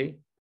 okay?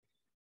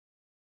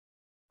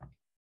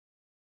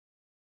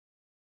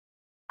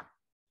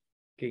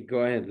 Okay, go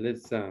ahead.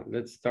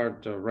 Let's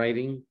start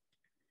writing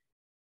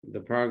the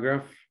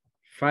paragraph.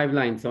 5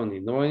 lines only.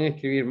 No van a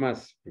escribir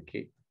más.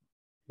 Okay.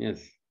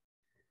 Yes.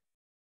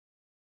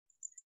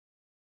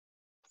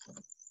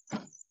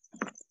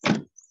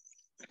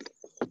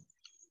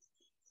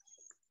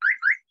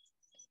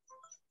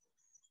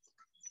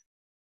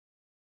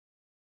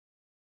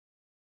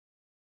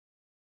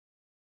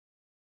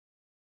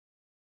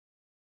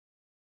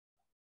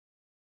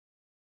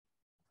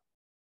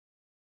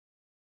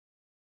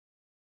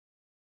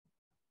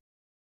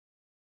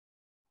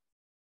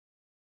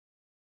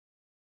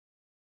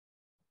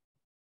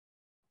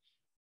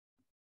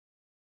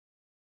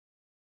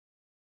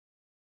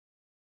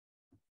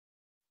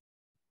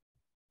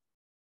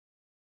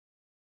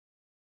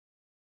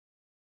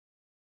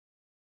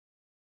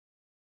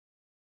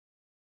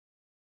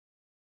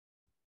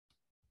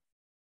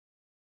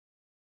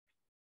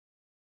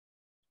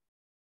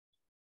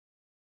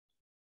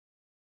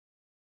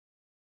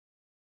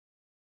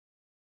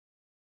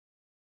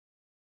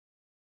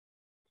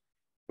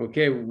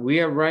 Okay,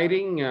 we are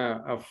writing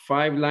a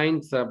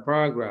 5-line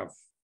paragraph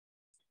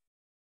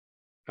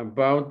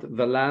about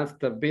the last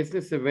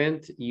business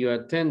event you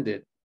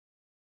attended.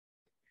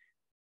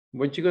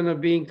 What you're going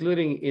to be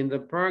including in the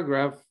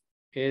paragraph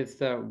is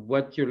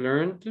what you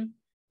learned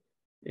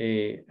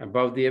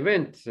about the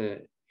event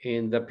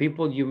and the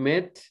people you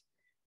met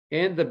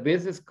and the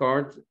business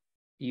cards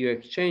you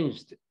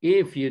exchanged,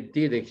 if you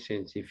did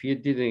exchange. If you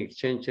didn't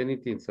exchange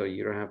anything, so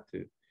you don't have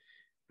to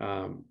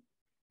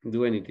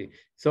do anything.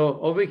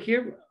 So over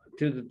here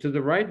to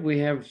the right, we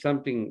have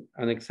something,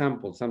 an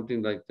example,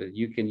 something like that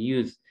you can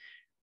use.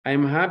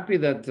 I'm happy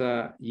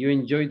that you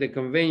enjoyed the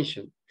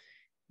convention.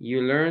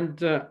 You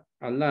learned a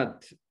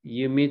lot.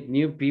 You meet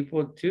new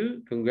people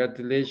too.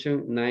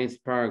 Congratulations, nice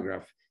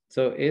paragraph.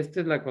 So esta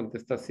es la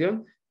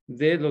contestación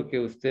de lo que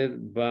usted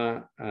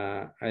va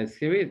a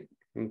escribir.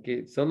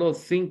 Okay. Solo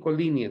 5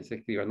 líneas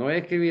escriba. No voy a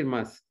escribir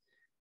más.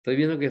 Estoy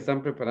viendo que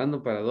están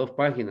preparando para 2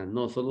 páginas.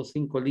 No, solo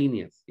 5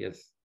 líneas.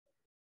 Yes.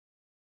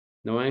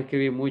 No van a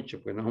escribir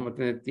mucho, pues no vamos a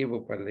tener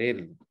tiempo para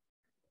leerlo.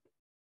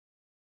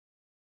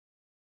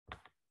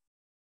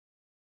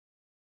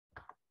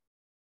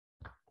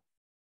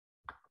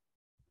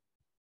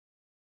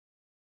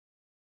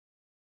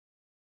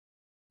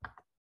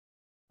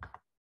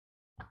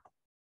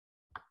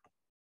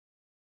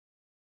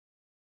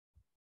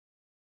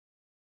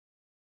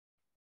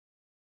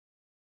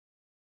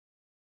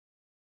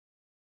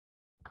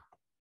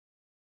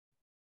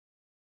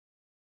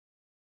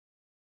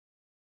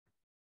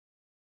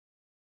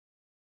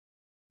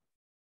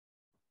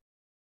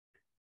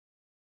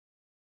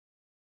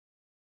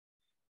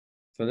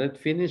 So let's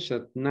finish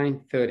at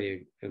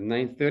 9:30. At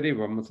 9:30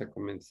 vamos a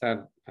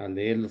comenzar a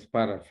leer los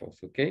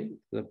párrafos, okay?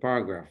 The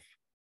paragraph.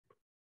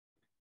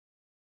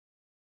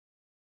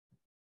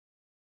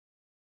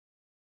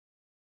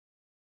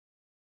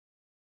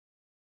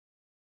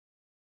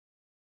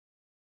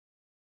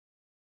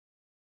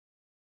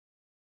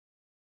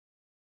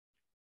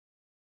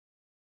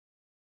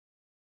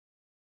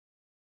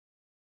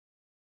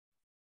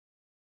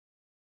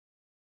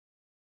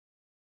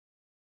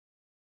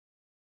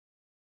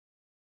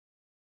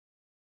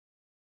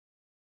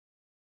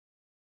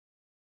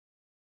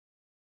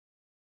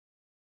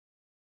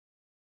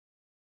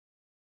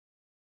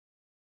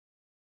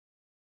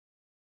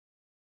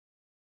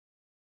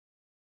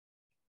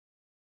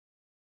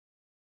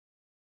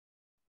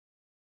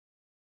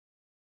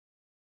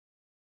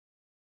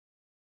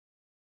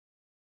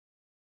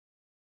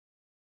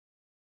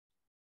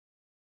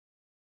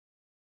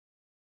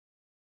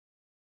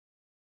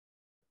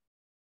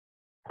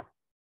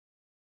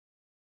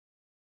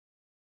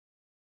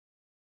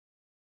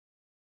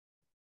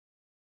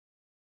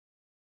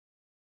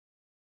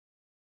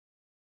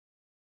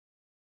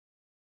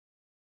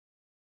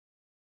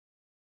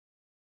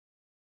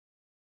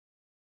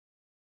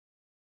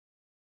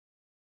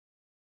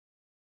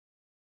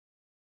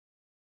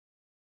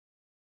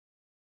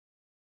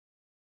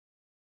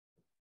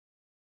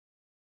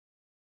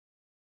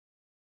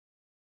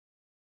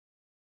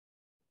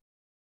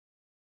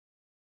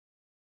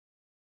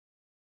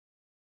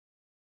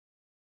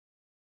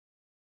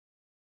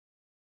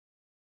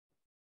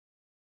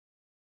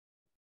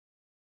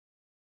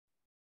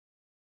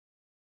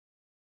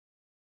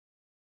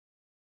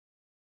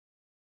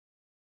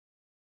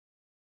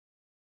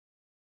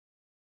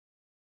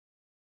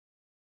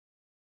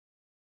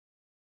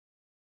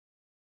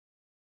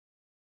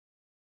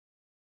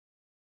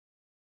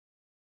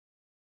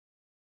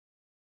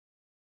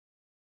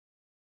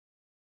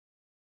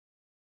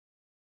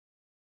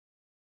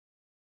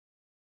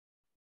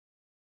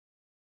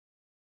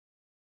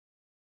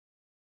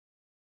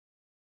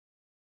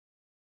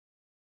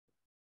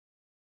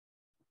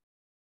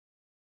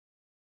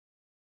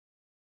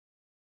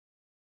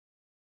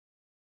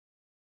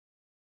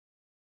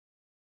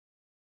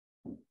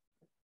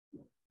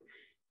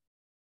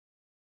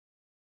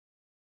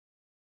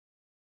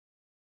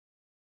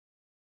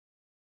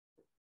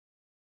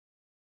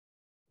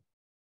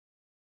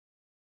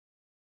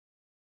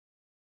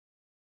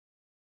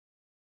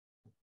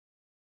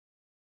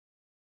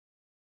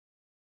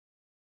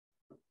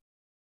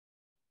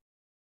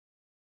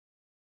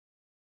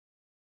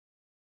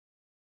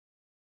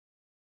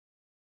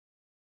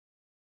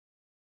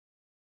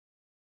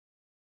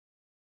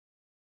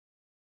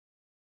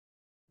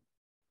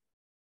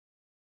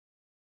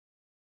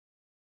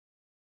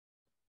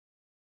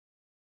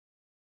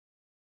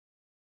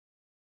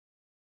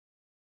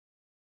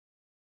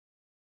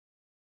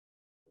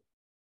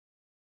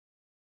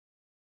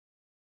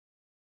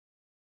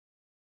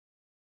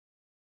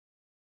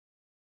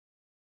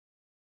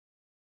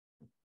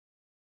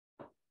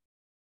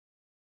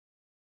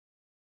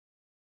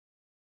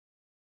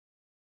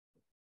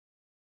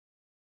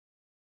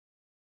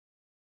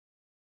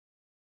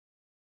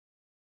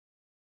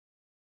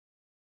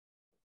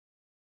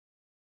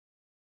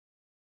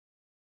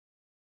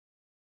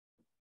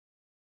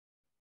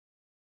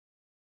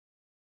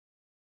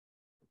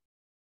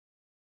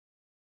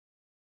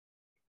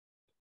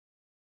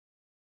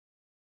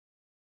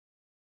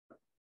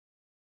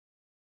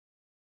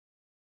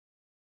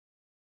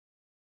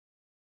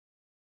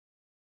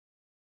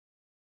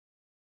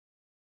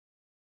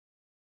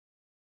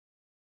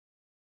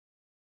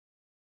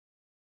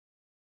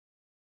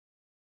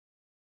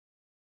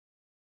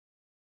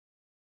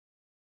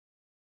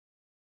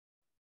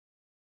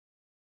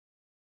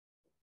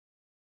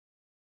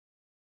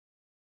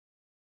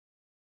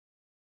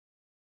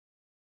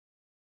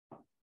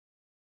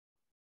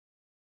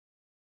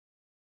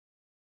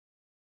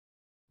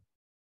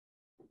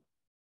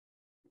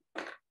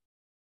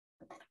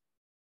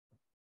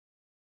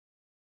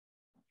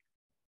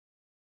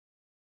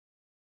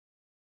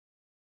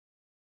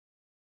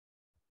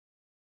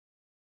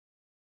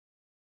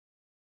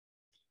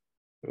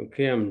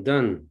 Okay, I'm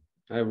done.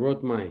 I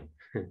wrote mine.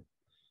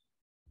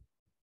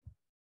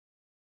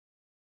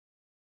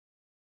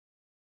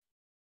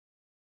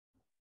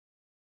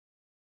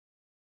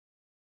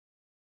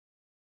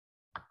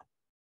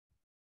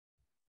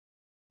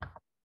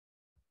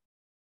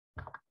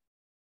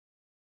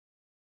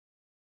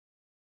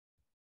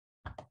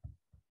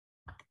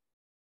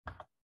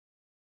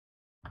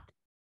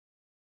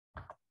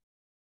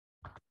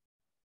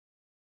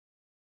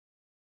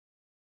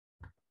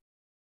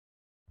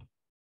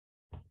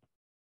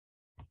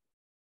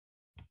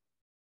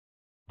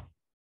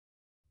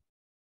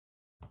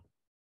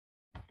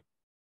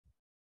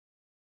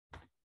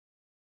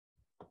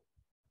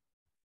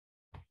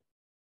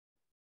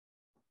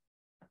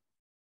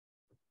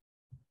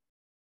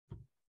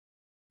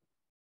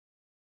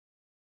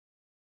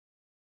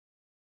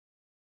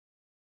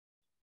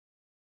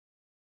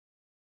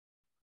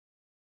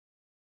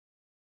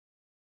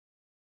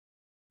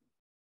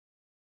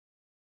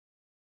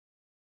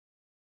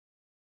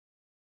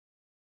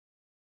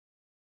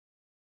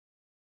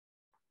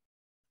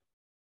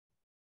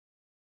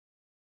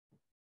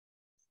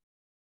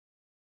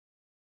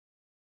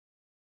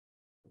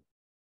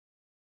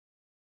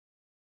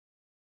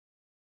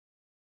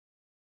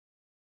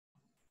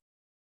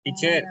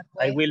 Teacher,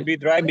 I will be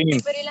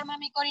driving.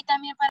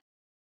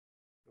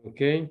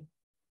 Okay.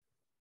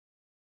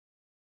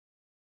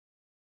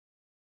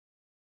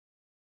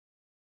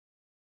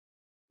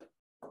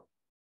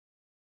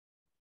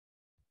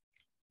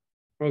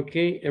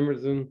 Okay,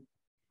 Emerson.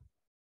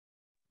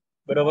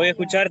 Pero voy a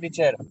escuchar,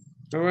 teacher.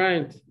 All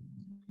right.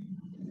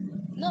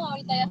 No,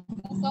 ahorita ya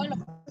estoy solo,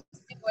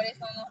 y por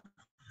eso nos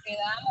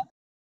quedamos.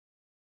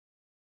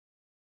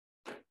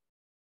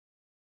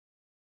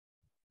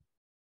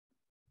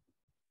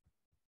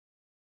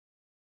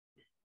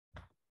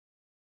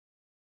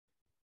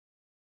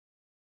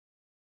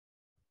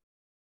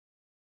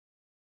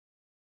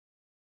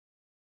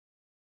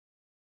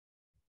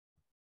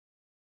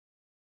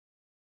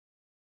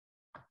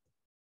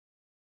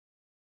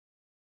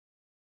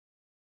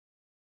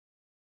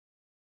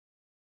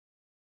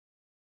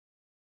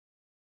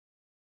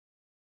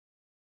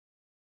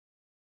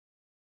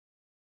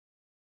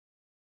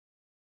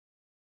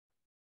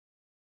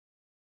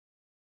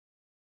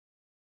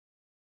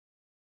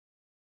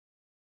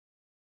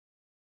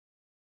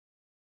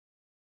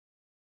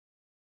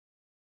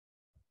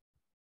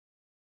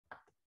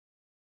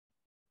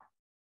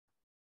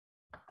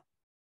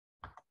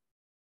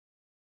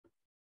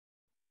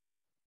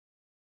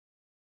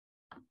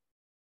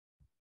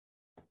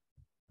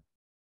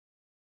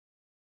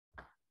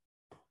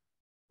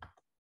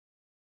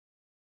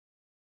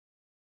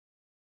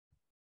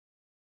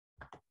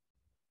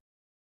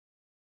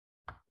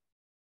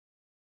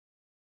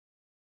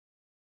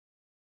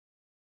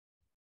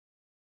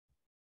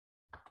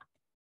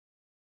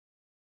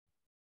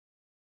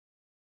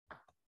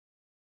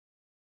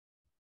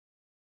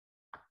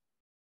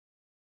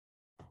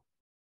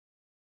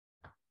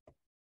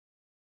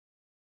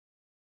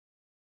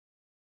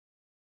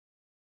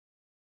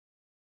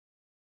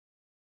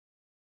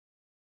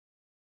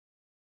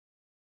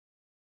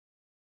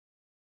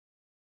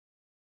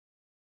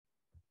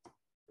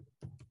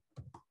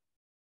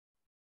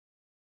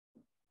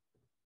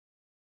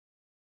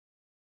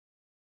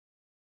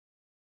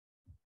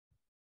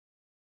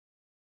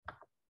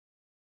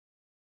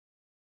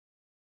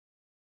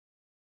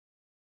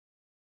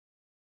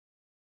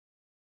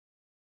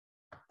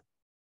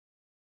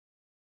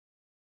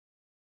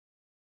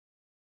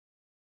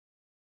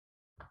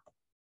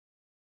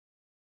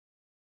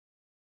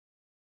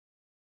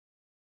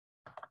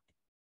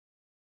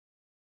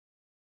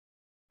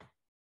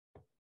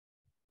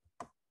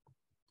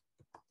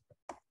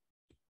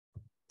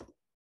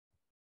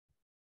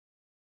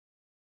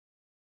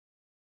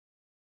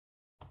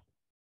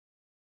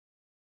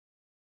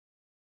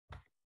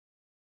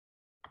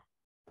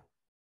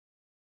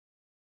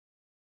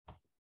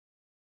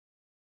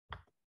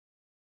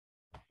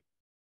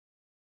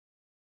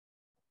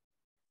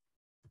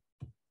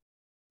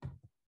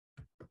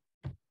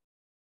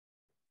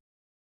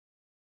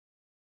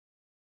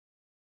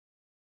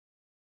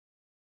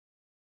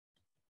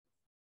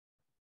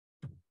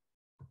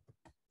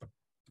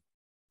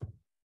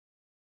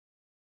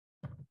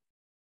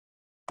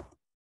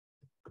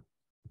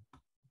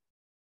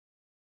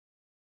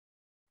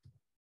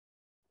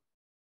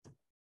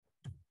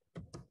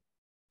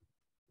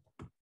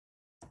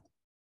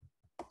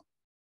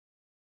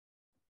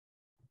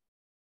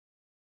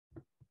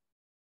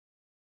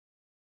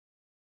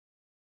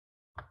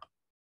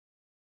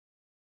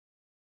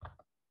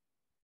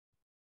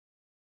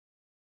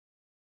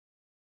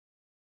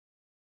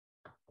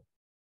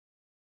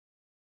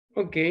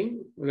 Okay,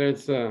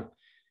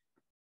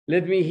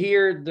 let me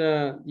hear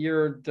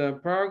the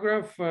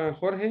paragraph,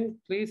 Jorge,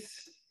 please.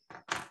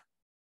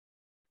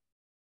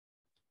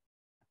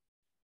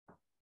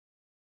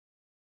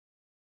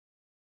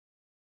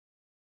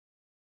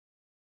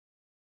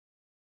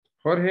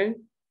 Jorge,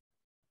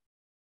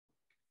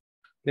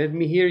 let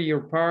me hear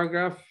your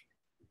paragraph.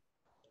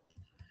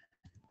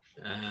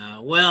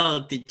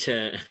 Well,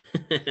 teacher,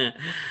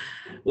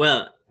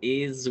 well,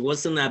 it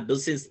wasn't a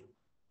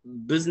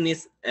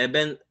business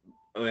event.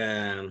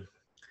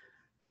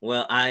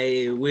 Well,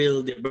 I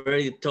will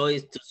deliver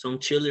toys to some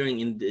children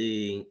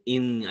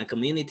in a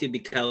community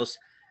because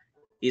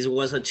it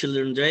was a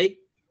children's day.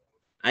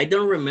 I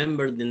don't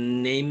remember the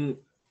name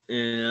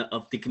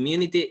of the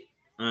community,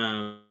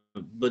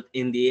 but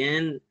in the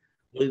end,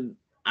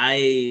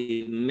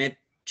 I met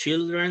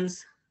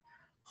children's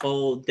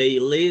how they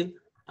live.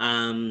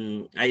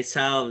 I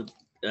saw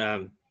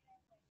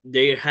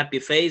their happy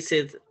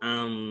faces.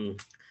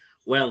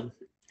 Well,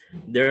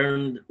 there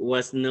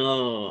was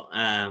no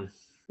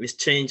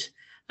exchange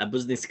a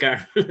business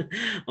card.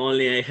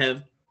 Only I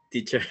have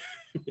teacher.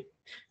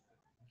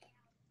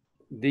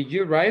 Did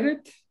you write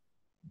it?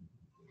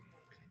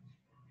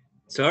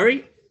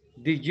 Sorry?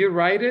 Did you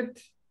write it?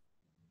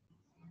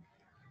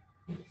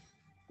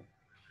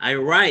 I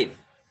write.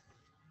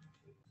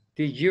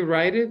 Did you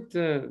write it?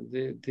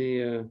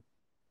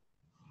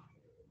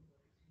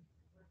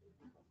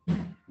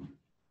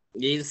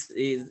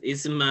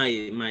 Is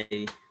my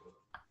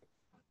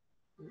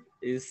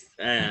is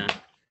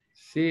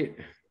see,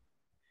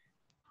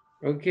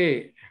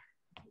 okay.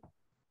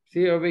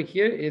 See over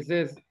here, it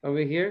says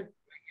over here.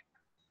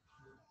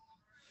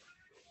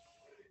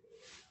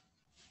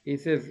 It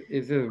says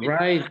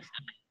right.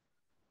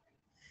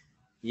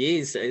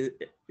 Yes,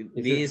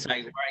 this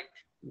I write.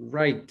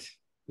 Right,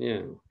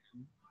 yeah.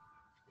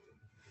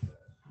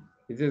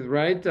 It says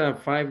write a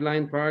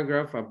 5-line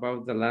paragraph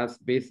about the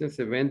last business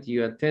event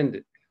you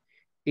attended.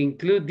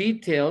 Include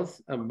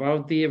details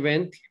about the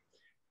event,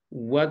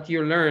 what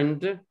you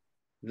learned,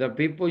 the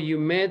people you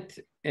met,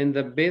 and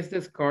the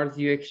business cards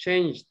you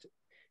exchanged.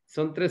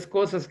 Son 3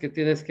 cosas que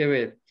tienes que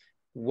ver.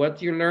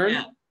 What you learned.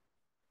 Yeah.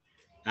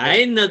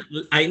 I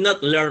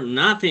not learned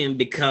nothing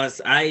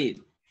because I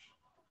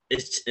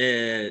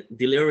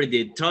delivered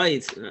the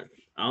toys.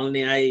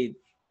 Only I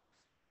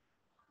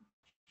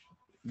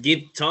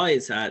give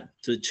toys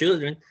to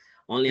children.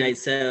 Only I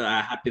sell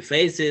happy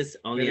faces.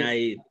 Only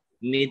I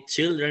meet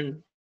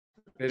children.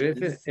 Pero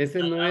ese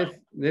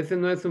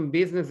no es un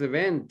business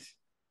event.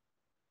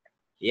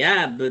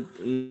 Yeah, but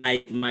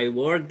my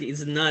work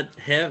is not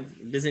have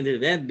business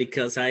event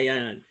because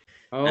I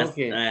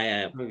Okay.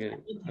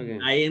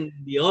 I in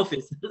the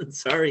office.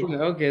 Sorry.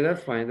 Okay,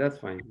 that's fine.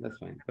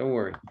 Don't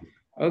worry.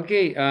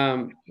 Okay,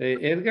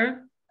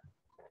 Edgar.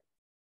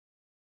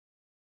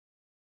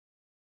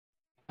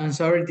 I'm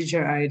sorry,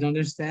 teacher, I don't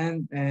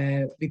understand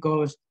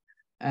because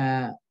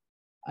I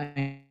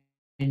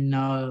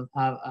now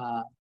have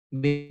a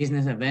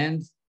business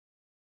event,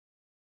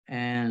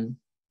 and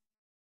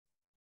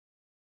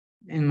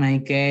in my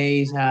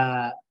case,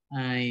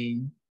 I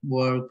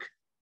work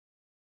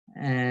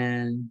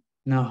and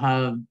now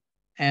have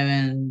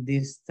even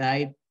this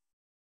type.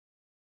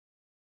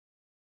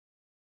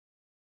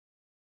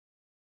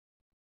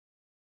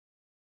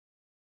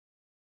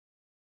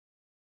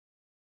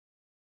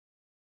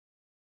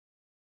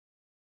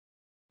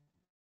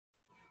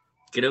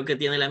 Creo que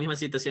tiene la misma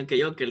situación que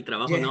yo, que el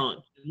trabajo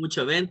no,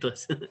 muchos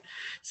eventos.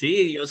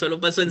 Sí, yo solo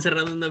paso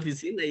encerrado en una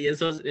oficina y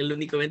eso es el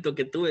único evento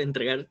que tuve,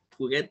 entregar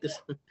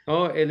juguetes.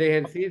 Oh, el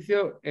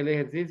ejercicio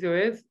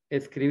es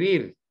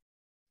escribir,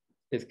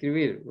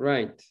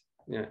 right.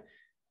 Yeah.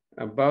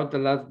 About the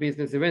last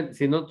business event.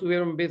 Si no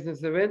tuvieron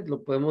business event,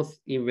 lo podemos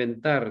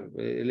inventar.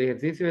 El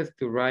ejercicio es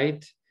to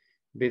write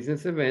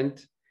business event.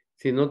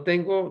 Si no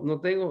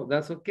tengo,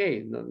 that's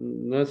okay.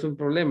 No es un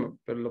problema,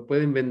 pero lo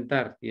puedo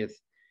inventar,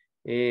 yes.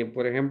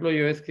 Por ejemplo,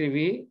 yo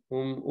escribí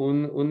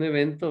un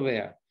evento,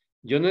 vea,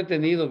 yo no he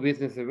tenido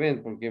business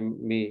event porque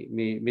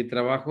mi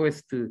trabajo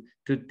es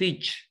to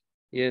teach,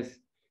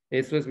 yes,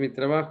 eso es mi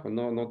trabajo,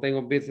 no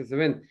tengo business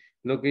event.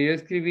 Lo que yo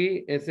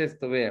escribí es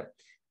esto, vea,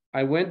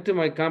 I went to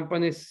my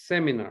company's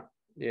seminar.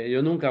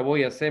 Yo nunca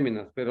voy a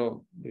seminars,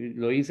 pero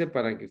lo hice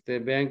para que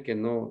ustedes vean que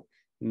no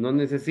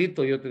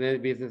necesito yo tener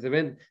business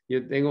event.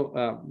 Yo tengo,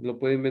 lo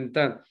puedo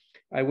inventar.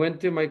 I went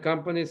to my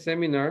company's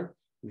seminar.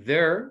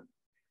 There,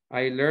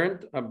 I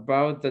learned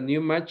about the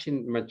new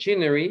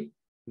machinery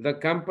the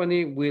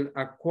company will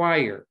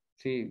acquire.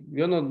 Sí,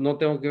 yo no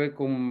tengo que ver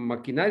con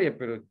maquinaria,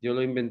 pero yo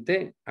lo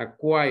inventé.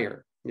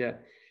 Acquire. Yeah.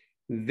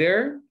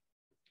 There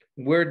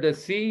were the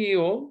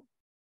CEO,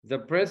 the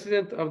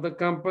president of the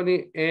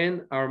company,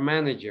 and our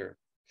manager.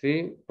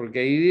 Sí,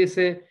 porque ahí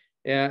dice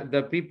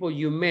the people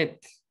you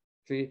met.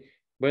 Sí.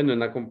 Bueno, en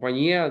la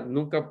compañía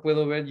nunca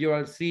puedo ver yo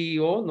al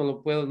CEO,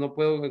 no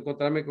puedo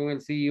encontrarme con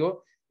el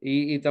CEO.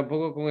 Y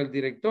tampoco con el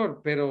director,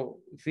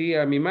 pero sí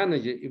a mi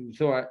manager.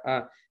 So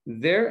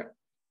there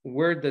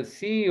were the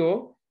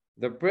CEO,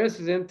 the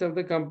president of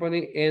the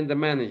company, and the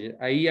manager.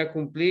 Ahí ya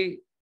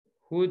cumplí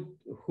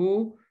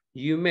who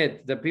you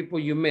met, the people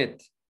you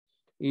met.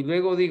 Y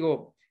luego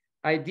digo,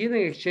 I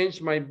didn't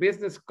exchange my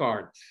business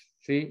cards,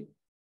 ¿sí?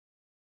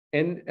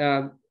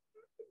 And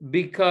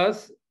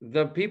because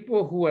the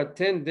people who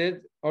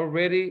attended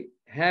already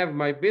have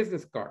my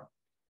business card.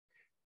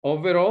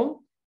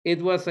 Overall, it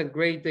was a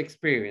great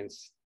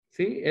experience.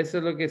 Sí, eso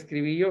es lo que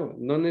escribí yo.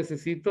 No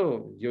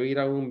necesito yo ir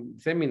a un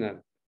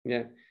seminar.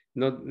 Yeah.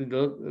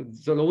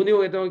 Lo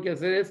único que tengo que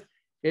hacer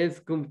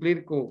es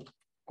cumplir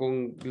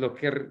con los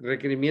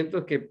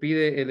requerimientos que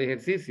pide el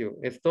ejercicio.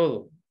 Es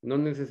todo. No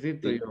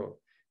necesito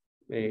yo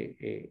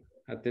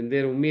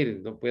atender un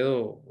meeting. No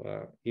puedo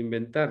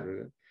inventar,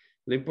 ¿verdad?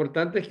 Lo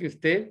importante es que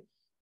usted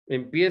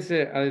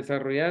empiece a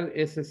desarrollar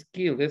ese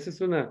skill. Esa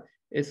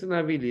es una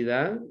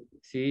habilidad,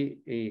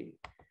 ¿sí?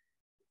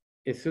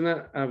 Es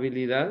una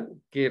habilidad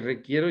que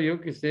requiero yo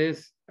que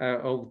ustedes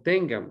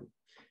obtengan,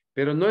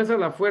 pero no es a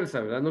la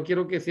fuerza, ¿verdad? No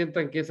quiero que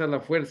sientan que es a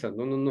la fuerza,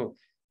 no.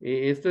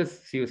 Esto es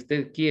si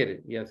usted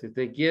quiere, ya si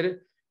usted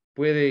quiere,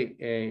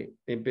 puede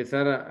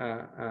empezar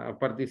a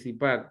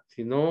participar.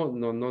 Si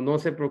no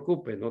se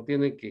preocupe, no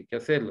tiene que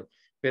hacerlo,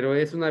 pero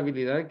es una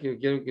habilidad que yo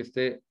quiero que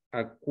usted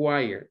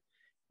acquire,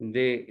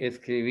 de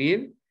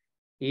escribir,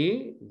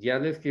 y ya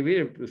al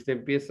escribir, usted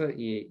empieza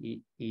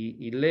y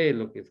lee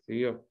lo que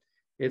escribió.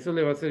 Eso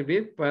le va a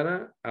servir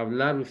para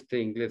hablar usted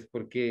inglés,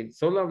 porque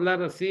solo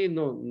hablar así,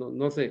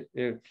 no sé.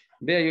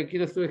 Vea, yo aquí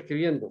lo estuve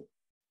escribiendo.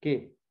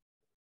 ¿Qué?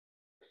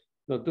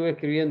 Lo estuve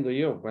escribiendo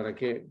yo para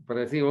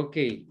decir, ok,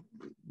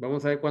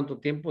 vamos a ver cuánto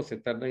tiempo se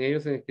tardan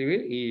ellos en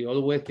escribir y yo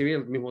lo voy a escribir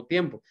al mismo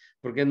tiempo,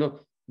 porque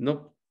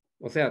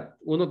o sea,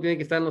 uno tiene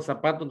que estar en los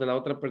zapatos de la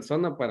otra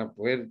persona para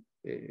poder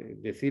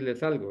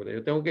decirles algo, ¿verdad?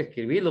 Yo tengo que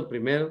escribirlo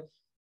primero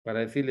para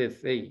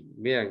decirles, hey,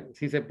 vean,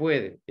 sí se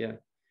puede, ya.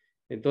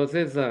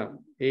 Entonces,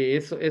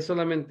 eso es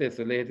solamente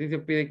eso. El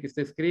ejercicio pide que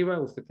usted escriba,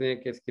 usted tiene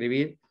que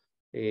escribir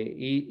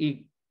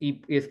y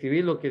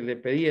escribir lo que le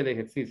pedía el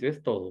ejercicio,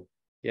 es todo,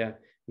 ya.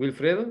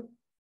 Wilfredo?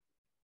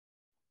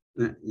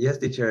 Yes,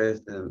 teacher,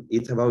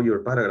 it's about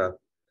your paragraph.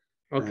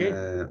 Okay.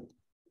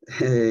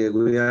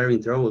 We are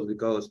in trouble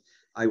because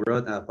I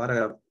wrote a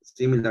paragraph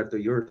similar to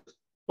yours.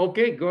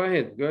 Okay, go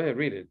ahead,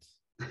 read it.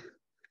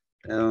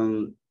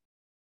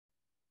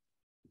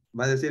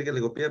 Va a decir que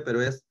le copié,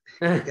 pero es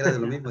que era de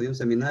lo mismo, de un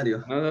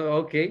seminario.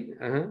 Okay,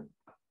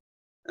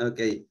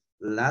 Okay,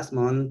 last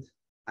month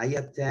I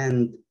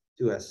attended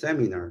to a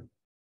seminar.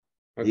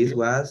 Okay. This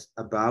was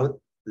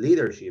about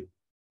leadership,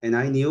 and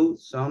I knew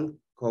some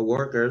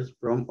co-workers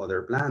from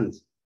other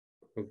plants.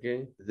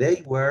 Okay.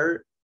 They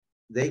were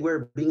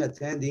being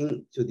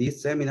attending to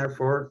this seminar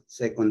for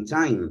second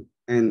time,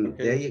 and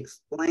they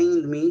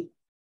explained me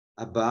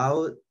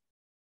about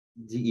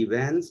the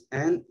events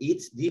and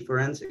its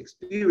different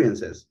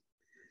experiences.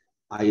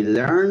 I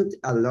learned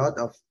a lot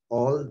of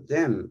all of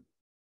them.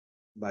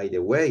 By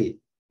the way,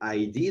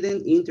 I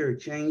didn't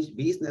interchange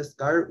business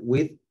card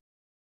with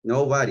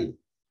nobody.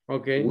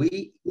 Okay.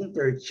 We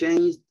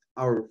interchanged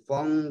our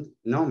phone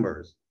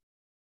numbers.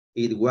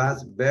 It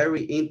was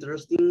very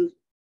interesting.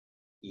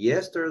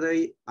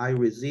 Yesterday, I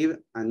received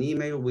an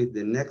email with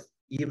the next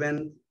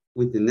event,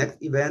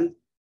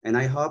 and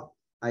I hope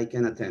I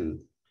can attend.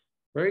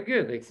 Very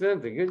good,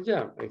 excelente, good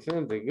job,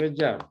 excelente, good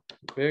job,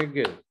 very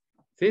good.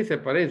 Sí, se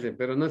parece,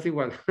 pero no es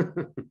igual.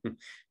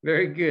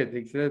 Very good,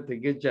 excelente,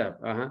 good job.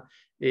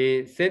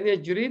 Senia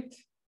Judith?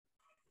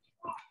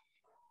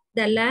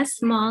 The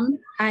last month,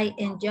 I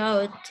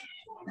enjoyed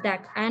the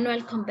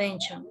annual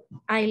convention.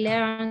 I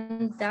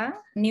learned the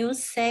new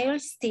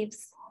sales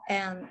tips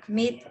and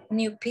meet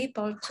new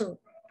people too.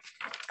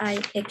 I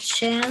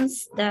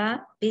exchanged the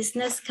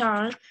business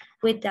card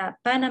with the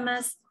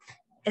Panama's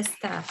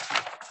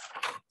staff.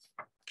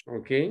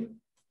 Okay,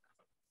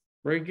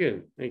 very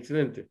good,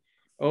 excelente.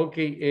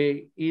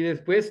 Okay, y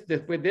después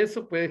de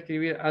eso puede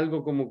escribir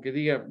algo como que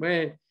diga,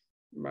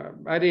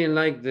 I didn't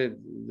like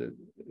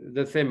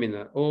the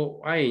seminar,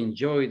 or I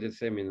enjoyed the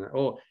seminar,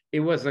 or it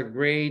was a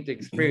great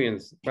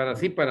experience.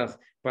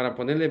 Para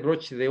ponerle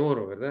broche de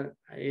oro, ¿verdad?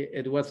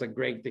 It was a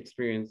great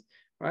experience.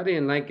 I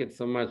didn't like it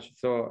so much,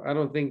 so I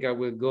don't think I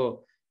will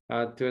go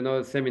to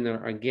another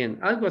seminar again.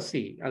 Algo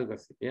así,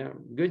 yeah.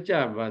 Good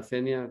job,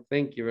 Senia.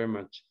 Thank you very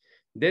much.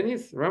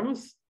 Dennis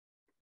Ramos?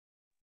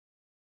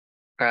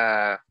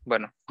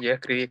 Bueno, yo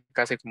escribí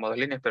casi como 2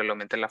 líneas, pero lo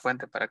aumenté en la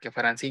fuente para que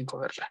fueran 5,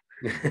 ¿verdad?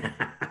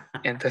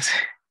 Entonces...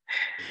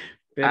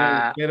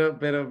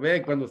 Pero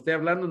ve, cuando esté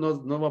hablando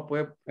no va a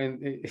poder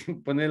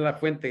poner la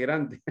fuente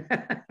grande.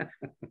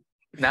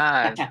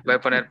 Nada, voy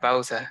a poner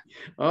pausa.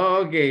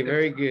 Oh, ok,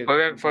 very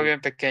good. Fue bien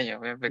pequeño.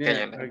 Yeah,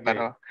 okay.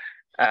 Pero,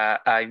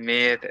 I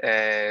met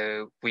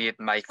with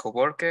my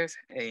coworkers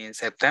in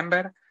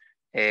September.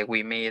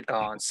 We meet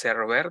on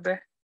Cerro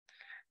Verde.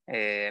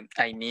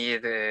 I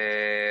meet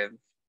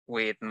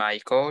with my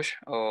coach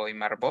or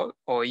my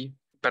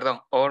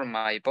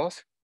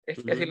boss.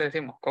 Así le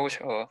decimos, coach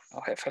o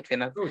jefe al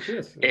final. Coach,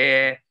 yes.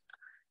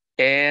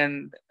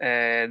 And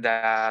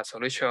the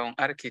solution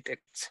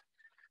architects,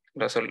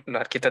 los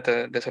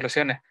arquitectos de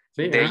soluciones.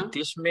 Sí, they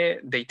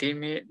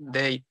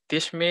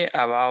teach me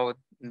about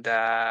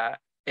the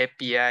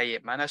API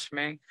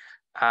management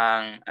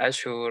and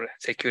Azure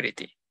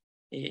security.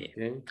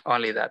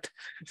 Only that.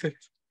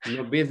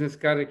 No business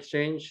card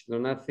exchange, no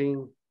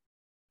nothing.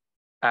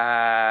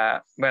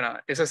 Bueno,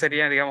 eso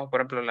sería, digamos,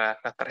 por ejemplo,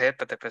 las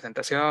tarjetas de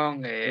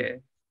presentación.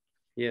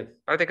 Yes.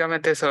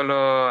 Prácticamente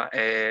solo,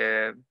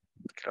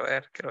 quiero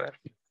ver.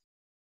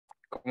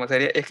 ¿Cómo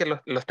sería? Es que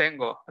los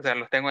tengo, o sea,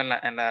 los tengo en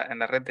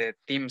la red de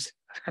Teams.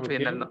 Al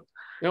final no.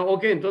 No,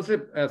 ok,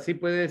 entonces así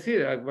puede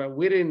decir,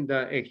 we didn't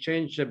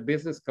exchange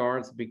business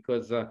cards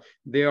because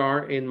they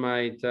are in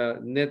my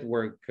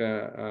network,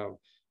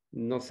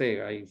 no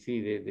sé, ahí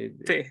sí,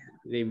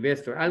 de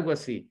investor, algo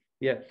así.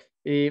 Yeah.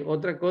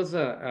 Otra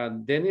cosa,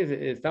 Dennis,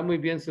 está muy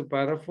bien su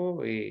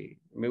párrafo,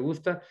 me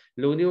gusta.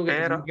 Lo único que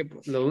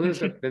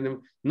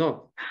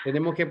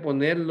tenemos que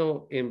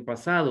ponerlo en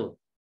pasado.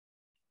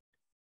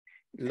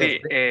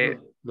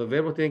 Los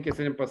verbos tienen que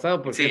ser en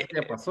pasado porque eso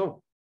ya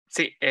pasó.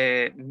 Sí,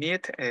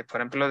 meet,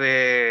 por ejemplo,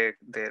 de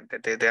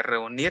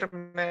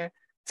reunirme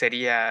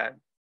sería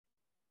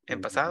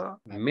en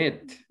pasado.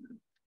 Met.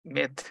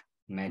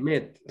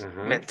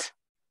 Ajá.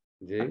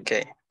 Sí.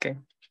 Okay.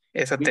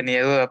 Eso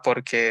tenía duda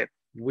porque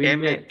we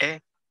met.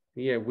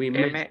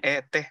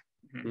 M-E-T.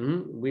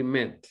 We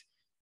met.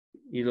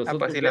 Y los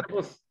otros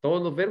verbos,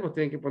 todos los verbos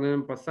tienen que poner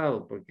en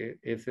pasado porque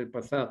es el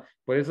pasado.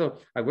 Por eso,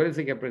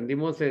 acuérdense que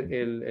aprendimos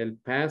el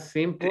past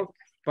simple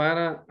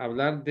para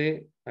hablar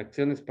de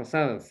acciones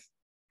pasadas.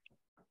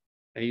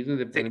 Ahí es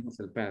donde ponemos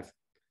el past.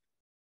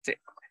 Sí.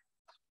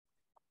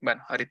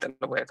 Bueno, ahorita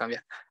lo voy a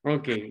cambiar.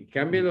 Ok,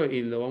 cámbialo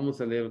y lo vamos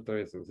a leer otra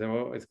vez. Se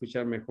va a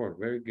escuchar mejor.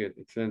 Very good,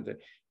 excelente.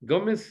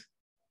 Gómez.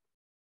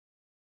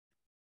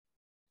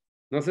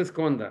 No se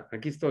esconda,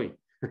 aquí estoy.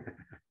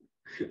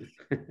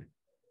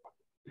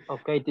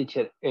 Ok,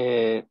 teacher.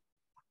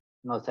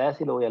 No sé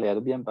si lo voy a leer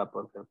bien,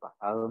 porque el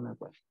pasado me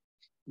cuesta.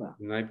 Bueno.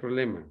 No hay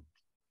problema.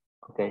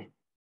 Ok.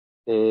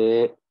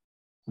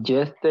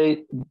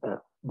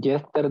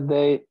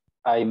 Yesterday,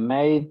 I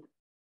made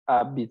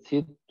a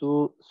visit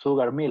to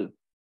Sugar Mill,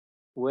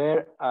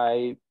 where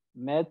I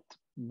met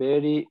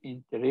very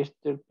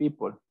interested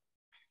people.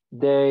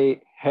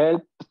 They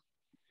helped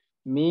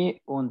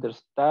me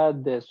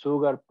understand the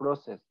sugar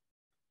process,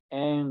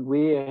 and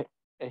we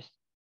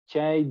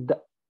exchanged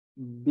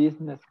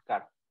business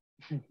cards.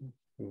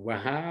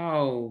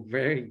 Wow,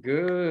 very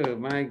good.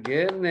 My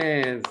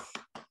goodness.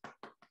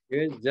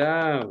 Good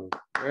job.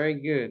 Very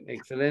good.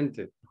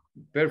 Excelente.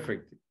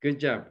 Perfect. Good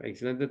job.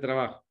 Excelente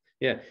trabajo.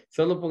 Yeah.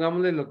 Solo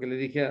pongámosle lo que le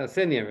dije a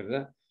Senia,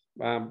 ¿verdad?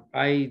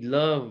 I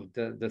love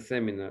the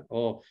seminar.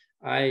 Oh,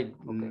 I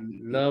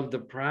love the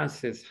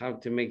process, how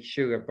to make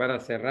sugar. Para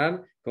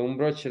cerrar con un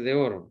broche de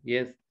oro.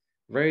 Yes.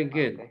 Very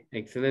good. Okay.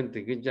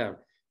 Excelente. Good job.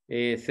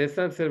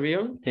 César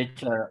Servión.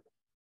 Teacher,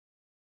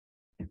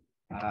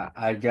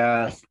 I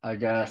just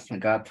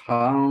got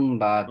home,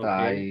 but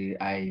okay.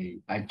 I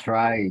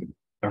tried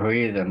to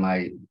read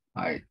my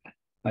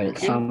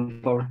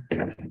sample.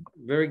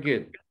 Very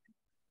good.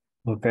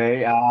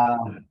 Okay.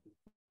 A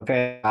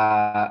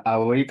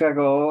week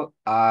ago,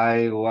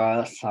 I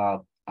was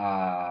at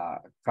a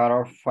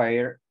car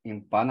fair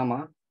in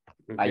Panama.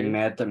 Okay. I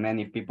met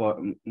many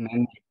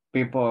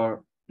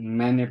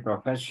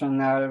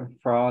professionals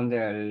from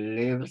the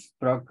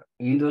livestock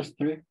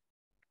industry.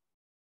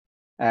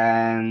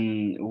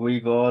 And we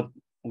got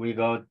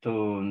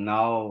to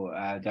know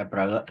the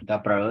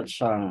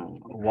production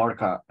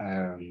worker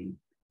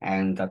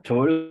and the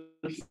tools,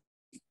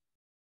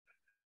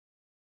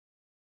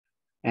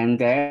 and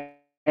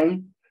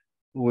then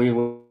we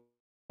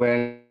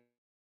went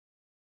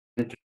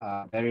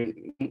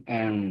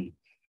and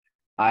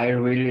I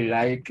really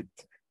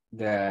liked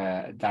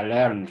the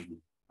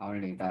learning.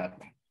 Only that.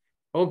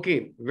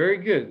 Okay, very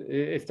good.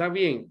 Está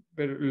bien,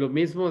 pero lo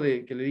mismo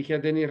de que le dije a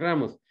Denis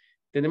Ramos.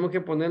 Tenemos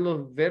que poner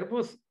los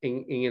verbos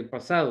en el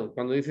pasado.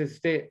 Cuando dice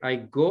usted, I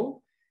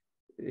go,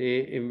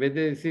 en vez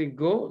de decir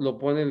go, lo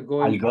pone el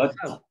go en el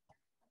pasado.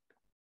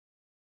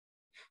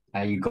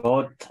 I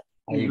got.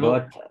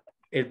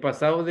 El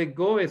pasado de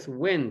go es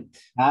went.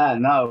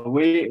 No,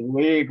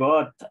 we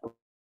got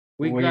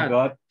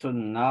to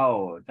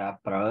know the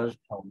process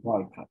of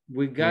work.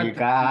 We got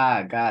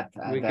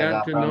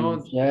to know.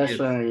 Yes.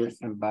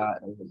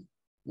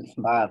 Is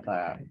bad.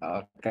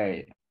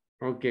 Okay.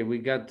 Okay, we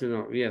got to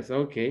know. Yes,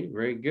 okay,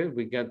 very good.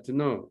 We got to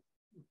know.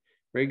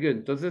 Very good.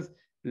 Entonces,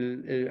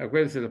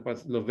 acuérdense,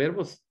 los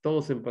verbos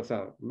todos en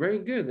pasado. Very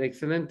good,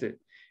 excelente.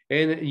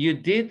 And you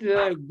did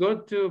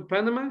go to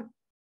Panama?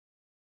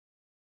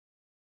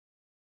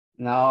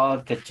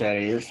 No, teacher,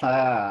 it's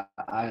a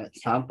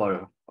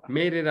sample.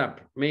 Made it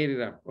up.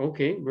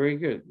 Okay, very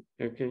good.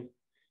 Okay.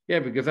 Yeah,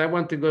 because I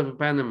want to go to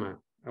Panama.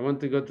 I want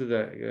to go to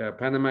the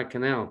Panama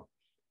Canal.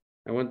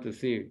 I want to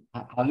see.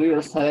 How do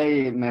you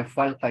say me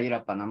falta ir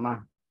a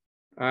Panamá?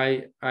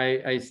 I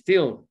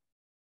still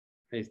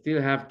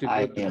have to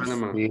go to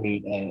Panama.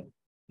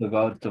 To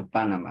go to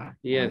Panama.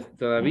 Yes,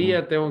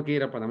 todavía tengo que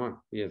ir a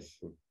Panamá. Yes.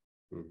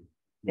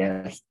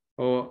 Yes.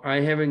 Oh,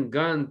 I haven't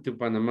gone to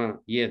Panama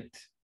yet.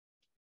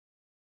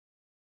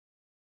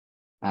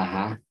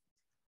 Or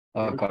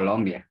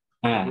Colombia.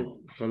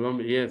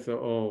 Colombia, yes.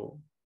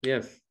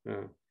 Yes.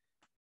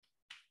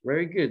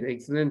 Very good,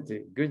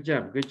 excelente. Good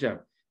job.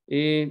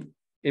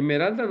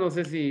 Esmeralda, no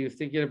sé si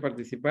usted quiere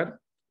participar.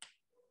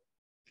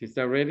 Si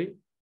está ready.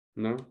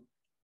 No.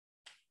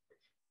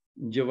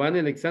 Giovanni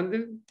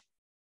Alexander.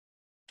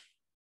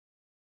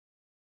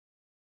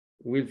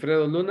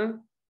 Wilfredo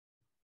Luna.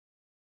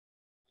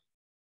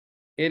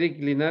 Eric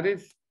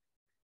Linares.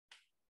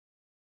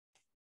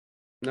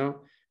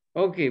 No.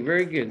 Okay,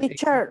 very good.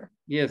 Teacher.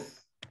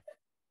 Yes.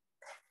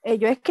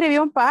 Yo escribí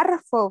un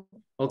párrafo.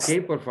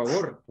 Ok, por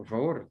favor.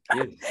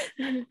 Yes.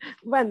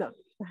 Bueno,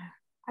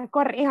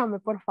 corríjame,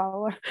 por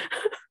favor.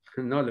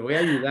 No, le voy a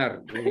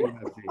ayudar.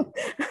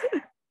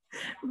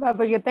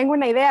 Porque tengo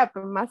una idea,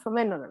 pero más o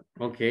menos.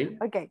 Okay.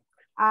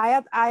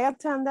 I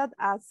attended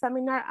a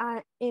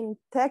seminar in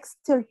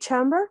Textile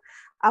Chamber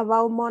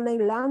about money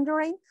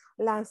laundering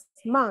last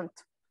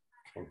month.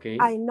 Okay.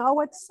 I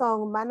know at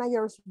some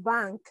managers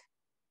bank.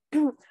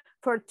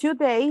 For 2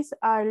 days,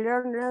 I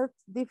learned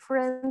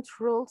different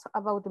rules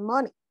about the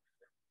money.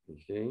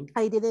 Okay.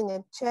 I didn't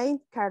exchange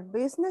card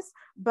business,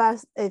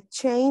 but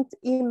exchanged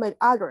email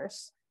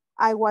address.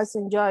 I was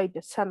enjoying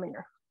the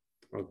seminar.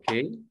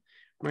 Okay.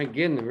 My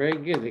goodness, very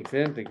good.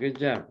 Excellent. Good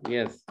job.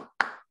 Yes.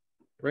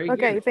 Very good.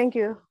 Okay, thank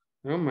you.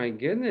 Oh my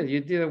goodness,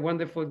 you did a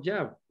wonderful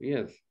job.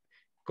 Yes.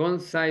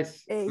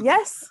 Concise.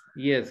 Yes.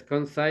 Yes,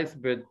 concise,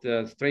 but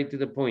straight to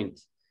the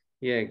point.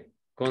 Yeah.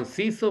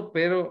 Conciso,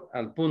 pero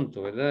al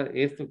punto, ¿verdad?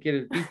 Esto quiere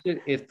el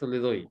teacher, esto le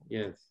doy.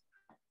 Yes.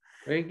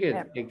 Very good.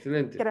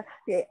 Excelente.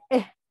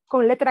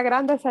 Con letra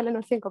grande salen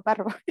los 5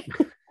 párrafos.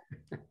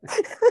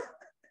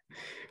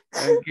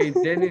 Ok,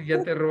 Denis,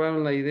 ya te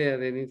robaron la idea,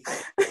 Denis.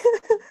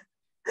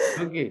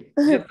 Okay,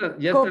 ya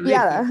está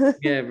listo.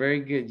 Yeah,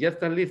 very good. Ya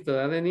está listo,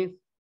 ¿verdad, Denise?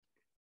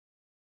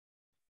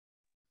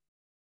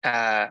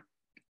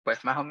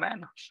 Pues más o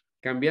menos.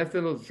 Cambiaste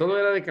solo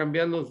era de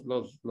cambiar los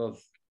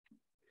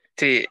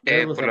Sí,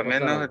 verbos por a lo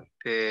menos pasado.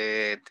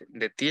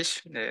 de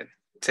teach,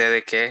 sé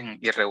de que es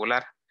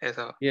irregular.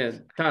 Eso. Yeah,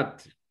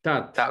 tat.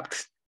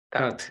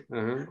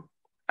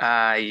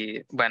 Ajá.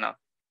 Y bueno,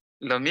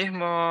 lo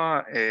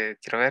mismo,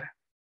 quiero ver,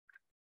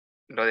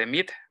 lo de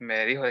meet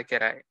me dijo de que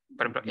era,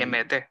 por ejemplo,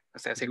 MT, o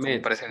sea, así como Met,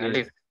 aparece en el yes.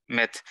 libro.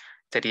 Met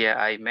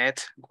sería I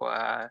met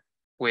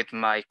with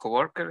my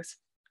coworkers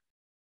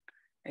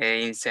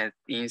in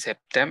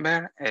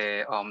September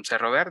on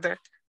Cerro Verde.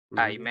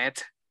 I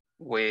met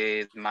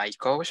with my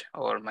coach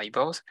or my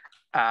boss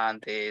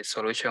and the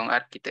solution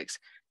architects.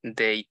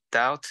 They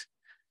thought,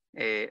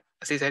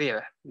 así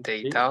sería,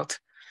 they thought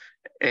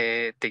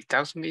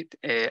me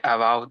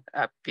about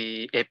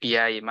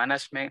API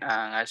management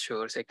and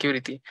Azure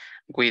security.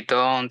 We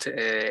don't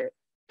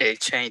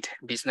exchange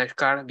business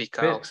card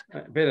because...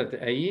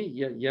 Espérate, ahí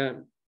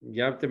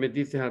ya te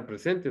metiste al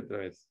presente otra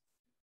vez.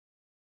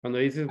 Cuando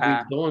dices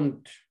we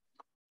don't,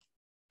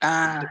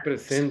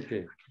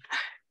 presente.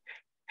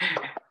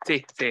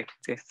 Sí.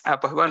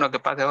 Pues bueno, que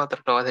pase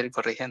otro, lo voy a ir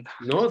corrigiendo.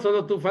 No,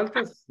 solo tú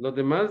faltas. Los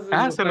demás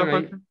no están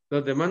ahí.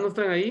 ¿Los demás no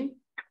están ahí?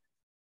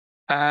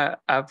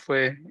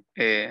 Pues,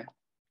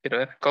 quiero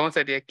ver, ¿cómo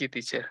sería aquí,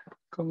 teacher?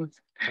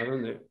 ¿A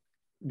dónde?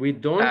 We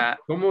don't,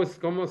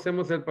 ¿cómo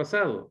hacemos el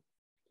pasado?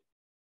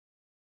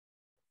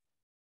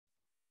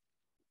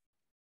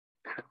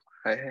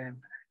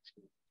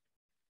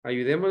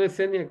 Ayudémosle,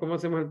 Senia, ¿cómo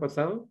hacemos el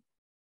pasado?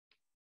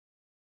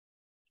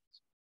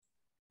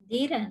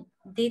 Did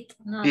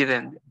not.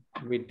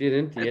 We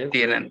didn't, yes.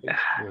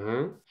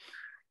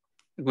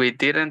 We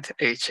didn't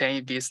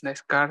exchange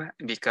business card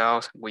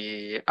because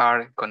we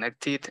are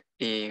connected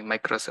in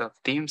Microsoft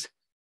Teams.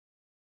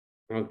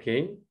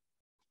 Okay,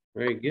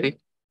 very good.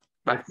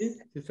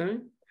 ¿Sí está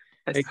bien?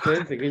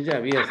 Excelente, good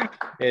job, yes.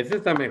 Ese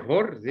está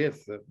mejor,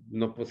 yes.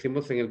 Nos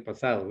pusimos en el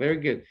pasado. Very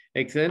good.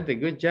 Excelente,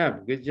 good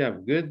job.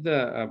 Good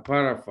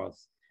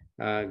paragraphs.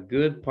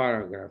 Good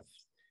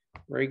paragraphs.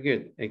 Very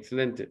good,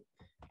 excelente.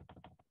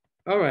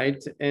 All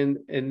right, and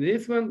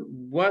this one,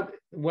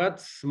 what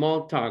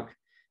small talk?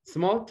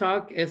 Small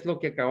talk es lo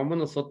que acabamos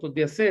nosotros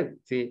de hacer,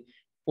 ¿sí?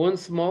 Un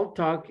small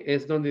talk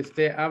es donde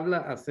usted habla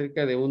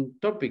acerca de un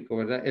tópico,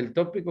 ¿verdad? ¿El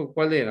tópico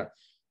cuál era?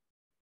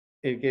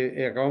 El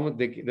que acabamos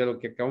de lo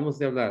que acabamos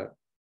de hablar.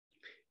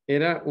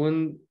 Era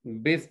un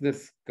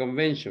business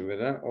convention,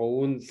 ¿verdad? O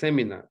un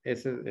seminar,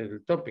 ese es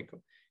el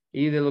tópico.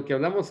 Y de lo que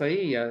hablamos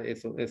ahí, ya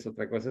eso es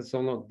otra cosa,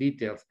 son los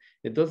details.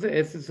 Entonces,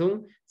 ese es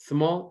un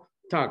small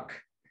talk.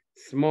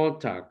 Small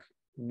talk.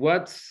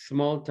 What's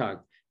small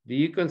talk? Do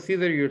you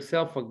consider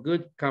yourself a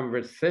good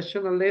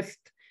conversationalist?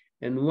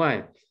 And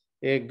why?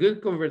 A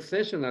good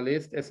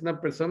conversationalist es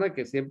una persona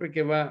que siempre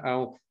que va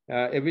a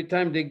every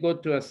time they go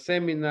to a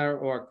seminar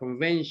or a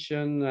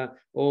convention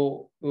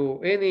or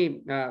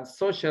any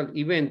social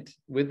event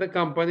with the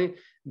company,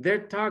 they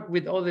talk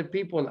with other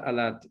people a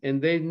lot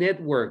and they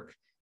network.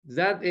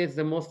 That is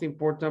the most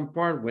important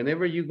part.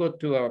 Whenever you go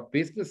to a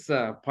business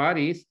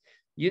parties,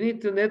 you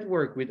need to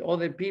network with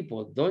other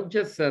people. Don't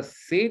just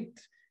sit,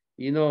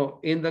 in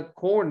the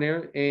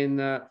corner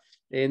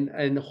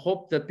and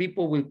hope that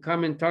people will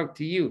come and talk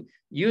to you.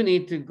 You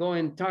need to go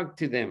and talk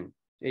to them.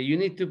 You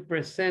need to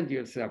present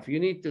yourself. You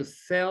need to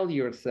sell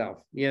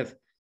yourself. Yes.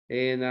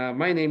 And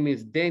my name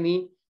is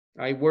Denny.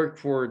 I work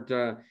for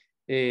the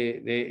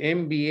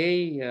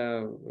MBA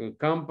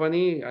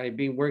company. I've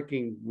been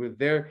working with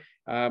their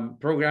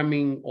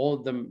programming all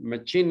the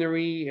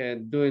machinery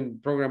and doing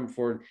program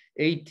for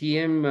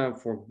ATM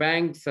for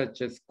banks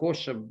such as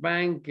Scotia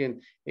Bank.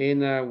 And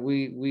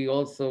we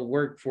also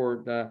work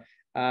for the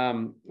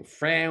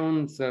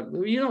friends.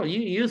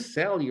 You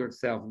sell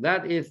yourself.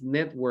 That is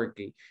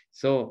networking.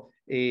 So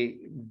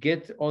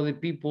get other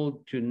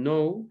people to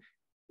know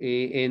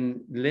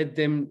and let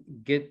them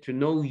get to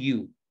know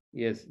you.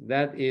 Yes,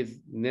 that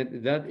is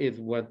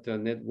what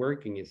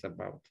networking is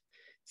about.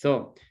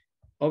 So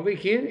over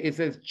here it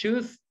says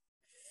choose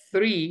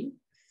three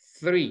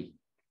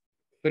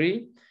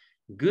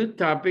good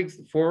topics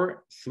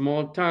for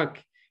small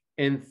talk,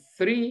 and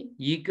 3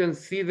 you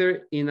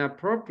consider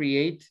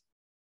inappropriate.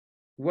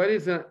 What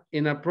is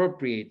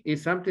inappropriate?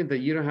 It's something that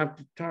you don't have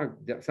to talk,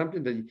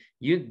 something that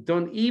you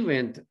don't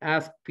even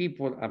ask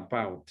people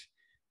about.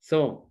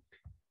 So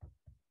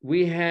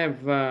we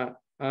have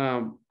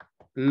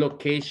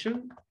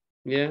location.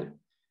 Yeah,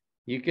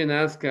 you can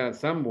ask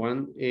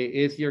someone,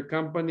 is your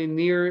company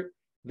near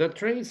the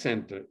trade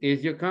center?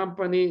 Is your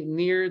company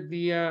near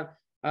the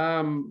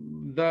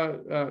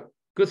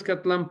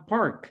Cuscatlan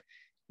Park?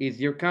 Is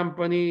your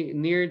company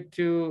near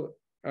to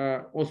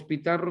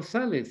Hospital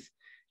Rosales?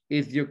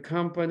 Is your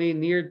company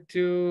near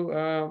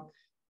to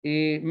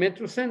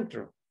Metro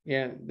Centro?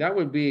 Yeah, that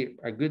would be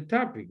a good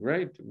topic,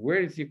 right? Where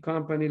is your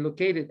company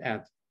located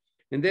at?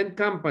 And then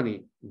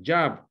company,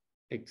 job,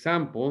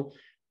 example,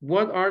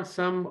 what are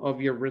some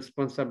of your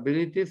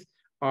responsibilities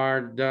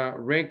are the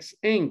Rex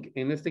Inc.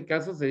 En este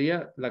caso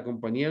sería la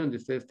compañía donde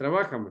ustedes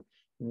trabajan.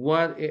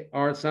 What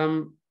are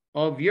some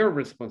of your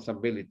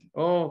responsibility?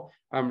 Oh,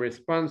 I'm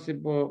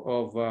responsible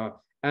of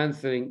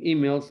answering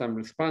emails. I'm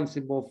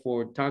responsible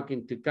for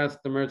talking to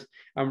customers.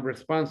 I'm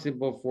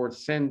responsible for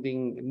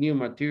sending new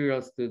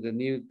materials to the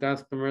new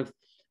customers.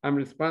 I'm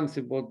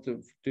responsible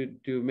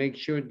to make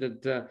sure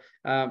that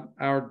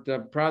our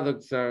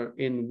products are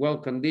in well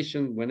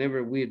condition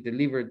whenever we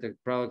deliver the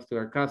products to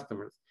our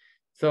customers.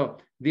 So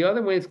the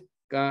other way is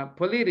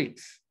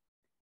politics.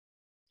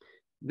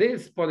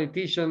 These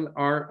politicians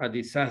are a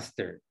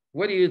disaster.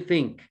 What do you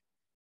think?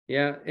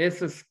 Yeah,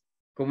 eso es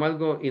como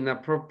algo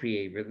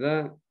inappropriate,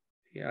 ¿verdad?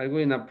 Algo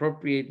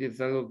inappropriate es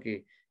algo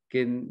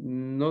que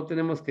no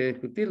tenemos que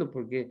discutirlo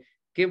porque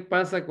 ¿qué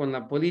pasa con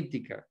la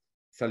política?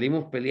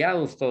 Salimos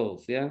peleados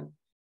todos, ¿ya?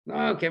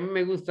 No, que a mí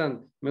me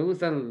gustan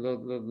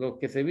los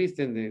que se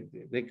visten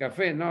de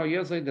café. No,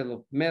 yo soy de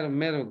los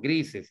meros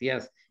grises,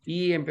 yes.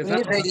 Y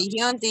empezamos... Mi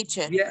religión,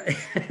 teacher.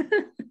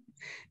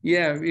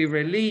 Yeah, y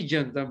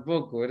religion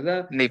tampoco,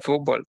 ¿verdad? Ni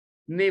fútbol.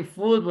 Ni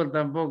fútbol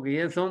tampoco.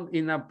 Yes, son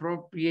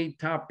inappropriate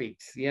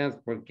topics, yes,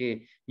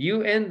 porque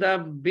you end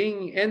up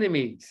being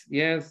enemies,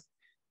 yes,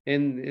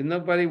 and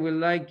nobody will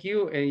like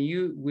you and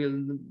you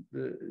will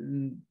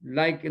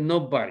like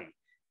nobody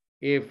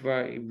if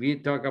we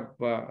talk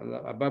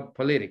about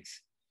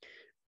politics.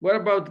 What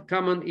about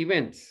common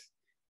events?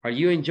 Are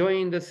you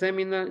enjoying the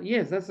seminar?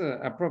 Yes, that's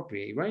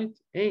appropriate, right?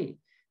 Hey,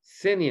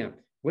 Senia,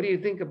 what do you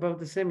think about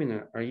the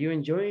seminar? Are you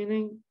enjoying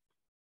it?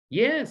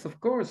 Yes, of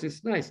course,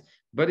 it's nice.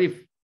 But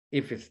if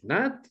it's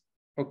not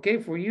okay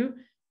for you,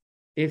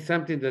 it's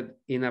something that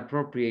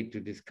inappropriate to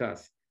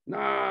discuss.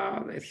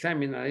 No, the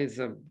seminar is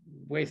a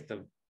waste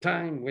of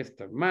time,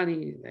 waste of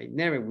money. I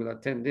never will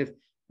attend this.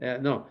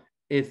 No,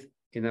 it's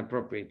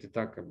inappropriate to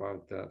talk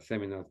about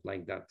seminars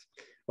like that.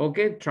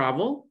 Okay,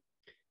 travel.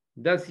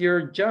 Does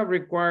your job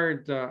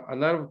require a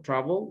lot of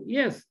travel?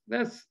 Yes,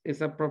 it's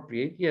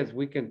appropriate. Yes,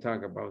 we can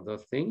talk about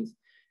those things.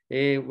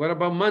 What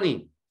about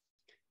money?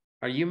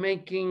 Are you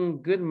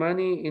making good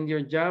money in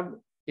your job?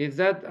 Is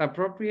that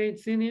appropriate,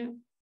 Senior?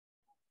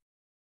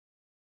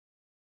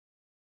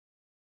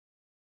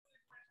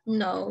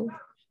 No.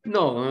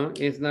 No,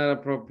 it's not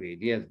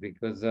appropriate. Yes,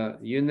 because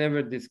you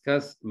never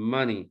discuss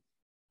money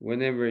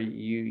whenever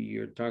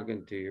you're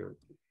talking to your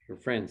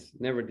friends.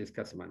 Never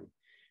discuss money.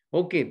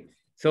 Okay,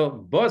 so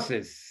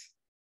bosses.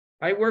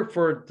 I work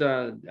for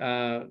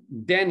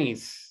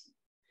Dennis.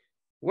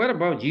 What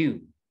about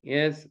you?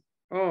 Yes.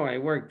 Oh, I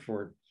work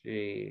for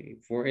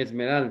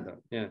Esmeralda.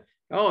 Yeah.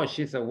 Oh,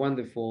 she's a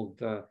wonderful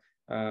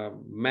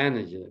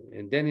manager.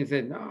 And Dennis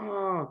said,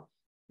 no,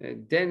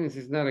 Dennis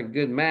is not a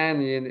good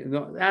man. And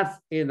no, that's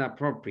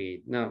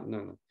inappropriate.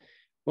 No.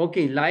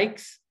 Okay,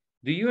 likes.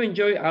 Do you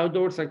enjoy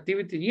outdoors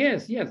activity?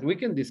 Yes, we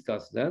can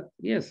discuss that.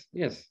 Yes,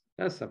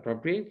 that's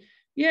appropriate.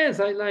 Yes,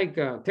 I like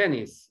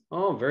tennis.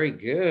 Oh, very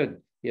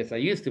good. Yes, I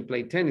used to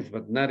play tennis,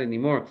 but not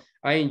anymore.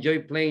 I enjoy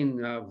playing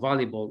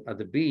volleyball at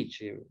the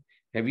beach.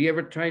 Have you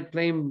ever tried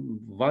playing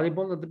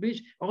volleyball at the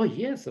beach? Oh,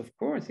 yes, of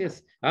course,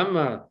 yes.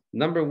 I'm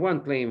number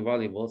one playing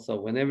volleyball. So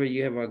whenever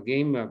you have a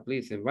game,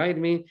 please invite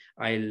me.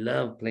 I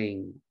love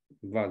playing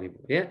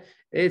volleyball, yeah?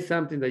 It's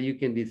something that you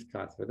can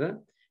discuss, ¿verdad?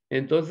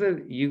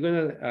 Entonces, you're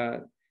going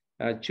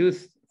to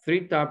choose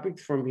 3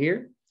 topics from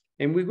here,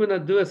 and we're going to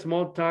do a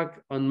small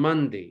talk on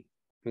Monday,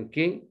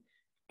 okay?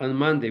 On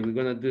Monday, we're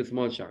going to do a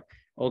small talk.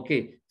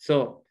 Okay,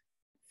 so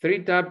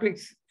 3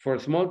 topics for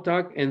small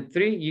talk, and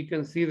 3 you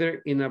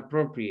consider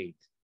inappropriate.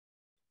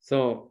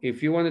 So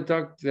if you want to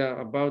talk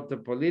about the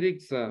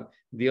politics,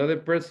 the other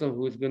person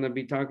who's going to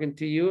be talking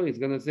to you is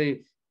going to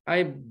say,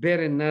 I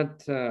better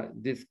not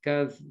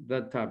discuss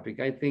that topic.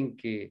 I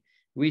think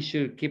we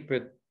should keep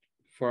it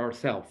for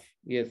ourselves.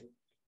 Yes.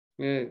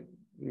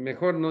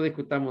 Mejor no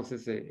discutamos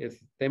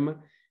ese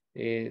tema.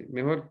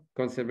 Mejor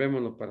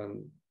conservémoslo para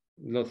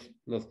los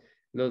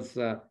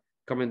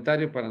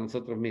comentarios para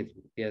nosotros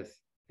mismos. Yes.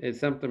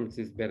 Sometimes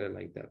it's better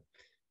like that.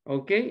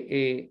 Ok,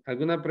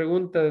 ¿alguna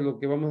pregunta de lo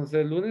que vamos a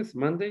hacer el lunes,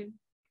 Monday?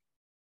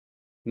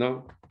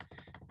 No.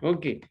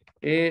 Ok,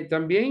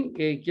 también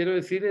quiero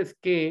decirles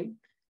que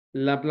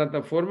la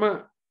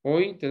plataforma,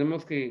 hoy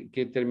tenemos que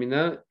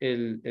terminar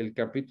el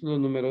capítulo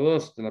número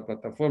 2 de la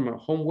plataforma,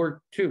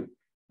 Homework 2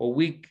 o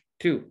Week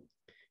 2.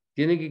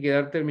 Tiene que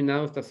quedar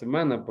terminado esta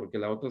semana porque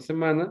la otra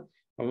semana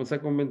vamos a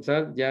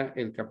comenzar ya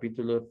el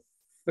capítulo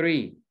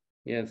 3.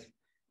 Yes.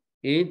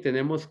 Y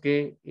tenemos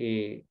que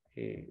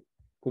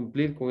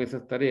cumplir con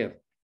esas tareas.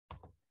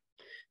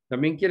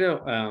 También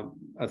quiero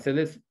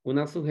hacerles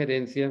una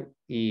sugerencia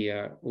y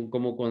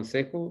como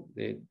consejo,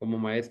 como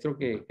maestro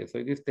que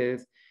soy de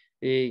ustedes,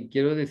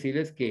 quiero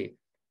decirles que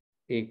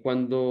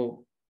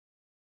cuando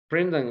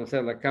prendan, o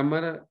sea, la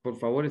cámara, por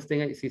favor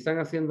estén ahí. Si están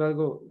haciendo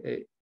algo,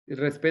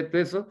 respeto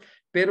eso,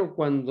 pero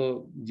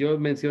cuando yo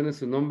mencione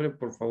su nombre,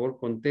 por favor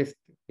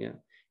conteste,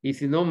 ¿ya? Y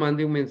si no,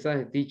 mande un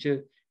mensaje,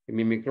 teacher, que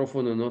mi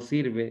micrófono no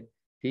sirve,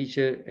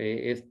 teacher,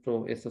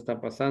 esto está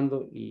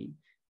pasando y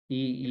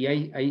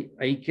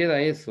ahí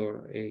queda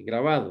eso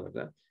grabado,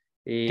 ¿verdad?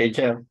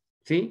 Teacher.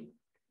 ¿Sí?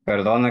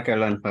 Perdona que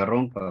lo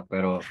interrumpa,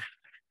 pero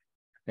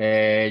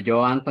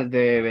yo antes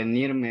de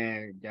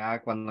venirme,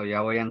 ya cuando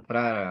ya voy a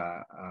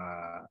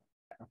entrar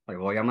pues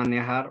voy a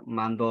manejar,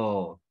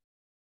 mando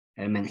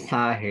el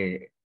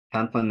mensaje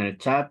tanto en el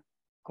chat,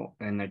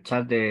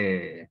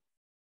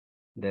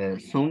 de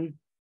Zoom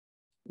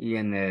y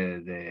en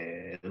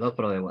el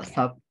otro de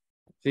WhatsApp.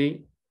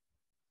 Sí.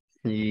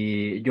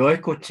 Y yo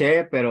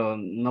escuché, pero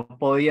no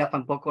podía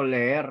tampoco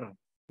leer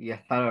y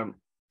estar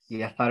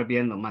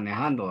viendo,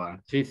 manejando.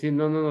 ¿Va? Sí, sí,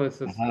 no,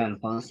 eso es... Ajá,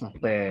 entonces,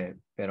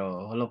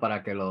 pero solo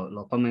para que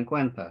lo tome en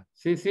cuenta.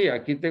 Sí, sí,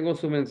 aquí tengo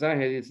su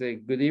mensaje, dice,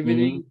 good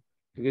evening,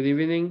 good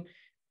evening,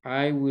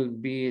 I will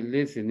be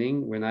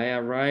listening. When I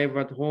arrive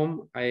at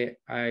home, I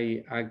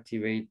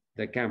activate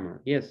the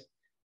camera. Yes,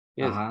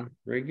 yes, Ajá.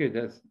 very good,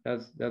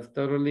 that's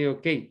totally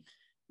okay.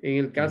 En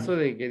el caso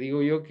de que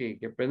digo yo que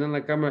prendan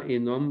la cámara y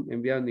no han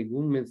enviado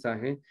ningún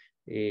mensaje,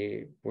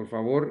 por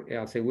favor,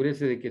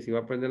 asegúrese de que si va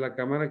a prender la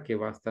cámara, que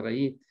va a estar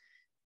ahí.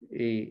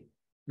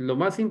 Lo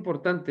más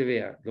importante,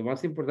 vea, lo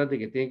más importante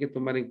que tienen que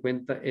tomar en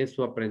cuenta es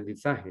su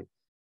aprendizaje,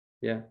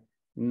 ¿ya?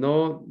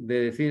 No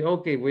de decir,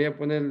 ok, voy a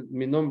poner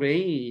mi nombre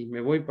ahí y me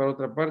voy para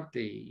otra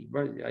parte y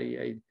vaya,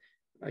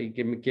 hay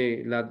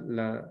que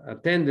la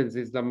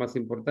attendance es la más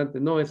importante.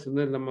 No, eso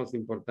no es la más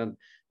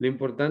importante. Lo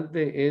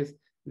importante es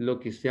lo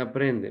que usted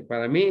aprende.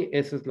 Para mí,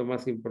 eso es lo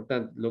más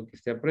importante, lo que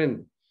usted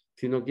aprende.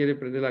 Si no quiere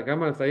prender la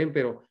cámara, está bien,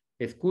 pero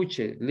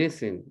escuche,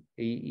 listen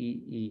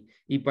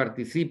y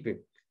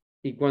participe.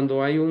 Y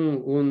cuando hay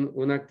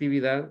una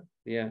actividad,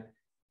 ya,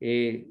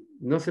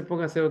 no se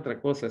ponga a hacer otra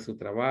cosa, su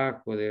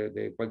trabajo,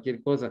 de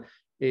cualquier cosa.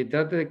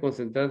 Trate de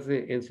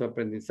concentrarse en su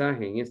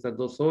aprendizaje, en estas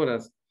 2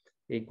 horas.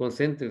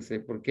 Concéntrese,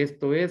 porque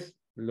esto es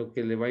lo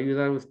que le va a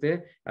ayudar a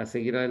usted a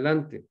seguir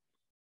adelante.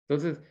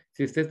 Entonces,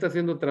 si usted está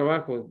haciendo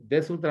trabajo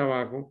de su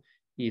trabajo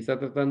y está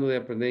tratando de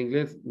aprender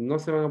inglés, no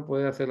se van a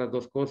poder hacer las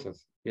 2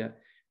 cosas, ¿ya?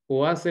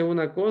 O hace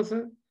una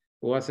cosa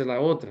o hace la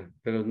otra,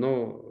 pero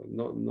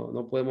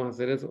no podemos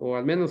hacer eso, o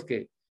al menos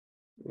que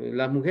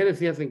las mujeres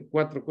sí hacen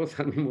 4 cosas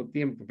al mismo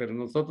tiempo, pero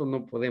nosotros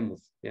no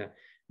podemos, ¿ya?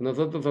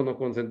 Nosotros o nos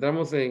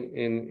concentramos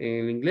en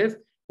el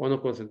inglés o nos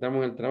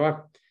concentramos en el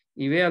trabajo.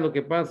 Y vea, lo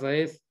que pasa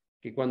es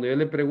que cuando yo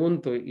le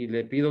pregunto y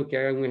le pido que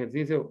haga un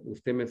ejercicio,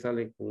 usted me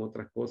sale con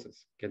otras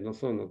cosas que no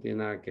tiene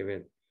nada que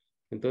ver.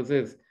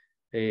 Entonces,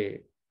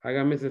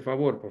 hágame ese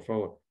favor, por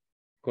favor.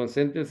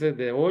 Concéntrese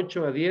de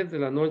 8 a 10 de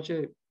la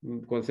noche,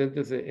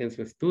 concéntrese en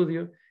su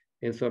estudio,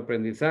 en su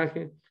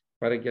aprendizaje,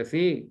 para que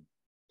así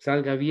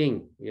salga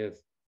bien,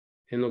 yes,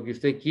 en lo que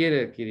usted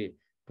quiere adquirir,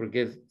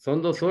 porque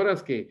son 2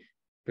 horas que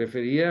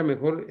preferiría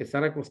mejor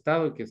estar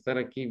acostado que estar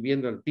aquí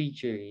viendo al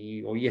teacher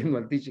y oyendo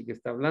al teacher que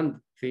está hablando,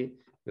 ¿sí?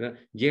 ¿Verdad?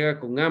 Llega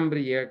con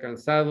hambre, llega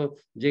cansado,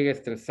 llega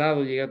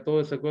estresado, llega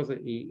toda esa cosa,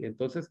 y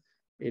entonces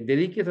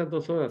dedique esas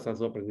 2 horas a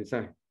su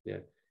aprendizaje,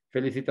 ¿ya?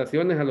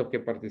 Felicitaciones a los que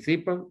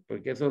participan,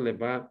 porque eso les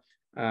va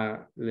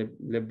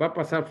a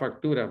pasar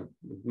factura,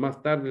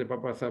 más tarde les va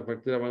a pasar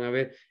factura, van a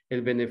ver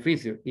el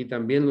beneficio, y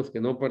también los que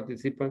no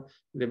participan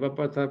les va a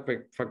pasar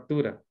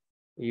factura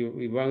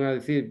y van a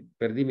decir,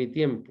 perdí mi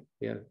tiempo,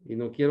 ¿ya? Y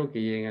no quiero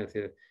que lleguen a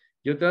decir.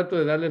 Yo trato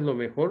de darles lo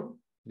mejor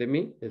de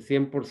mí, el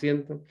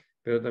 100%,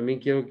 pero también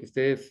quiero que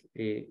ustedes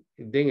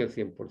den el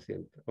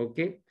 100%, ¿ok?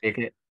 Es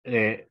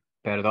que,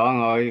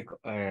 perdón, hoy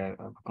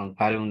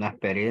contarle una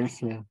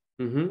experiencia.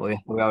 Hoy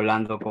estuve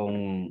hablando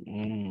con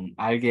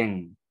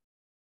alguien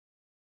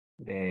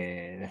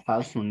de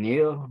Estados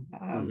Unidos.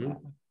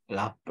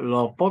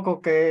 Lo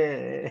poco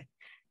que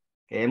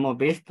hemos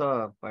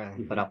visto,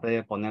 pues traté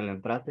de ponerlo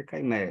en práctica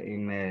y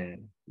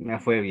me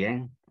fue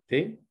bien.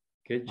 Sí,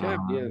 qué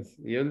chévere. Yes.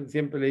 Yo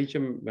siempre le he dicho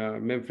a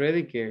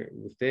Manfredi que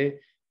usted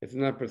es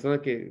una persona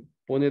que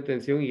pone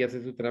atención y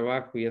hace su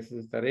trabajo y hace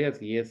sus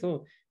tareas, y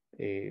eso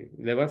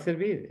le va a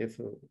servir,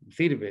 eso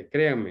sirve,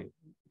 créanme,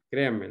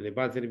 le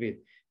va a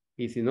servir.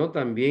 Y si no,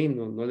 también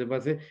no le va a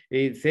hacer.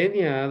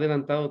 Senia ha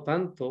adelantado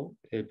tanto.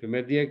 El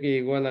primer día que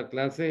llegó a la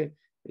clase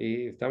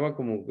estaba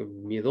como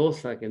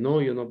miedosa, que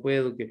no, yo no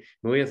puedo, que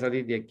me voy a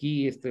salir de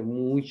aquí, esto es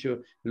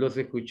mucho. Los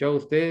escuchó a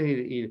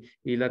ustedes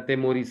y la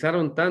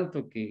temorizaron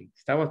tanto que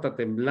estaba hasta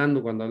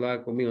temblando cuando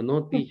hablaba conmigo.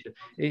 No, teacher,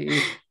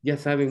 ya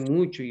saben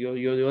mucho,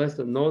 yo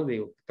esto, no,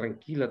 digo,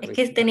 tranquila. Es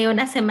que tenía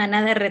una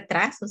semana de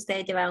retraso,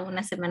 ustedes llevaban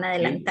una semana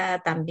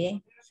adelantada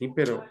también. Sí,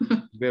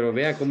 pero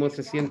vea cómo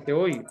se siente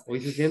hoy.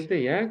 Hoy se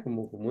siente ya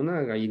como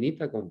una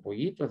gallinita con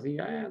pollito, así,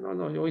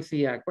 no, hoy sí,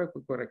 ya,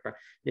 corre,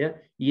 ya.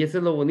 Y eso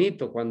es lo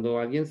bonito, cuando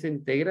alguien se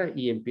integra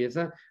y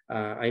empieza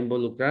a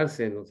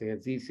involucrarse en los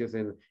ejercicios,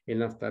 en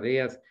las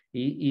tareas,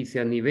 y se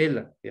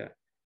anivela, ya.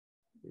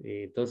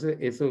 Entonces,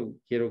 eso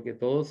quiero que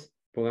todos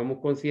pongamos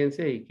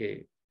conciencia y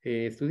que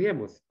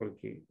estudiemos,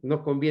 porque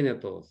nos conviene a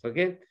todos, ¿ok?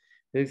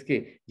 Es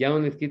que ya no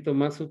les quito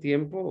más su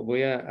tiempo,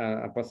 voy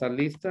a pasar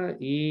lista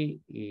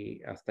y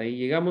hasta ahí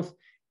llegamos.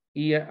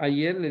 Y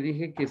ayer le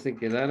dije que se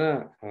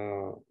quedara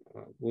a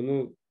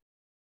uno,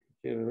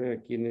 quiero ver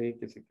a quién le dije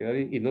que se quedara,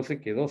 y no se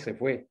quedó, se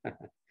fue.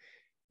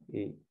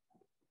 Y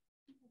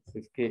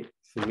es que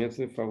si me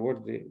hace el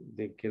favor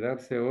de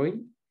quedarse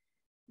hoy,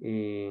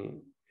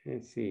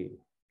 sí,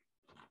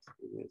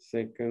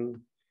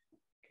 Second,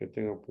 que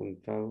tengo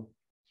apuntado.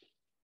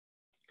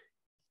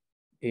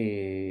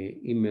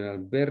 Imer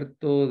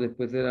Alberto,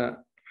 después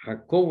era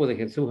Jacobo de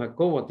Jesús.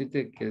 Jacobo, a ti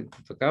que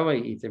te tocaba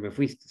y te me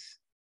fuiste.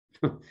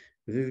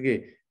 Así es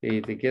que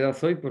te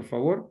quedas hoy, por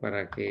favor,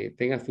 para que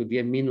tengas tus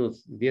 10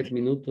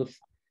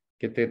 minutos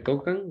que te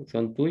tocan,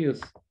 son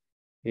tuyos.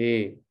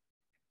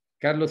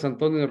 Carlos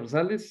Antonio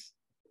Rosales.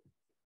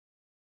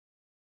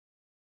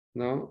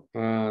 No.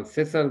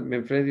 César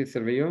Menfredi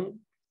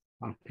Cervellón.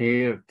 I'm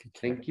here, teacher.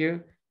 Thank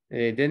you.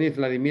 Denis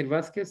Vladimir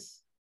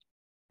Vázquez.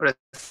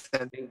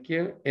 Present. Thank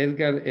you.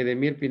 Edgar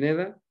Edemir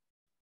Pineda.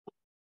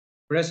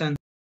 Present.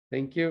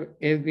 Thank you.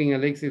 Edwin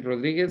Alexis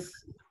Rodríguez.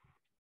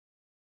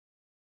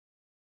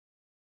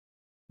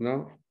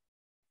 No.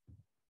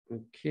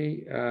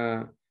 Okay.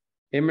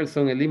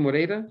 Emerson Eli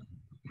Moreira.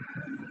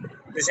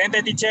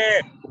 Presente,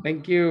 teacher.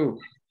 Thank you.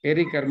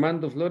 Eric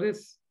Armando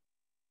Flores.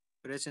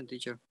 Present,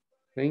 teacher.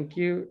 Thank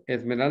you.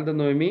 Esmeralda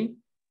Noemí.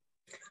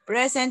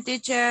 Present,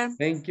 teacher.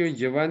 Thank you.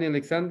 Giovanni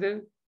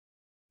Alexander.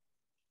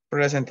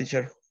 Present,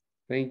 teacher.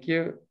 Thank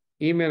you.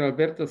 Imer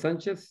Alberto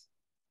Sánchez.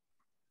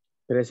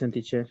 Present,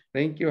 teacher.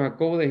 Thank you.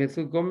 Jacobo de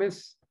Jesús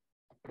Gómez.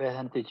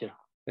 Present, teacher.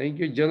 Thank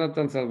you.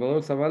 Jonathan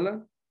Salvador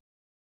Zavala.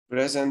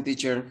 Present,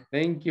 teacher.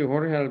 Thank you.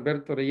 Jorge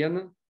Alberto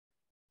Orellana.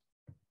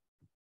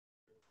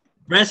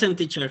 Present,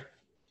 teacher.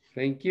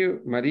 Thank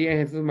you. María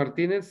Jesús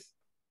Martínez.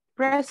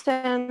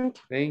 Present.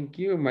 Thank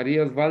you.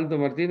 María Osvaldo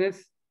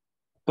Martínez.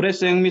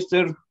 Present,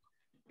 Mr.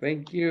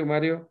 Thank you,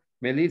 Mario.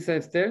 Melissa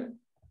Esther.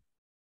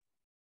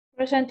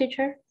 Present,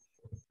 teacher.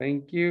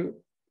 Thank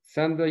you.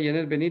 Sandra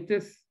Yanet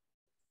Benítez.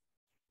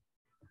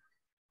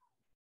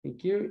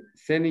 Thank you.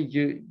 Seni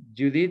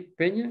Judith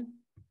Peña.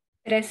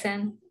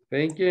 Present.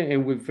 Thank you.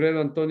 And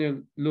Wilfredo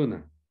Antonio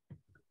Luna.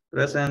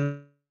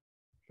 Present.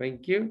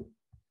 Thank you.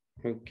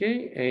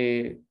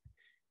 Okay.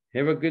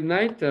 Have a good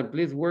night.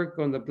 Please work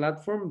on the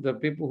platform. The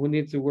people who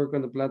need to work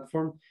on the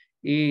platform.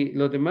 Y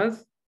los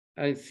demás,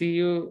 I see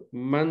you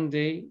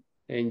Monday.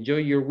 Enjoy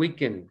your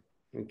weekend.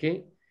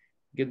 Okay.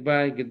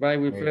 Goodbye. Goodbye,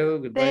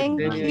 Wilfredo. Goodbye. Thank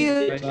Daniel.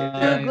 you.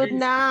 Goodbye. Good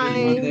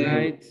night. Good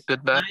night.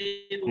 Goodbye.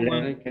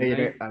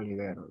 Good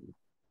night.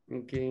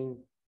 Okay.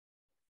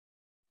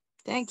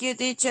 Thank you,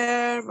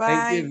 teacher. Thank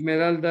Bye. you,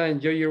 Esmeralda.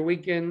 Enjoy your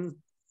weekend.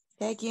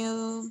 Thank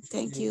you.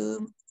 Thank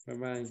you.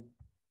 Bye-bye.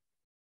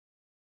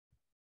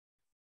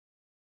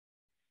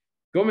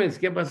 Gómez,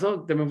 ¿qué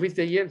pasó? ¿Te me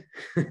fuiste ayer?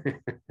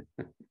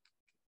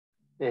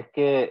 Es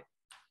que,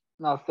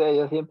 no sé,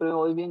 yo siempre me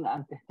voy bien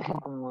antes,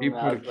 como Sí, me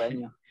da porque-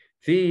 sueño.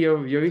 Sí,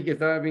 yo vi que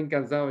estaba bien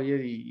cansado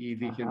ayer y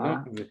dije, no,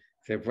 Ajá. pues,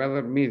 se fue a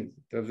dormir.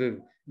 Entonces,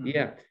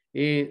 ya.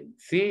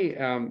 Sí,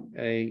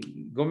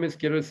 Gómez,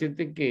 quiero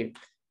decirte que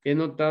he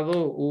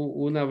notado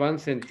un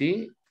avance en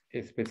ti,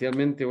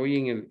 especialmente hoy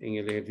en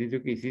el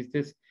ejercicio que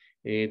hiciste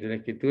de la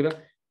escritura.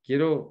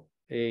 Quiero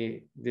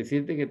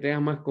decirte que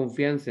tengas más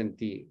confianza en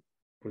ti,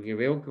 porque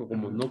veo que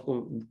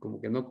como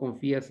que no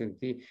confías en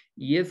ti.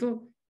 Y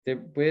eso te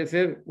puede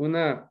ser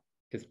una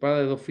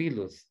espada de dos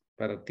filos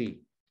para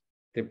ti.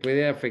 Te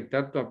puede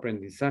afectar tu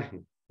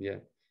aprendizaje,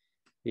 ¿ya?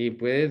 Y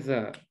puedes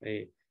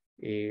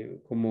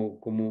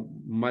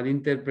como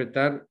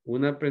malinterpretar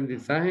un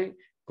aprendizaje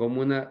con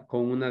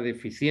una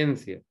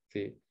deficiencia,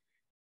 ¿sí?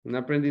 Un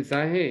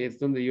aprendizaje es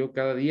donde yo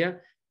cada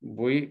día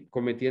voy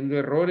cometiendo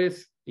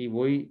errores y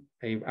voy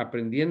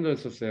aprendiendo de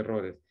esos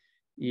errores.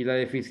 Y la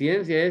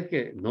deficiencia es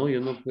que, no,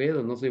 yo no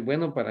puedo, no soy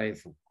bueno para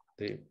eso,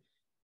 ¿sí?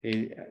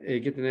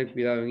 Hay que tener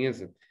cuidado en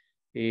eso.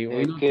 Hoy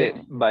Es no que,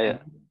 te-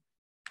 vaya,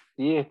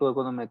 sí, es que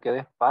cuando me queda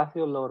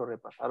espacio logro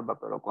repasar, va,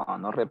 pero cuando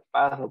no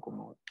repaso,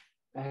 como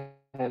es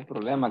el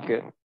problema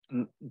que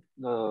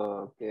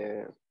lo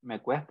que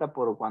me cuesta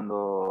por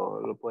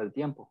el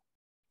tiempo.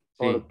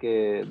 Sí.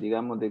 Porque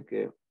digamos de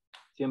que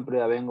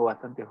siempre vengo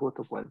bastante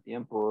justo con el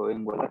tiempo,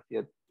 vengo a las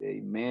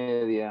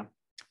 7:30,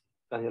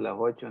 casi a las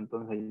 8,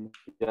 entonces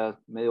ya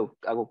medio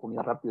hago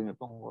comida rápido y me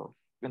pongo.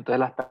 Entonces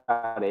las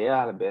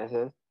tareas a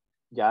veces,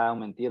 ya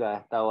mentira, a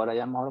esta hora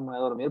ya mejor me voy a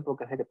dormir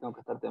porque sé que tengo que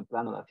estar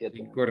temprano a las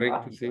 7.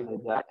 Correcto, sí.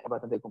 Entonces ya es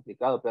bastante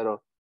complicado,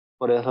 pero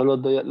por eso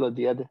los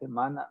días de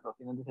semana, los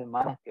fines de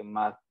semana es que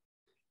más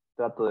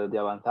trato de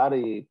avanzar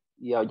y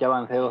ya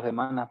avancé 2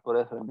 semanas por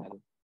eso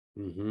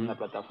en la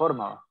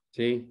plataforma. ¿Va?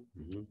 Sí.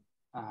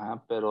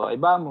 Ajá, pero ahí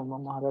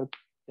vamos a ver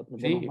si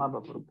aprendemos Sí, más,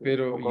 ¿va? Porque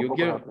pero poco a yo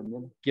poco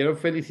aprendiendo. quiero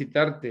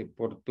felicitarte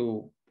por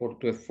tu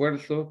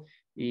esfuerzo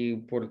y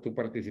por tu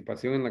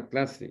participación en la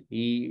clase.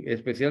 Y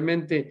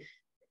especialmente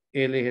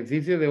el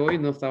ejercicio de hoy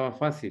no estaba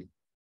fácil.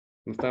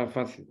 No estaba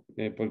fácil,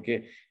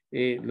 porque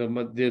lo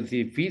más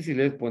difícil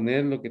es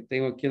poner lo que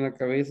tengo aquí en la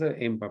cabeza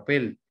en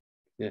papel.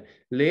 ¿Ya?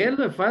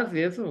 Leerlo es fácil,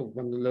 eso,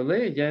 cuando lo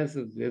lees ya eso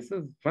es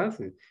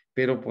fácil,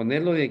 pero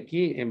ponerlo de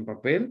aquí en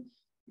papel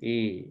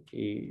y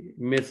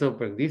me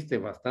sorprendiste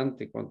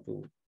bastante con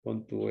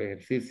tu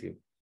ejercicio.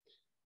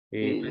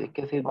 Y es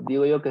que si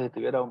digo yo que si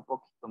tuviera un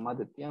poquito más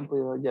de tiempo,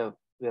 yo ya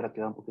hubiera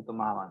quedado un poquito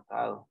más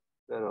avanzado,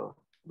 pero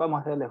vamos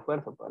a hacer el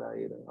esfuerzo para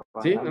ir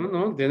Sí, avanzando.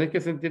 no, tienes que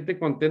sentirte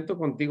contento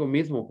contigo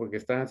mismo porque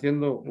estás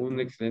haciendo un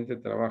excelente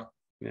trabajo.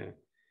 ¿Ya?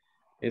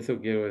 Eso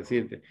quiero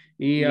decirte.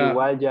 Y,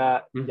 igual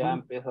ya ujú.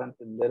 empiezo a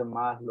entender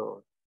más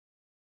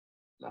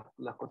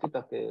las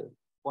cositas que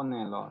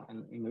ponen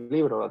en el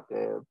libro, ¿va?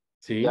 Que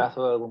Sí. ya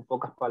son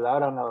pocas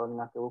palabras en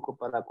las que busco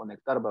para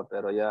conectar, ¿va?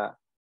 Pero ya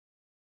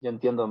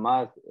entiendo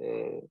más.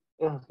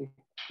 Eso sí,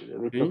 he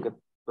visto Sí. que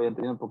estoy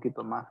entendiendo un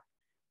poquito más.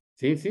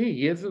 Sí, sí,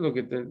 y eso es lo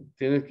que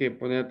tienes que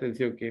poner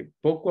atención, que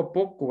poco a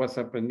poco vas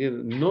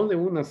aprendiendo, no de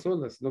una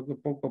sola, sino que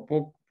poco a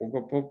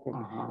poco,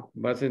 Ajá.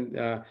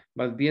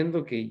 vas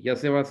viendo que ya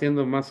se va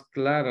haciendo más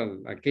clara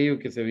aquello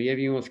que se veía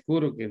bien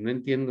oscuro, que no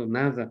entiendo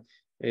nada,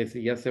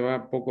 ya se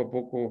va poco a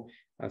poco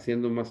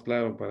haciendo más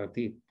claro para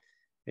ti.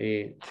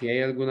 Si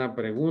hay alguna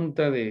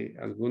pregunta de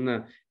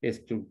alguna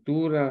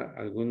estructura,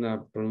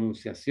 alguna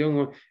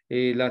pronunciación,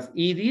 las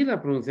ID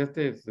la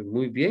pronunciaste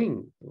muy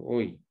bien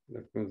hoy,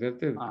 las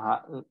pronunciaste.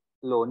 Ajá.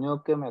 Lo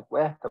único que me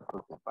cuesta,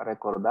 porque para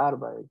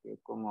recordar, ¿va? De que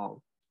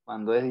como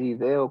cuando es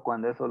ideo,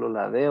 cuando es solo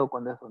ladeo,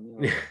 cuando es sonido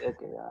de T,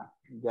 que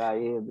ya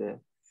ahí es de...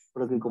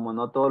 Porque como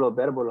no todos los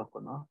verbos los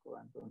conozco,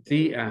 entonces...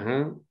 Sí,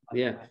 ajá,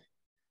 ya.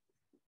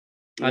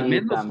 Al Y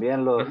menos,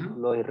 también ajá.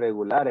 los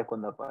irregulares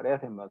cuando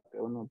aparecen, ¿va? Que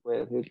uno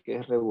puede decir que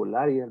es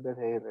regular y a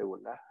veces es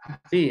irregular.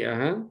 Sí,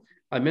 ajá.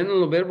 Al menos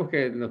los verbos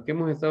que los que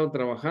hemos estado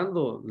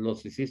trabajando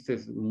los hiciste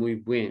muy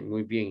bien,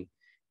 muy bien.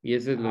 Y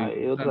eso es lo Ajá,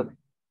 y yo importante.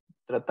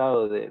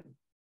 tratado de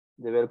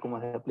ver cómo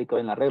se aplica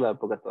en la regla,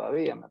 porque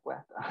todavía me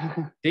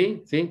cuesta.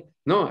 Sí, sí.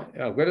 No,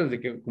 acuérdate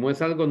que como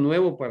es algo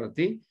nuevo para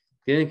ti,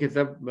 tienes que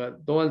estar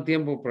todo el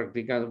tiempo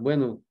practicando.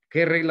 Bueno,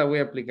 ¿qué regla voy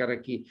a aplicar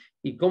aquí?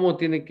 ¿Y cómo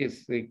tiene que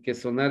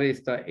sonar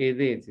esta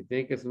ed? Si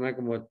tiene que sonar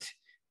como t,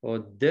 o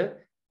d,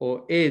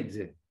 o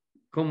ed.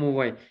 ¿Cómo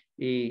va?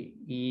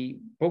 Y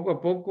poco a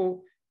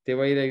poco te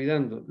va a ir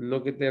ayudando.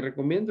 Lo que te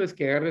recomiendo es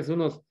que agarres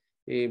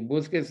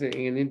busques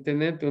en el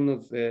internet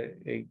unos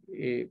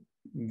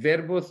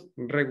verbos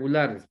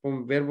regulares,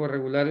 pon verbos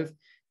regulares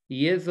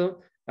y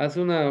eso. Haz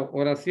una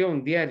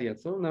oración diaria.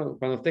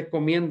 Cuando estés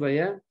comiendo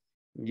allá,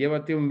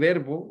 llévate un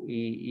verbo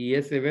y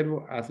ese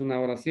verbo haz una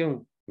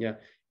oración, ¿ya?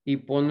 Y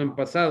ponlo en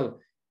pasado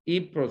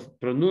y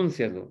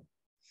pronúncialo.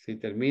 Si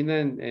termina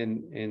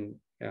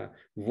en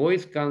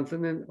voice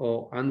consonant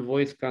o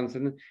unvoiced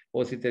consonant,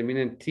 o si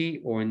termina en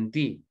T o en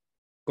D,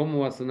 ¿cómo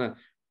va a sonar?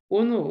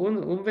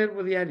 Un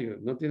verbo diario,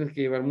 no tienes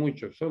que llevar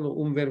mucho, solo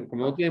un verbo,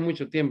 como no tienes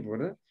mucho tiempo,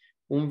 ¿verdad?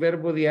 Un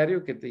verbo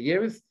diario que te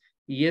lleves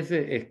y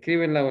ese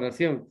escribe en la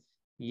oración.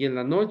 Y en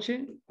la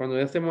noche, cuando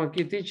ya estemos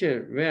aquí,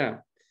 teacher,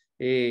 vea,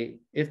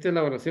 esta es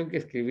la oración que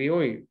escribí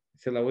hoy,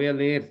 se la voy a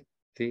leer,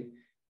 ¿sí?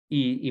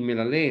 Y me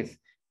la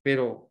lees,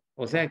 pero,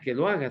 o sea, que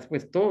lo hagas,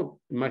 pues todo,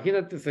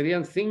 imagínate,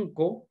 serían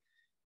cinco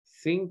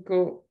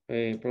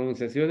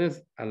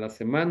pronunciaciones a la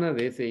semana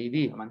de ese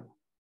ID.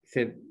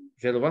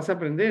 Se lo vas a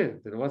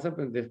aprender, te lo vas a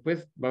aprender,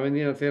 después va a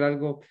venir a ser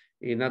algo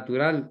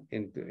natural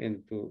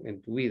en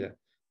tu vida.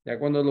 Ya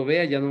cuando lo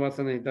veas, ya no vas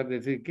a necesitar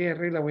decir, ¿qué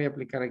regla voy a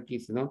aplicar aquí?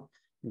 Sino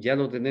ya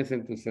lo tenés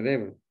en tu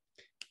cerebro.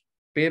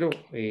 Pero,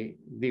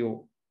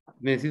 digo,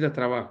 necesitas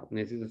trabajo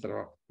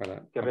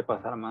para... Hay que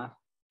repasar más.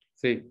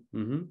 Sí,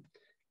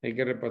 hay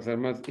que repasar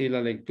más. Y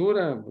la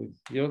lectura, pues,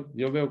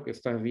 yo veo que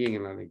estás bien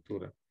en la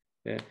lectura.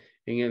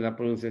 En la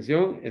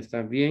pronunciación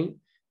estás bien.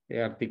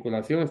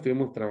 Articulación,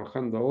 estuvimos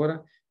trabajando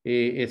ahora.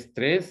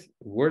 Estrés,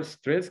 word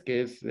stress,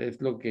 que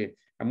es lo que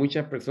a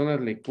muchas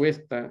personas le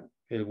cuesta.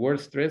 El word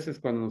stress es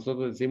cuando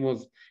nosotros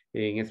decimos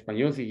en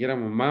español, si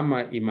dijéramos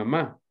mamá y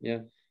mamá,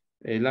 ¿ya?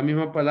 Es la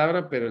misma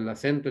palabra, pero el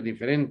acento es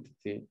diferente,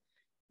 ¿sí?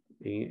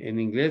 En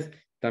inglés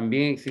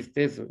también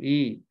existe eso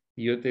y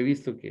yo te he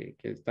visto que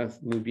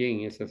estás muy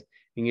bien en esas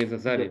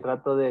Yo áreas.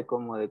 trato de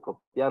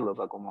copiarlo,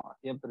 para como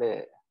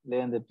siempre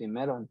leen de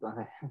primero,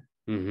 entonces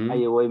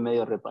ahí voy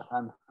medio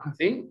repasando.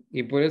 Sí,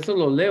 y por eso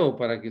lo leo,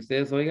 para que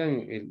ustedes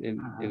oigan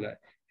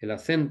el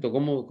acento,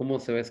 cómo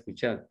se va a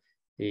escuchar.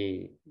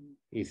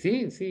 Y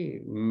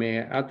sí,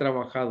 me ha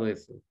trabajado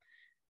eso.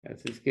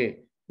 Así es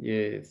que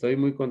estoy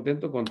muy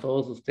contento con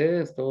todos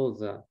ustedes, todos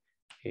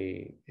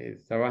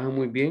trabajan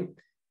muy bien.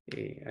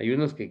 Hay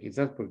unos que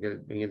quizás porque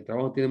en el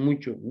trabajo tienen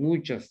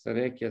muchas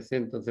tareas que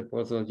hacer, entonces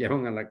por eso los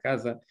llevan a la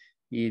casa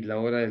y la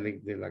hora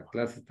de la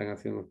clase están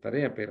haciendo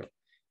tareas, pero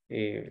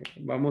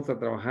vamos a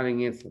trabajar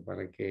en eso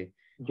para que...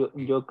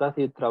 Yo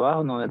casi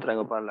trabajo no me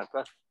traigo para la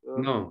casa.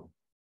 No.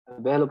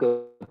 Ve lo que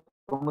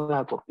pongo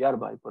a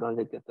copiar, va, y por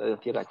eso es que estoy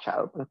aquí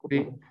agachado para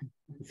copiar.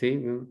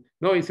 Sí,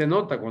 no, y se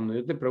nota cuando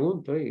yo te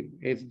pregunto,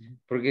 es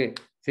porque,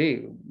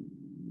 sí,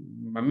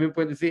 a mí me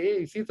pueden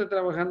decir, sí estoy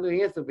trabajando en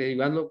esto, pero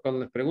igual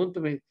cuando les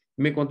pregunto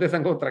me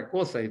contestan otra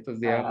cosa,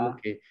 entonces digamos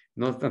que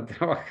no están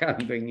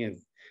trabajando en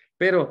eso.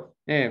 Pero,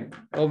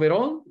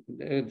 overall,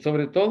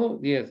 sobre todo,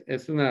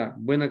 es una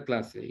buena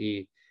clase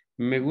y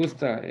me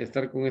gusta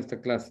estar con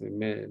esta clase.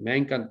 Me ha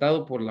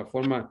encantado por la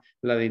forma,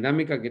 la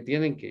dinámica que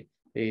tienen, que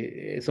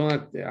son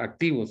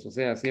activos, o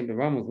sea, siempre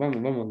vamos,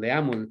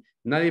 leamos.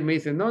 Nadie me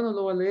dice, no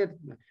lo voy a leer.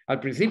 Al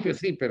principio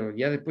sí, pero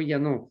ya después ya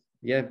no.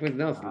 Ya después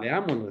no,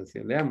 leámoslo,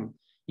 decía, leamos.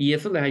 Y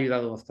eso les ha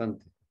ayudado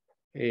bastante.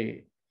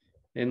 He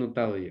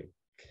notado yo.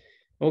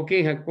 Ok,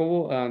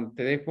 Jacobo,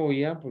 te dejo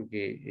ya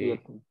porque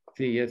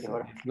sí, es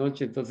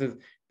noche. Entonces,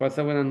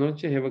 Pasa buenas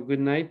noches. Have a good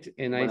night.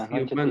 And I Buenas see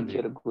you noches, Monday.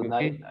 teacher. Good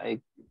Okay?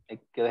 night. Hay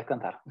que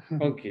descansar.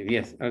 Okay,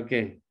 yes.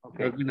 Okay.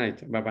 Okay. Have a good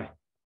night. Bye-bye.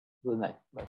 Good night. Bye.